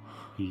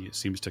 He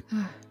seems to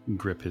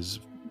grip his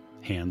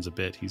hands a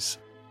bit. He's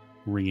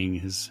wringing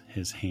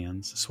his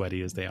hands,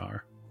 sweaty as they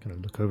are. Gonna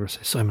look over and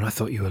say, Simon, I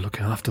thought you were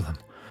looking after them.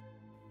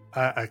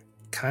 I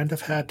kind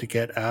of had to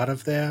get out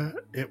of there.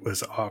 It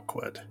was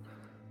awkward.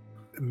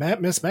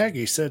 Miss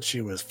Maggie said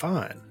she was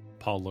fine.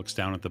 Paul looks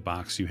down at the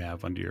box you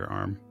have under your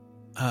arm.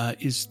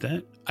 Is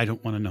that... I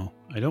don't want to know.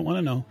 I don't want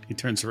to know. He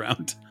turns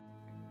around.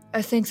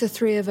 I think the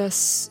three of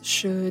us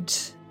should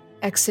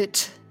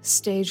exit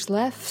stage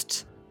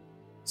left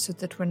so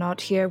that we're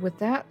not here with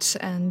that.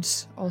 And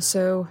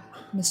also,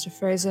 Mr.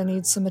 Fraser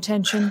needs some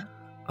attention.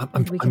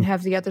 We can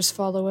have the others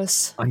follow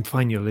us. I'm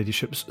fine, your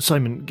ladyships.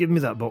 Simon, give me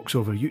that box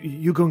over.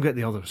 You go and get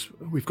the others.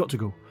 We've got to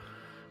go.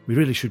 We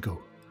really should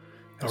go.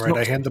 All right,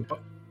 I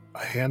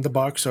hand the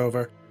box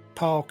over.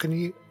 Paul, can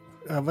you...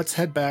 let's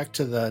head back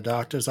to the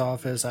doctor's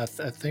office. I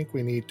think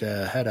we need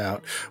to head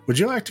out. Would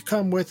you like to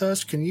come with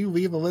us? Can you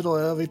leave a little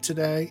early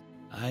today?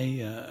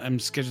 I'm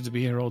scheduled to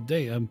be here all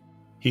day.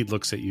 He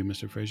looks at you,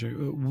 Mr. Fraser.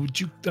 Would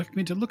you like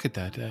me to look at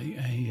that?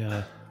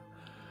 I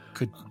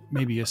could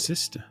maybe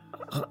assist.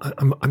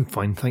 I'm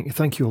fine.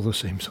 Thank you all the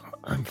same. So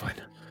I'm fine.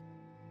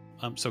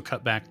 So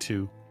cut back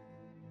to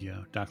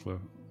Dr.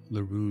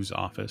 LaRue's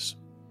office,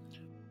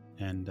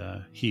 and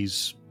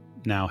he's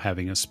now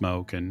having a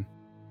smoke and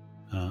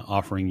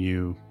offering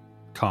you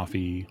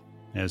coffee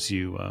as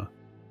you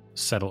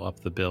settle up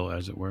the bill,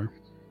 as it were.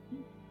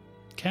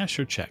 Cash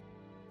or check?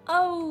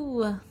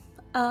 Oh,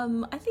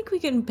 I think we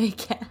can pay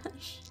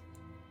cash.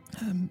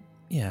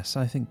 Yes,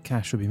 I think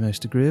cash would be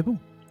most agreeable.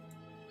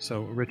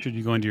 So, Richard,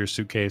 you go into your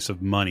suitcase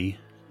of money,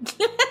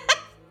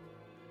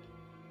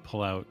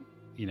 pull out,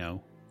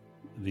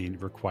 the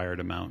required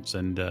amounts,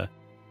 and it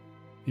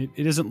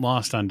isn't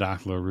lost on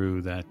Dr.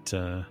 LaRue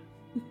that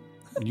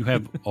you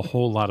have a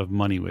whole lot of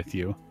money with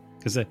you,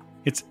 because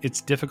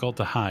it's difficult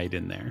to hide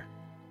in there.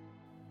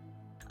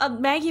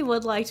 Maggie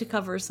would like to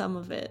cover some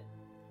of it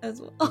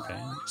as well. Okay,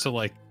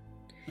 so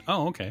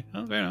okay,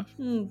 fair enough.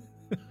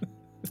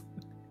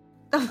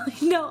 I'm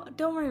like, no,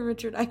 don't worry,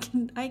 Richard. I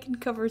can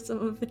cover some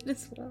of it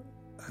as well.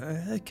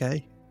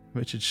 Okay.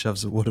 Richard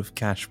shoves a wad of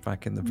cash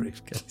back in the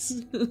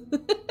briefcase.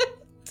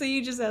 So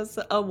you just have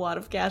a wad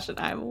of cash and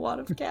I'm a wad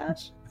of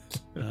cash?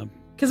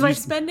 Because my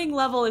spending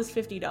level is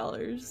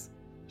 $50.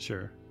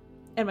 Sure.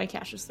 And my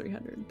cash is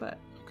 $300, but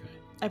okay.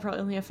 I probably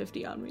only have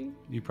 50 on me.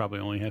 You probably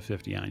only have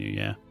 50 on you,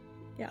 yeah.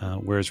 Yeah.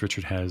 Whereas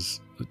Richard has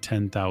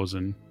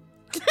 10,000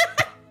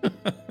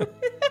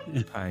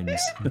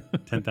 pounds.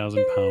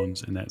 10,000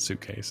 pounds in that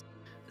suitcase.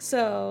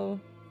 So,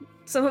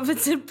 some of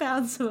it's in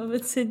pounds, some of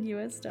it's in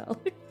US dollars.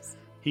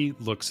 He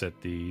looks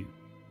at the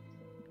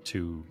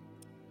two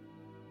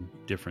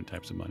different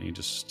types of money and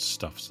just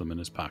stuffs them in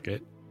his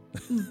pocket.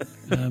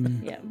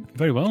 Yeah.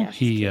 Very well.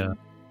 He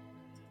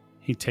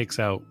takes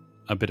out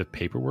a bit of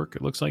paperwork.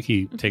 It looks like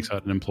he takes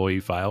out an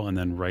employee file and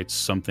then writes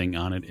something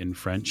on it in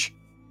French.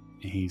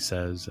 He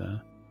says,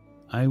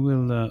 I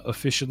will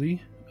officially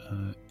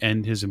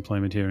end his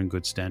employment here in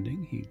good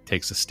standing. He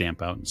takes a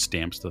stamp out and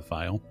stamps the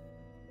file.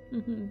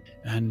 Mm-hmm.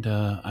 And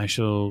I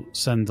shall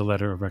send the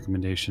letter of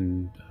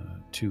recommendation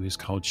to his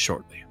college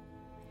shortly.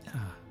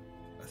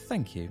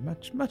 Thank you.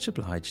 Much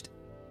obliged.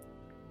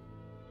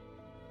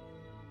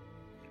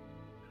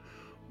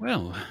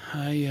 Well,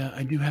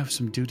 I do have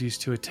some duties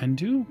to attend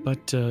to,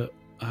 but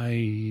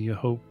I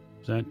hope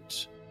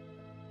that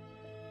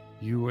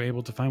you were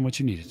able to find what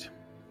you needed.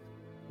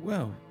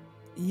 Well,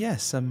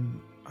 yes.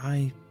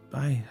 I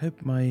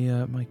hope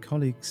my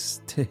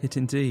colleagues did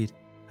indeed,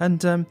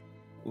 and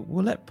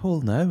we'll let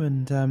Paul know.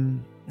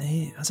 And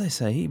he, as I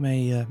say, he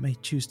may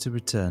choose to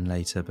return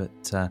later,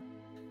 but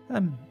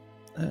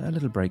a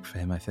little break for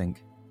him, I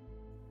think.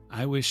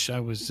 I wish I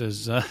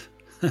was I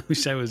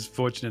wish I was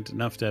fortunate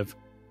enough to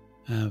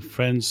have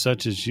friends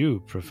such as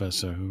you,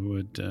 Professor,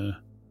 who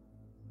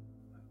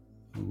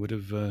would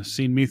have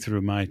seen me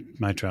through my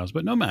trials.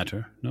 But no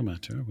matter.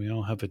 We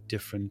all have a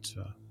different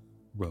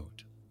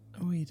road.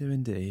 We do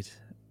indeed.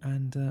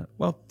 And,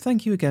 well,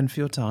 thank you again for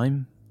your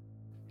time.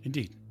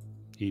 Indeed.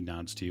 He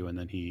nods to you, and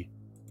then he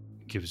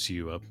gives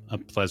you a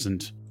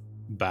pleasant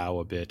bow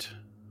a bit.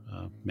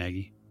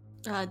 Maggie?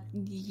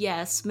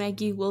 Yes,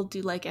 Maggie will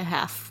do like a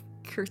half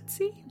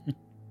curtsy.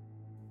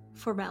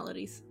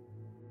 Formalities.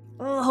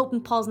 Well,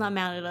 hoping Paul's not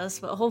mad at us,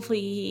 but hopefully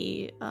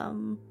he,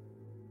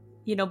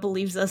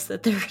 believes us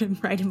that they're going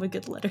to write him a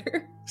good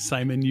letter.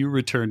 Simon, you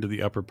return to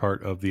the upper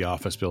part of the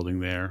office building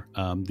there.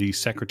 The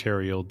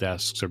secretarial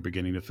desks are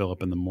beginning to fill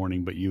up in the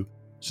morning, but you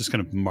just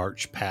kind of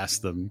march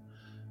past them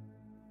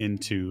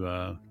into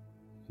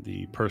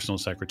the personal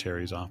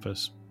secretary's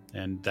office.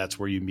 And that's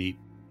where you meet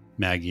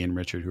Maggie and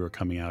Richard, who are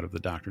coming out of the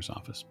doctor's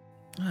office.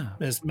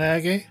 Miss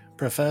Maggie,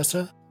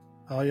 Professor,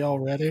 are y'all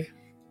ready?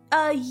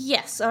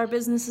 Yes, our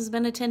business has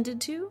been attended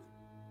to.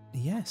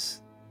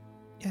 Yes,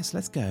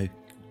 let's go.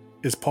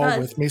 Is Paul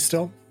with me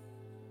still?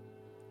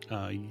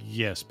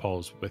 Yes,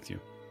 Paul's with you.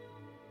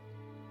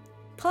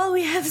 Paul,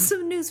 we have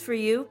some news for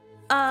you.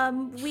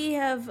 We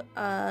have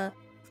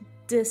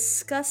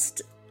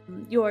discussed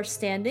your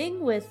standing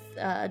with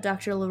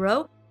Dr.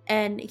 LaRue,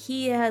 and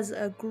he has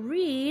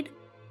agreed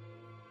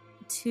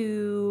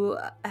to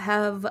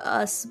have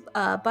us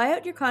buy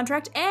out your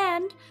contract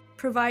and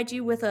provide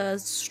you with a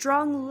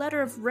strong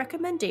letter of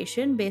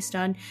recommendation based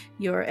on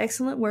your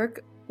excellent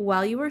work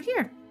while you were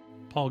here.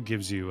 Paul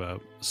gives you a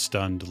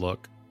stunned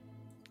look.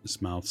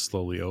 His mouth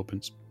slowly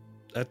opens.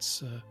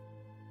 That's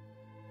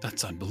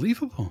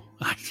unbelievable.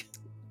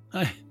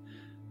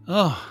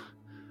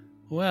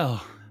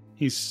 Well,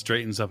 he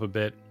straightens up a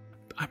bit.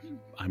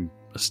 I'm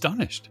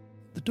astonished.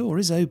 The door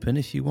is open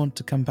if you want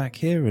to come back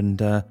here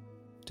and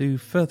do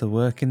further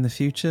work in the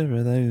future,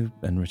 although,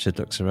 and Richard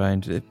looks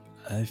around,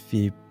 if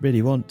you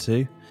really want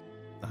to,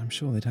 I'm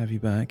sure they'd have you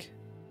back.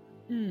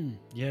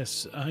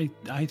 Yes, I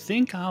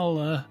think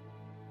I'll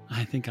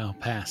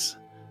pass.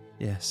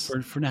 Yes.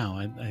 For now,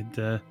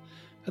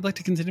 I'd like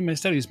to continue my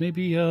studies.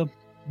 Maybe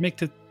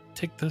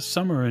take the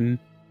summer and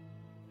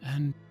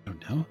I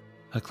don't know.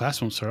 A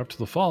class won't start up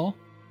till the fall,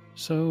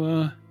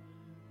 so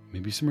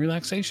maybe some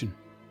relaxation.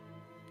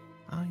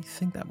 I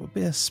think that would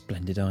be a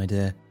splendid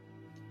idea.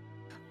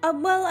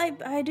 Well,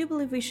 I do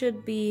believe we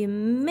should be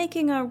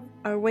making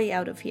our way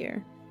out of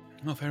here.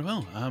 Oh, very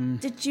well.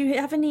 Did you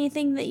have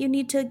anything that you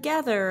need to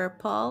gather,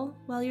 Paul,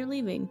 while you're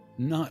leaving?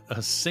 Not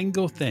a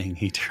single thing.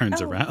 He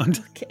turns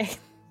around. Okay.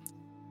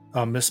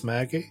 Miss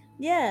Maggie?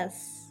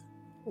 Yes.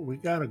 We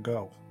gotta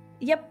go.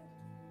 Yep.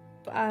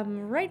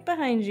 I'm right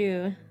behind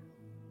you.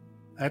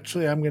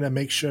 Actually, I'm gonna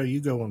make sure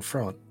you go in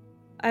front.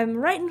 I'm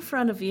right in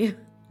front of you.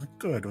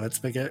 Good. Let's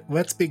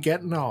be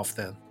getting off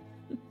then.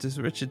 Does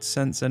Richard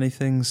sense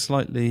anything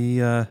slightly,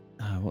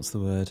 what's the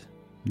word?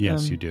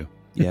 Yes, you do.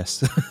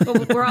 Yes.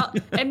 Well, we're all,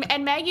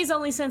 and Maggie's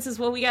only sense is,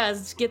 well, we gotta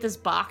get this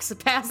box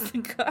past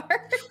the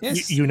car.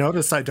 Yes. You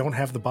notice I don't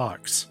have the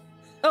box.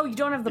 Oh, you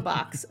don't have the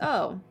box.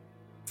 Oh.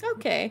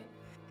 Okay.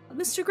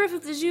 Mr.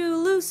 Griffith, did you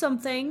lose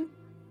something?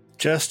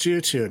 Just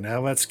you two.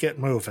 Now let's get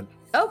moving.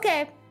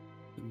 Okay.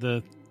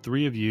 The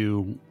three of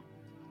you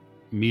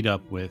meet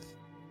up with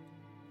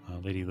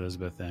Lady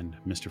Elizabeth and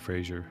Mr.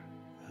 Fraser,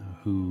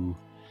 who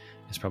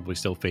is probably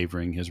still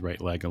favoring his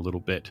right leg a little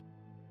bit.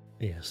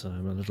 Yes,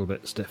 I'm a little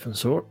bit stiff and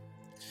sore.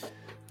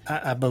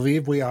 I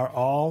believe we are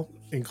all,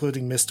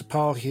 including Mr.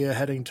 Paul here,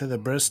 heading to the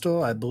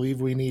Bristol. I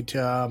believe we need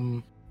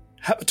to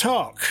have a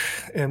talk,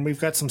 and we've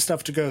got some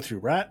stuff to go through,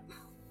 right?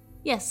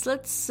 Yes,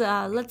 let's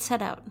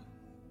head out.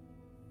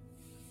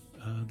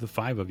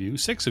 The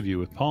six of you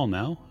with Paul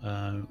now,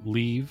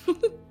 leave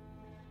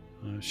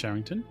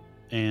Charenton,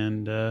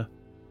 and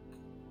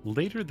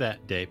later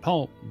that day,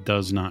 Paul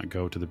does not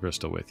go to the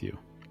Bristol with you.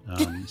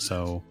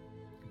 So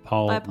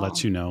Paul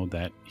lets you know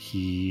that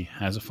he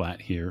has a flat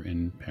here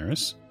in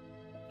Paris,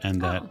 and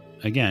that,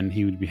 again,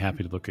 he would be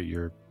happy to look at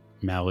your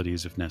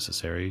maladies if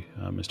necessary,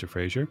 Mr.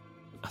 Fraser.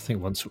 I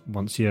think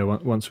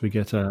once we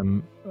get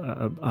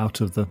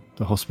out of the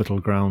hospital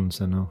grounds,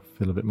 then I'll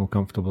feel a bit more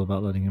comfortable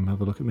about letting him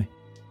have a look at me.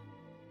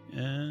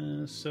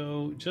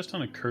 So just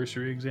on a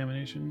cursory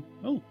examination.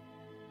 Oh,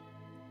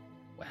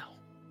 wow.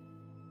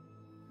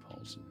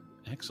 Paul's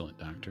an excellent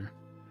doctor.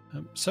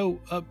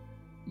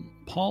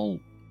 Paul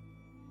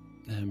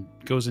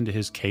goes into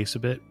his case a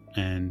bit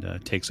and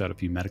takes out a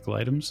few medical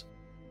items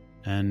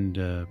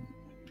and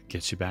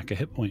gets you back a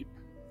hit point.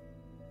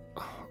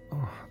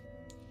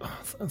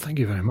 Thank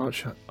you very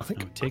much. I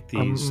think take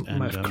these and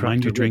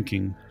mind your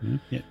drinking.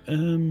 Yeah.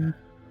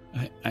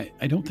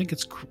 I don't think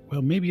it's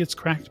maybe it's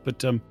cracked,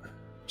 but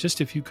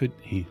just if you could,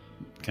 he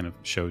kind of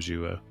shows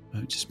you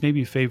just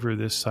maybe favor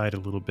this side a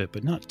little bit,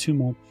 but not too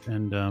much.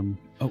 And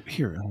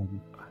here,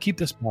 keep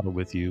this bottle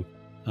with you.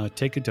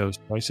 Take a dose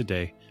twice a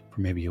day for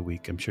maybe a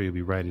week. I'm sure you'll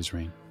be right as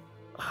rain.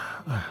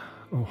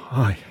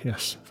 Hi.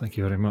 Yes, thank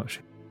you very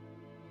much.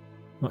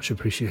 Much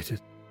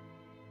appreciated.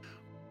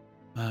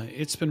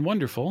 It's been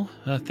wonderful.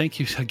 Thank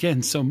you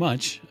again so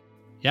much.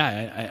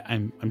 Yeah,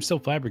 I'm still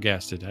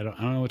flabbergasted. I don't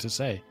know what to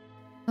say.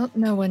 Well,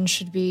 no one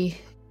should be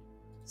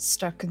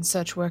stuck in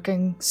such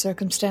working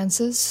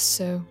circumstances,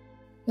 so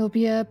you'll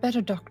be a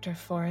better doctor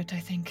for it, I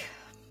think.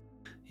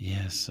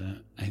 Yes,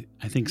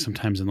 I think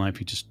sometimes in life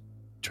you just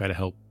try to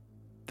help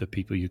the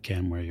people you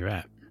can where you're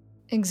at.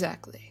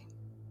 Exactly.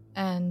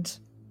 And,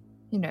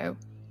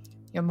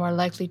 you're more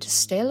likely to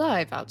stay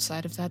alive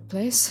outside of that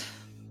place.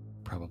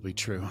 Probably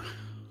true.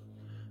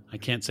 I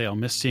can't say I'll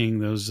miss seeing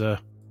those, the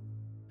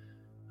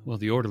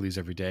orderlies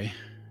every day.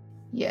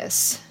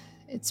 Yes,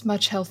 it's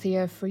much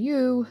healthier for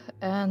you,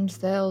 and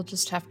they'll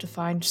just have to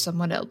find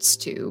someone else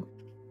to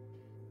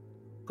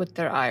put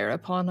their ire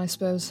upon, I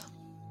suppose.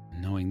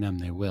 Knowing them,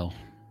 they will.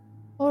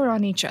 Or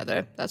on each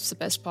other. That's the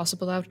best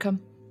possible outcome.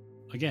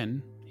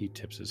 Again, he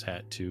tips his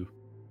hat to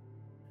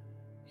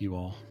you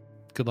all.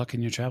 Good luck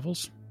in your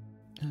travels.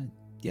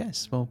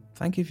 Yes, well,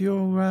 thank you for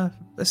your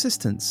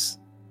assistance.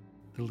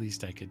 The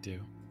least I could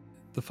do.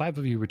 The five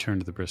of you return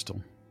to the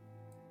Bristol.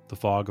 The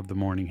fog of the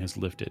morning has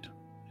lifted.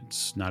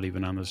 It's not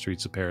even on the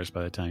streets of Paris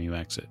by the time you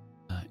exit.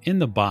 In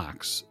the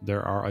box,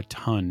 there are a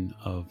ton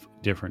of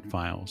different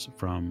files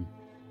from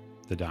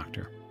the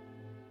doctor.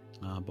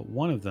 But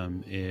one of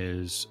them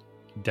is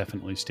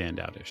definitely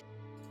standoutish.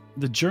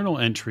 The journal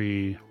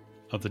entry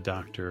of the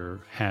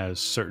doctor has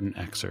certain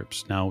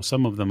excerpts. Now,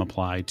 some of them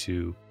apply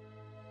to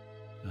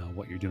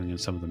what you're doing and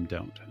some of them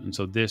don't. And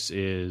so this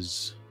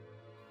is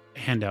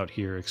handout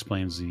here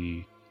explains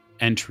the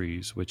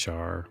entries which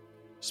are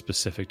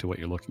specific to what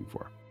you're looking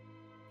for.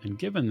 And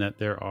given that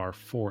there are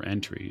 4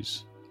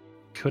 entries,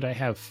 could I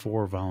have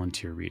 4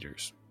 volunteer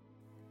readers?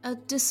 A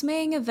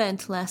dismaying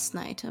event last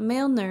night. A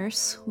male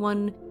nurse,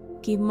 one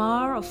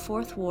Guimard of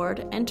 4th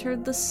Ward,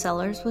 entered the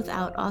cellars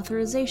without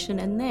authorization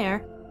and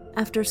there,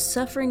 after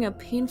suffering a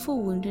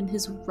painful wound in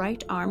his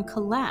right arm,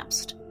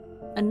 collapsed.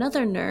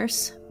 Another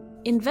nurse,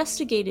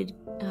 investigated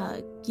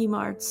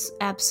Guimart's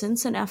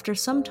absence and after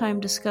some time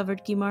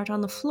discovered Guimart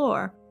on the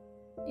floor.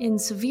 In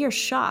severe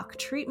shock,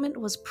 treatment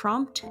was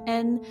prompt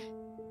and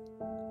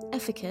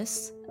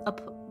efficacious,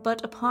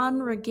 but upon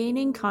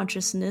regaining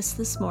consciousness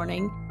this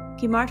morning,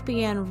 Guimart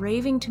began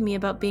raving to me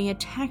about being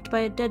attacked by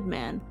a dead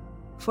man.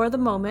 For the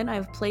moment, I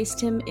have placed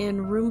him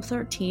in room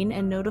 13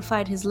 and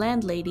notified his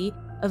landlady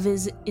of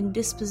his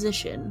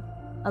indisposition.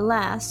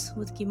 Alas,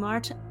 with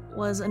Guimart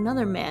was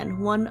another man,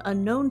 one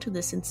unknown to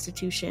this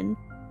institution,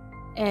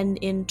 and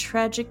in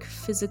tragic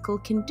physical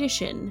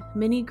condition.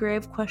 Many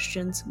grave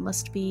questions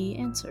must be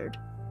answered.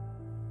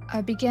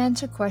 I began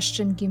to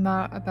question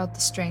Guimard about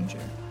the stranger.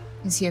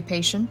 Is he a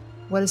patient?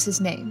 What is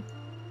his name?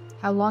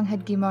 How long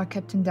had Guimard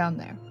kept him down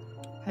there?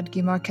 Had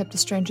Guimard kept the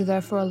stranger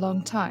there for a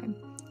long time?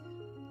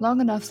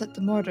 Long enough that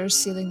the mortars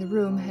sealing the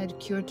room had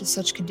cured to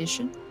such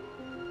condition?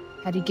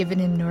 Had he given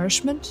him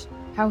nourishment?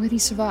 How had he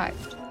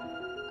survived?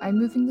 I'm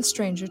moving the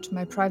stranger to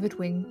my private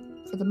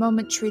wing, for the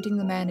moment treating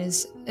the man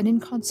as an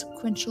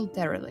inconsequential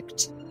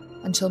derelict,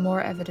 until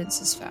more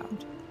evidence is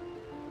found.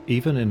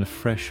 Even in a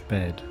fresh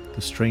bed,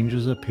 the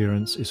stranger's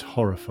appearance is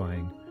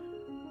horrifying.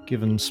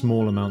 Given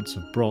small amounts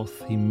of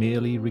broth, he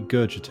merely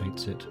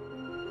regurgitates it.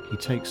 He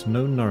takes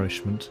no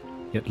nourishment,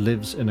 yet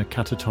lives in a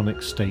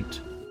catatonic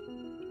state.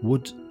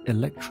 Would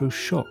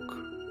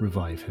electroshock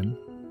revive him?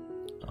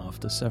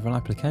 After several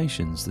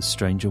applications, the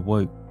stranger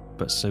woke,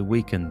 but so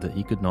weakened that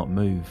he could not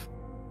move.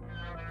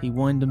 He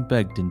whined and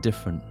begged in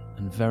different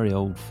and very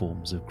old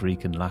forms of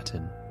Greek and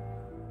Latin,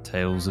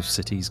 tales of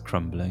cities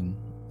crumbling,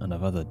 and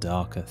of other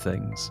darker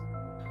things.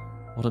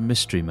 What a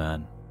mystery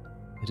man.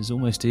 It is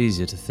almost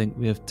easier to think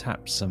we have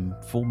tapped some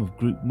form of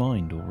group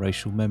mind or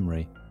racial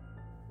memory.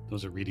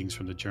 Those are readings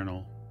from the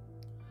journal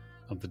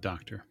of the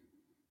doctor.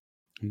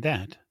 And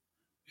that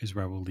is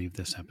where we'll leave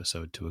this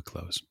episode to a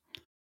close.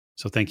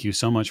 So thank you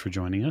so much for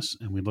joining us,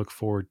 and we look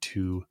forward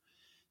to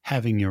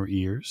having your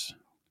ears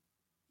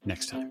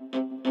next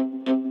time.